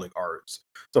public arts.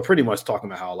 So pretty much talking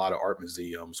about how a lot of art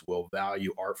museums will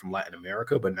value art from Latin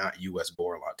America, but not U.S.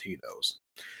 born Latinos.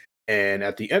 And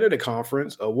at the end of the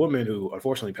conference, a woman who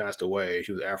unfortunately passed away,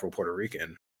 she was Afro Puerto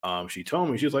Rican. She told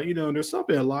me, she was like, there's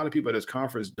something a lot of people at this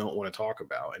conference don't want to talk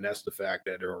about. And that's the fact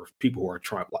that there are people who are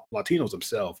trying, Latinos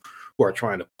themselves, who are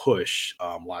trying to push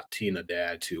Latina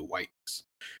dad to whiteness.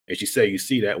 And she said, you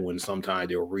see that when sometimes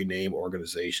they'll rename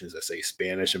organizations that say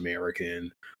Spanish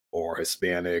American or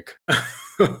Hispanic.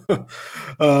 I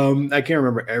can't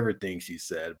remember everything she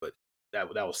said, but that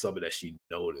was something that she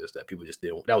noticed that people just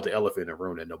didn't. That was the elephant in the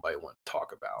room that nobody wanted to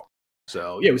talk about.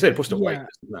 So yeah, we said push the Yeah. whiteness,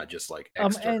 it's not just like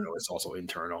And external; it's also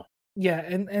internal. yeah,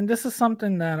 and this is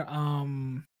something that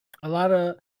a lot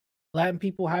of Latin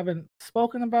people haven't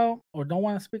spoken about or don't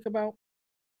want to speak about.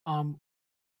 Um,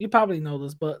 you probably know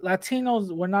this, but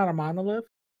Latinos, we're not a monolith.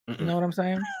 You Mm-mm. know what I'm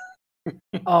saying?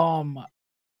 Um,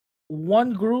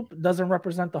 one group doesn't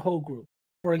represent the whole group.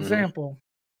 For Mhm. example,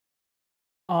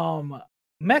 um,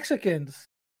 Mexicans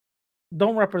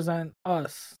don't represent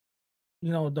us,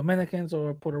 Dominicans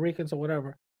or Puerto Ricans or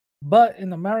whatever. But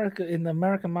in America, in the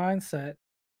American mindset,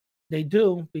 they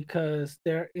do because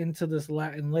they're into this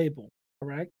Latin label,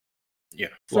 correct? Yeah,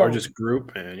 So largest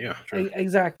group, and yeah, sure.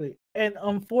 exactly. And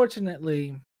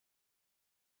unfortunately,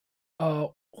 uh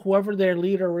whoever their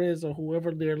leader is or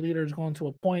whoever their leader is going to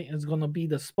appoint is going to be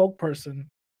the spokesperson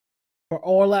for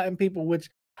all Latin people, which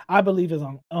I believe is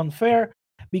unfair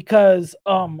because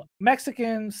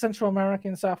Mexicans, Central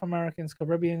Americans, South Americans,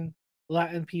 Caribbean,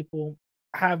 Latin people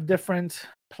have different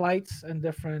plights and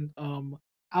different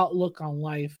outlook on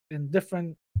life and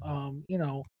different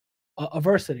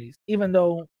adversities. Even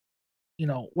though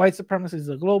white supremacy is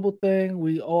a global thing,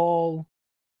 we all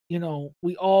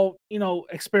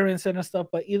experience it and stuff,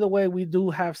 but either way we do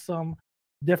have some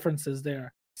differences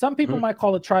there. Some people Mhm. might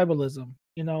call it tribalism,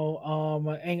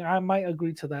 and I might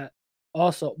agree to that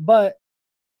also, but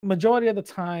majority of the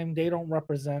time they don't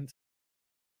represent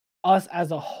us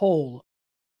as a whole.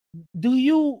 Do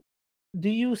you do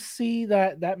you see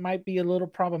that that might be a little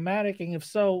problematic, and if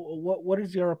so, what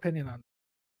is your opinion on?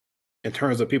 In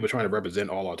terms of people trying to represent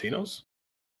all Latinos.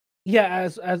 Yeah,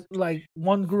 as like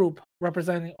one group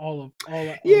representing all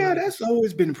Yeah, Latin that's people.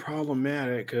 always been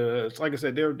problematic. Cause like I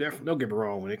said, there definitely don't get me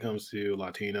wrong, when it comes to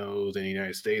Latinos in the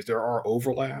United States, there are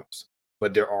overlaps,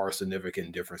 but there are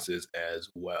significant differences as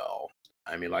well.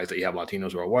 I mean, like I said, you have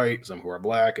Latinos who are white, some who are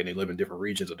black, and they live in different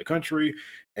regions of the country.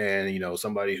 And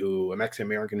somebody a Mexican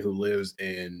American who lives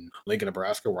in Lincoln,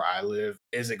 Nebraska, where I live,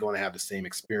 isn't going to have the same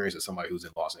experience as somebody who's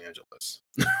in Los Angeles.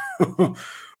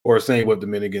 Or same with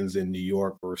Dominicans in New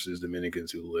York versus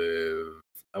Dominicans who live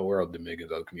aware of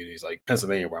Dominicans, other communities like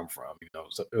Pennsylvania, where I'm from.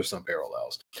 So there's some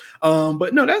parallels.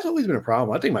 But no, that's always been a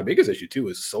problem. I think my biggest issue too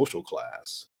is social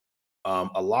class.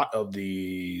 A lot of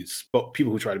the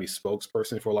people who try to be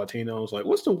spokesperson for Latinos, like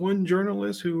what's the one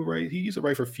journalist who he used to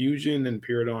write for Fusion and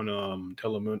appeared on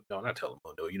Telemundo, no, not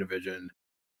Telemundo, Univision.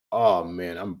 Oh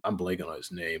man, I'm blanking on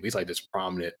his name. He's like this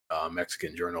prominent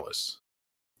Mexican journalist.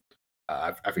 I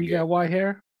You forget. got white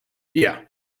hair? Yeah,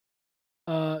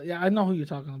 Yeah, I know who you're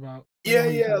talking about. I know yeah, who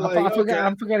you're yeah. talking. Like I forget. okay,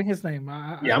 I'm forgetting his name.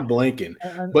 yeah, I'm blanking.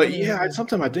 I But mean, yeah,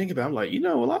 sometimes I think about it, I'm like, a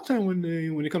lot of time when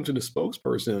it comes to the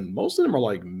spokesperson, most of them are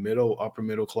like upper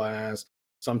middle class.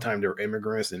 Sometimes they're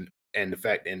immigrants and the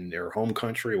fact in their home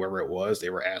country, wherever it was, they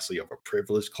were actually of a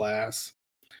privileged class.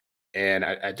 And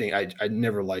I think I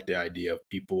never liked the idea of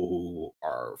people who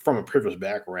are from a privileged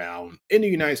background in the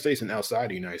United States and outside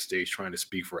the United States trying to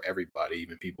speak for everybody,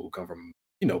 even people who come from,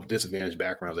 disadvantaged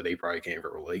backgrounds that they probably can't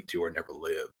even relate to or never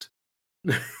lived.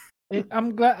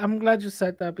 I'm glad you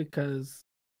said that because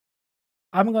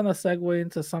I'm gonna segue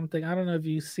into something. I don't know if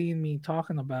you've seen me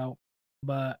talking about,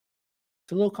 but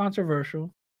it's a little controversial.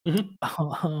 Mhm.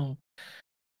 Um,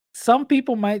 some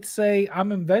people might say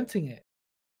I'm inventing it,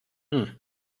 Hmm.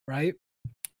 right?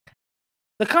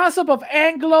 The concept of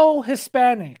Anglo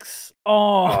Hispanics.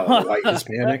 Oh, White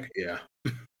Hispanic, yeah.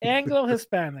 Anglo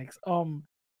Hispanics.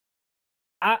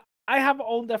 I I have my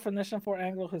own definition for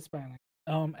Anglo Hispanic.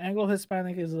 Anglo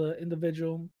Hispanic is an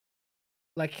individual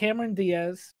like Cameron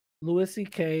Diaz, Louis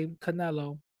C.K.,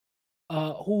 Canelo,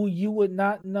 who you would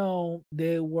not know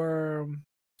they were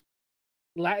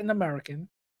Latin American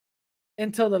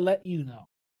until they let you know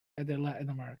that they're Latin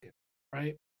American,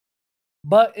 right?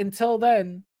 But until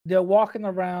then, they're walking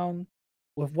around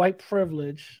with white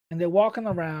privilege and they're walking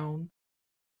around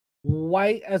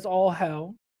white as all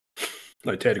hell,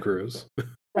 Like Ted Cruz.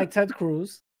 like Ted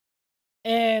Cruz.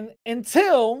 And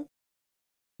until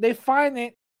they find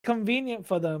it convenient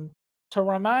for them to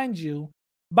remind you,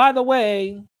 by the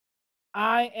way,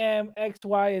 I am X,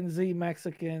 Y, and Z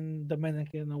Mexican,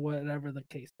 Dominican, or whatever the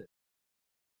case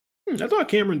is. I thought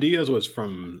Cameron Diaz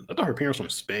I thought her parents from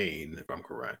Spain, if I'm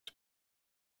correct.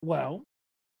 Well,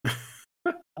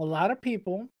 a lot of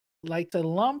people like to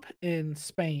lump in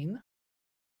Spain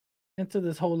into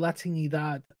this whole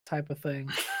Latinidad type of thing,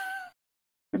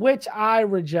 which I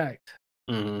reject.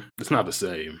 It's not the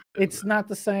same. It's not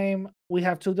the same. We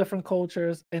have two different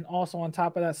cultures, and also on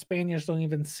top of that, Spaniards don't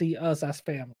even see us as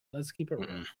family. Let's keep it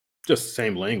real. Just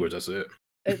same language, that's it.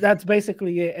 That's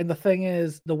basically it. And the thing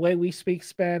is, the way we speak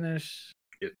Spanish,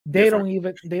 they Different. don't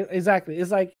even they exactly.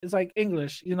 It's like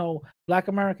English. Black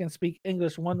Americans speak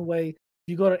English one way. If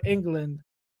you go to England,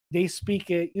 they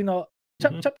speak it. Chup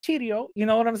Mhm. chup cheerio. You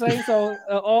know what I'm saying? So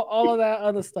all of that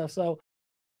other stuff. So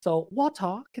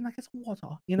water. Can I get some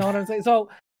water? You know what I'm saying?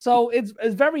 So it's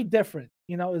very different.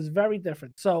 It's very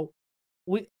different. So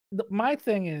my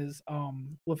thing is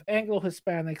with Anglo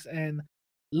Hispanics and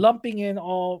lumping in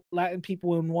all Latin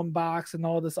people in one box and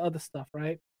all this other stuff,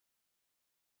 right?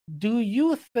 Do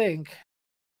you think,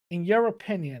 in your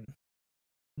opinion,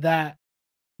 that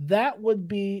that would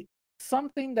be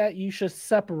something that you should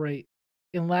separate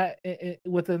in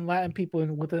within Latin people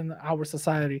and within our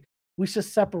society? We should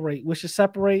separate. We should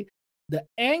separate the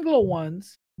Anglo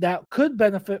ones that could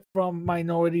benefit from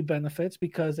minority benefits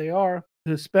because they are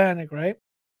Hispanic, right?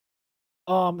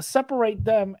 Separate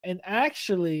them and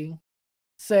actually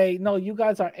say, no, you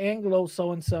guys are Anglo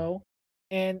so and so,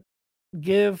 and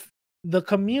give the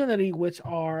community, which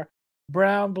are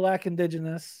brown, black,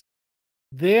 indigenous,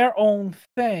 their own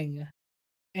thing,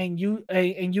 and you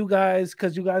guys,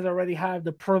 because you guys already have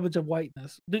the privilege of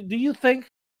whiteness. Do you think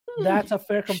that's a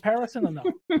fair comparison or no?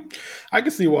 I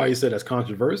can see why you said that's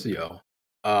controversial.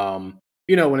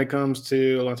 When it comes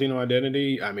to Latino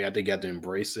identity, I mean, I think you have to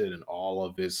embrace it in all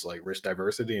of its like rich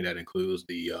diversity, and that includes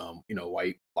the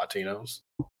white Latinos.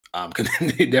 'Cause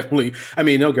they definitely, I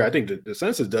mean, okay, I think the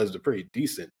census does a pretty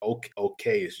decent,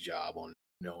 okayish job on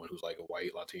knowing who's like a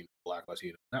white Latino, black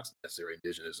Latino, not necessarily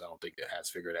indigenous. I don't think it has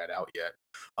figured that out yet.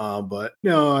 But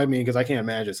no, I mean, because I can't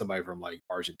imagine somebody from like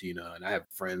Argentina, and I have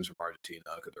friends from Argentina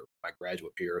because they're my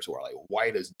graduate peers who are like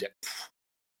white as day.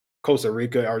 Costa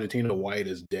Rica, Argentina, white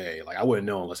as day. Like I wouldn't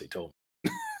know unless they told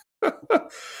me. But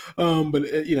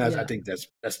I Yeah, think that's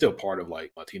still part of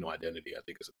like Latino identity. I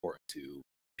think it's important to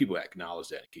people acknowledge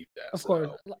that and keep that. of course.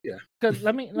 So yeah. Because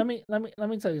let me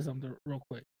tell you something real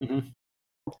quick. Hmm.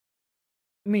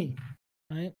 Me,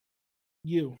 right?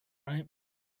 You, right?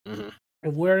 Hmm.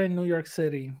 If we're in New York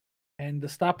City and the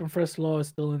stop and frisk law is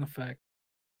still in effect,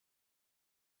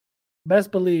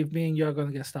 best believe me and you're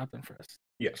gonna get stopped and frisked.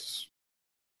 Yes.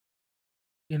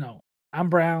 You know, I'm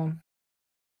brown.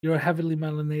 You're heavily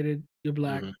melanated. you're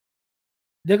black. Mm-hmm.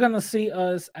 They're gonna see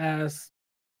us as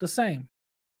the same.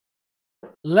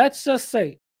 Let's just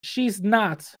say she's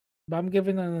not, but I'm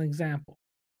giving an example.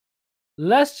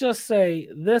 Let's just say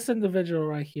this individual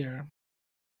right here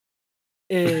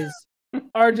is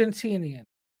Argentinian.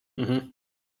 Mm-hmm.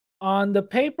 On the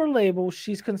paper label,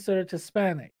 she's considered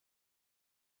Hispanic.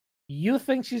 You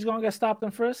think she's gonna get stopped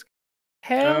and frisked?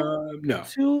 Hell No.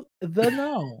 to the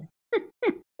no.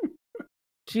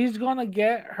 She's gonna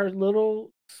get her little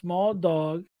small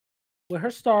dog with her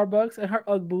Starbucks and her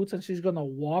UGG boots, and she's gonna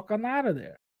walk on out of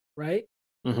there, right?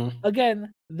 Mm-hmm.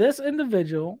 Again, this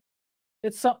individual,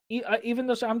 even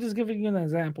though I'm just giving you an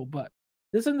example, but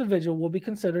this individual will be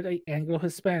considered a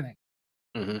Anglo-Hispanic.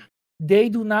 Mm-hmm. They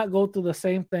do not go through the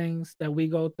same things that we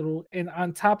go through, and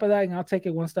on top of that, and I'll take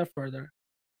it one step further,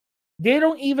 they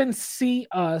don't even see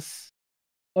us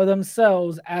or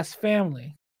themselves as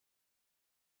family.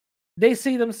 They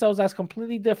see themselves as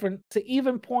completely different. To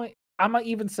even point, I might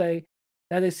even say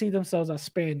that they see themselves as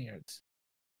Spaniards.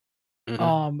 Mm-hmm.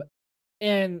 Um,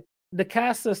 and the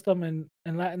caste system in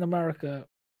Latin America,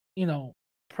 you know,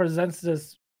 presents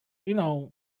this, you know,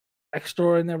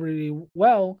 extraordinarily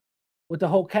well with the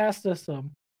whole caste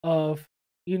system of,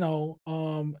 I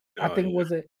Oh think yeah.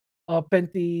 was it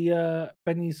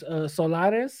Penis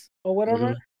Solares or Mm-hmm.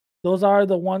 whatever. Those are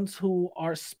the ones who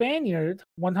are Spaniard,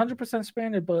 100%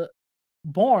 Spaniard, but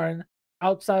born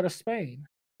outside of Spain.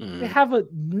 They Mm-hmm. have a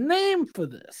name for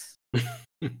this.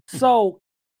 So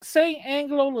saying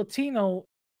Anglo Latino,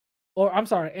 or I'm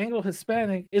sorry, Anglo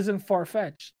Hispanic isn't far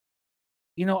fetched.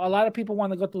 You know, a lot of people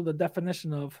want to go through the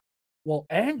definition of, well,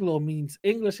 Anglo means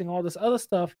English and all this other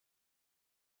stuff.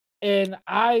 And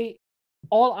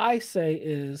all I say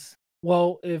is,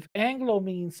 well, if Anglo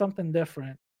means something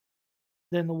different,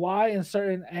 then why in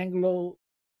certain Anglo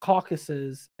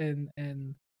caucuses and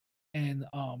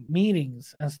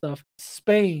meetings and stuff,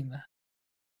 Spain,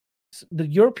 the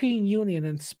European Union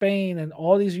and Spain and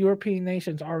all these European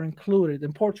nations are included,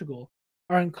 and Portugal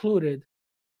are included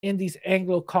in these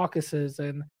Anglo caucuses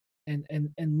and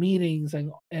meetings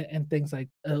and things like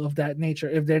of that nature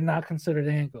if they're not considered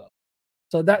Anglo.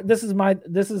 So this is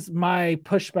my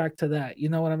pushback to that. You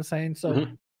know what I'm saying? So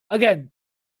Mm-hmm. again,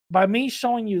 by me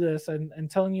showing you this and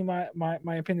telling you my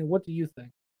opinion, what do you think?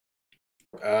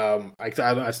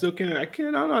 I still can I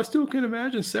can't I don't know, I still can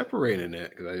imagine separating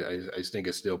it because I just think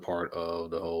it's still part of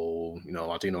the whole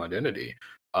Latino identity.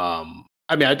 I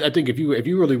mean I think if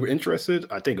you really were interested,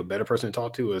 I think a better person to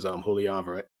talk to is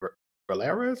Julian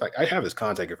Valera's. Like I have his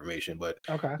contact information, but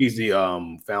Okay. he's the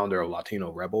founder of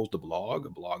Latino Rebels, the blog, a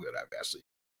blog that I've actually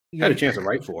had a Yeah. chance to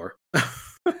write for.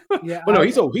 Yeah. Well, no,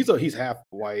 he's half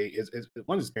white.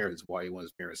 One of his parents is white. One of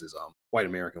his parents is white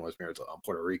American. One of his parents are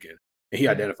Puerto Rican. And he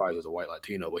Yeah. identifies as a white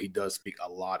Latino, but he does speak a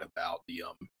lot about the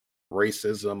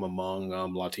racism among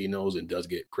Latinos and does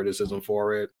get criticism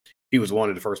for it. He was one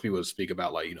of the first people to speak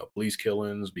about police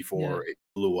killings Yeah. before it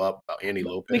blew up about Annie But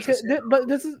Lopez in because Santa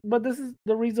this is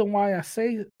the reason why I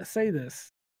say this.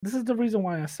 This is the reason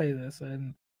why I say this,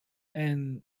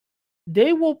 and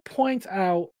they will point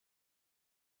out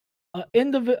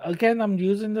again. I'm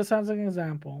using this as an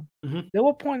example. Rosa. They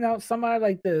will point out somebody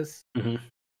like this Hmm.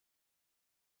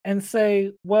 and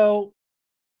say, "Well,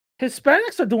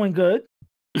 Hispanics are doing good.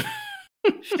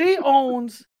 She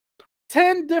owns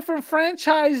 10 different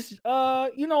franchise,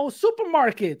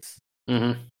 supermarkets."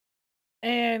 Hmm.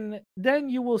 And then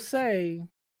you will say,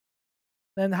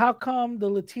 then how come the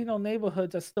Latino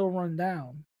neighborhoods are still run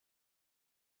down?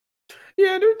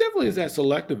 Yeah, there definitely is that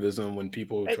selectivism when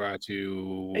people E- try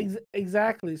to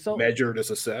exactly. So measure the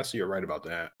success. You're right about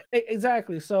that.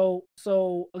 exactly. So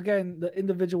again, the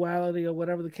individuality or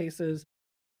whatever the case is,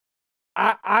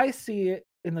 I see it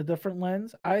in a different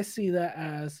lens. I see that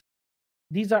as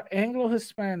these are Anglo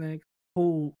Hispanic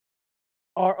who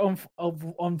are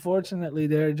unfortunately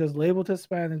they're just labeled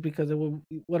Hispanic because it will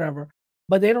whatever,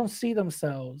 but they don't see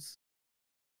themselves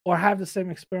or have the same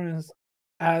experience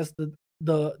as the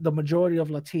majority of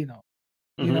Latino.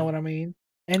 You know Hmm. what I mean?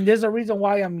 And there's a reason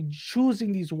why I'm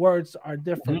choosing these words are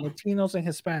different, Hmm. Latinos and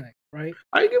Hispanic, right?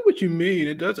 I get what you mean.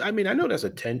 It does. I mean, I know that's a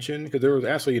tension because there was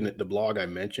actually in the blog I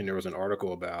mentioned, there was an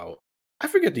article about, I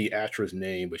forget the actress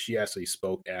name, but she actually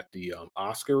spoke at the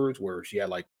Oscars where she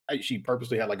had she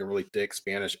purposely had like a really thick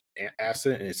Spanish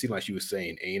accent and it seemed like she was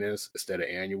saying anus instead of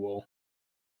annual.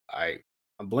 I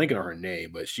I'm blanking on her name,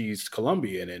 but she's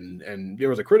Colombian, and there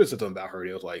was a criticism about her.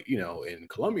 It was like, in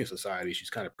Colombian society,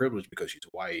 she's kind of privileged because she's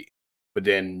white, but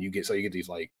then you get these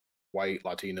like white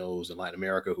Latinos in Latin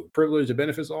America who are privileged and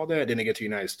benefits all that. Then they get to the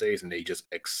United States and they just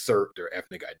exert their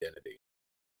ethnic identity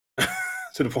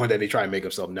to the point that they try and make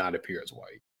themselves not appear as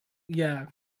white. Yeah.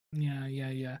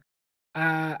 Yeah.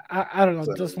 I don't know.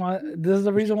 So This is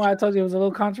the reason why I told you it was a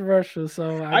little controversial.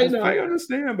 So I I just know, feel, I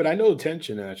understand, but I know the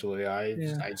tension actually.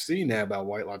 yeah. I've seen that about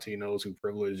white Latinos who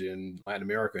privilege in Latin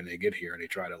America and they get here and they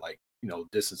try to like,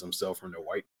 distance themselves from their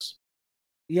whiteness.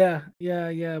 Yeah, yeah,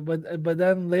 yeah. But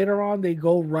then later on they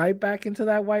go right back into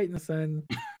that whiteness and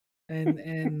fit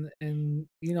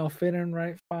in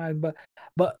right fine.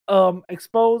 But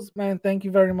exposed man, thank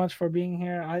you very much for being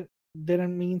here. I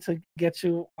didn't mean to get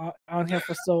you on here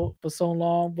for so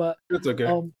long, but It's okay.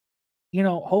 um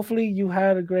hopefully you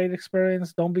had a great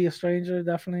experience. Don't be a stranger.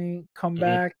 Definitely come Mhm.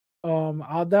 back.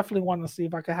 I'll definitely want to see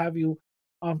if I can have you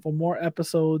for more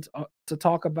episodes to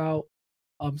talk about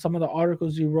some of the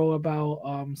articles you wrote about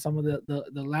some of the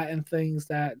Latin things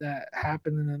that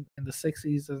happened in the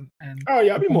 60s and Oh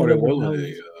yeah, I'd be some more of the than willing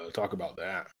rebellions. to talk about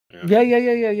that. Yeah.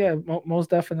 Yeah. Most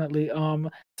definitely.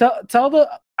 Tell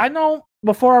the. I know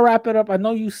before I wrap it up. I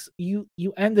know you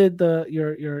ended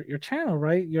your channel,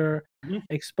 right? Your Mhm.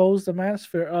 exposed the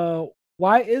manosphere.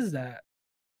 Why is that?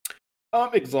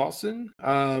 Exhausting. It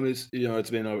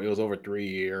was over 3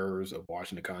 years of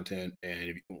watching the content,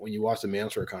 and when you watch the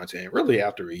Manosphere content, really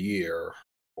after a year,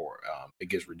 or it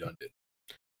gets redundant.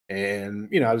 And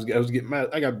I was getting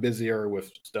I got busier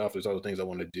with stuff. There's other things I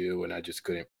wanted to do, and I just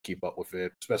couldn't keep up with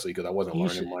it, especially because I wasn't You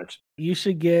learning should much. you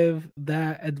should give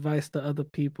that advice to other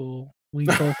people. We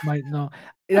both might know.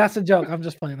 That's a joke. I'm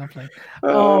just playing. I'm playing.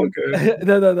 Oh, okay.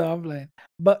 No, I'm playing.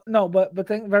 But no, but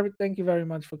thank you very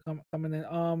much for coming in.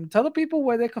 Tell the people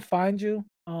where they can find you.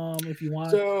 If you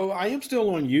want. So I am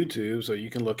still on YouTube, so you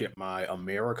can look at my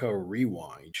America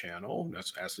Rewind channel.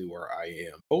 That's actually where I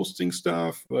am posting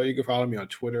stuff. You can follow me on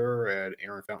Twitter at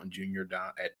Aaron Fountain Jr.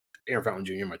 At Aaron Fountain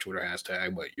Jr. My Twitter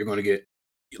hashtag. But you're going to get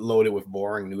loaded with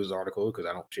boring news articles because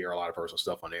I don't share a lot of personal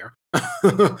stuff on there.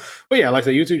 But yeah, like I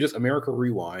said, YouTube just America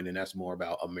Rewind, and that's more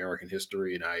about American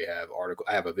history. And I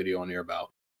have a video on there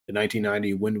about the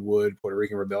 1990 Wynwood Puerto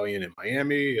Rican Rebellion in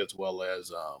Miami, as well as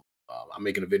I'm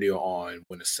making a video on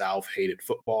when the South hated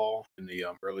football in the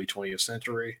early 20th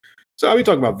century. So I'll be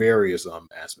talking about various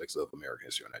aspects of American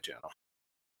history on that channel.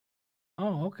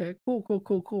 Oh, okay.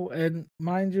 Cool. And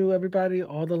mind you, everybody,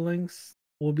 all the links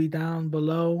will be down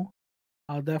below.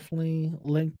 I'll definitely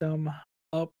link them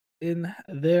up in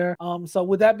there. So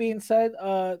with that being said,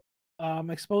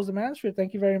 expose the manosphere.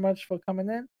 Thank you very much for coming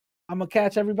in. I'm gonna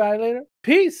catch everybody later.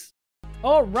 Peace.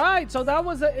 All right, so that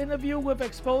was an interview with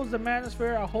Expose the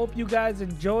Manosphere. I hope you guys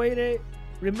enjoyed it.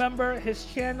 Remember his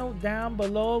channel down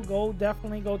below.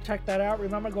 Definitely go check that out.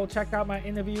 Remember, go check out my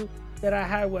interview that I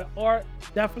had with Art.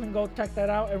 Definitely go check that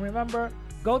out. And remember,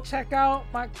 go check out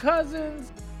my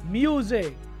cousin's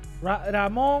music,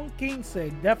 Ramon Quince.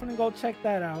 Definitely go check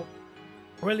that out.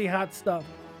 Really hot stuff.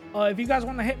 If you guys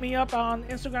want to hit me up on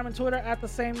Instagram and Twitter at the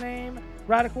same name,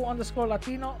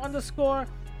 radical_Latino_.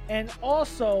 And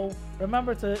also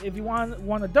remember if you want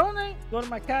to donate, go to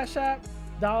my Cash App,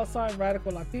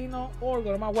 $Radical Latino, or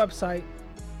go to my website,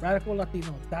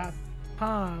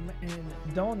 radicallatino.com, and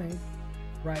donate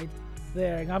right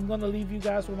there. And I'm gonna leave you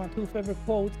guys with my two favorite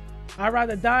quotes. I'd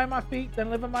rather die on my feet than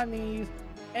live on my knees.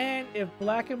 And if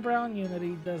black and brown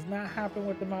unity does not happen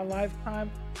within my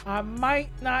lifetime, I might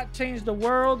not change the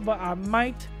world, but I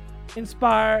might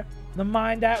inspire the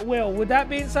mind that will. With that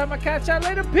being said, I'm gonna catch y'all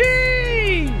later.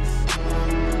 Peace!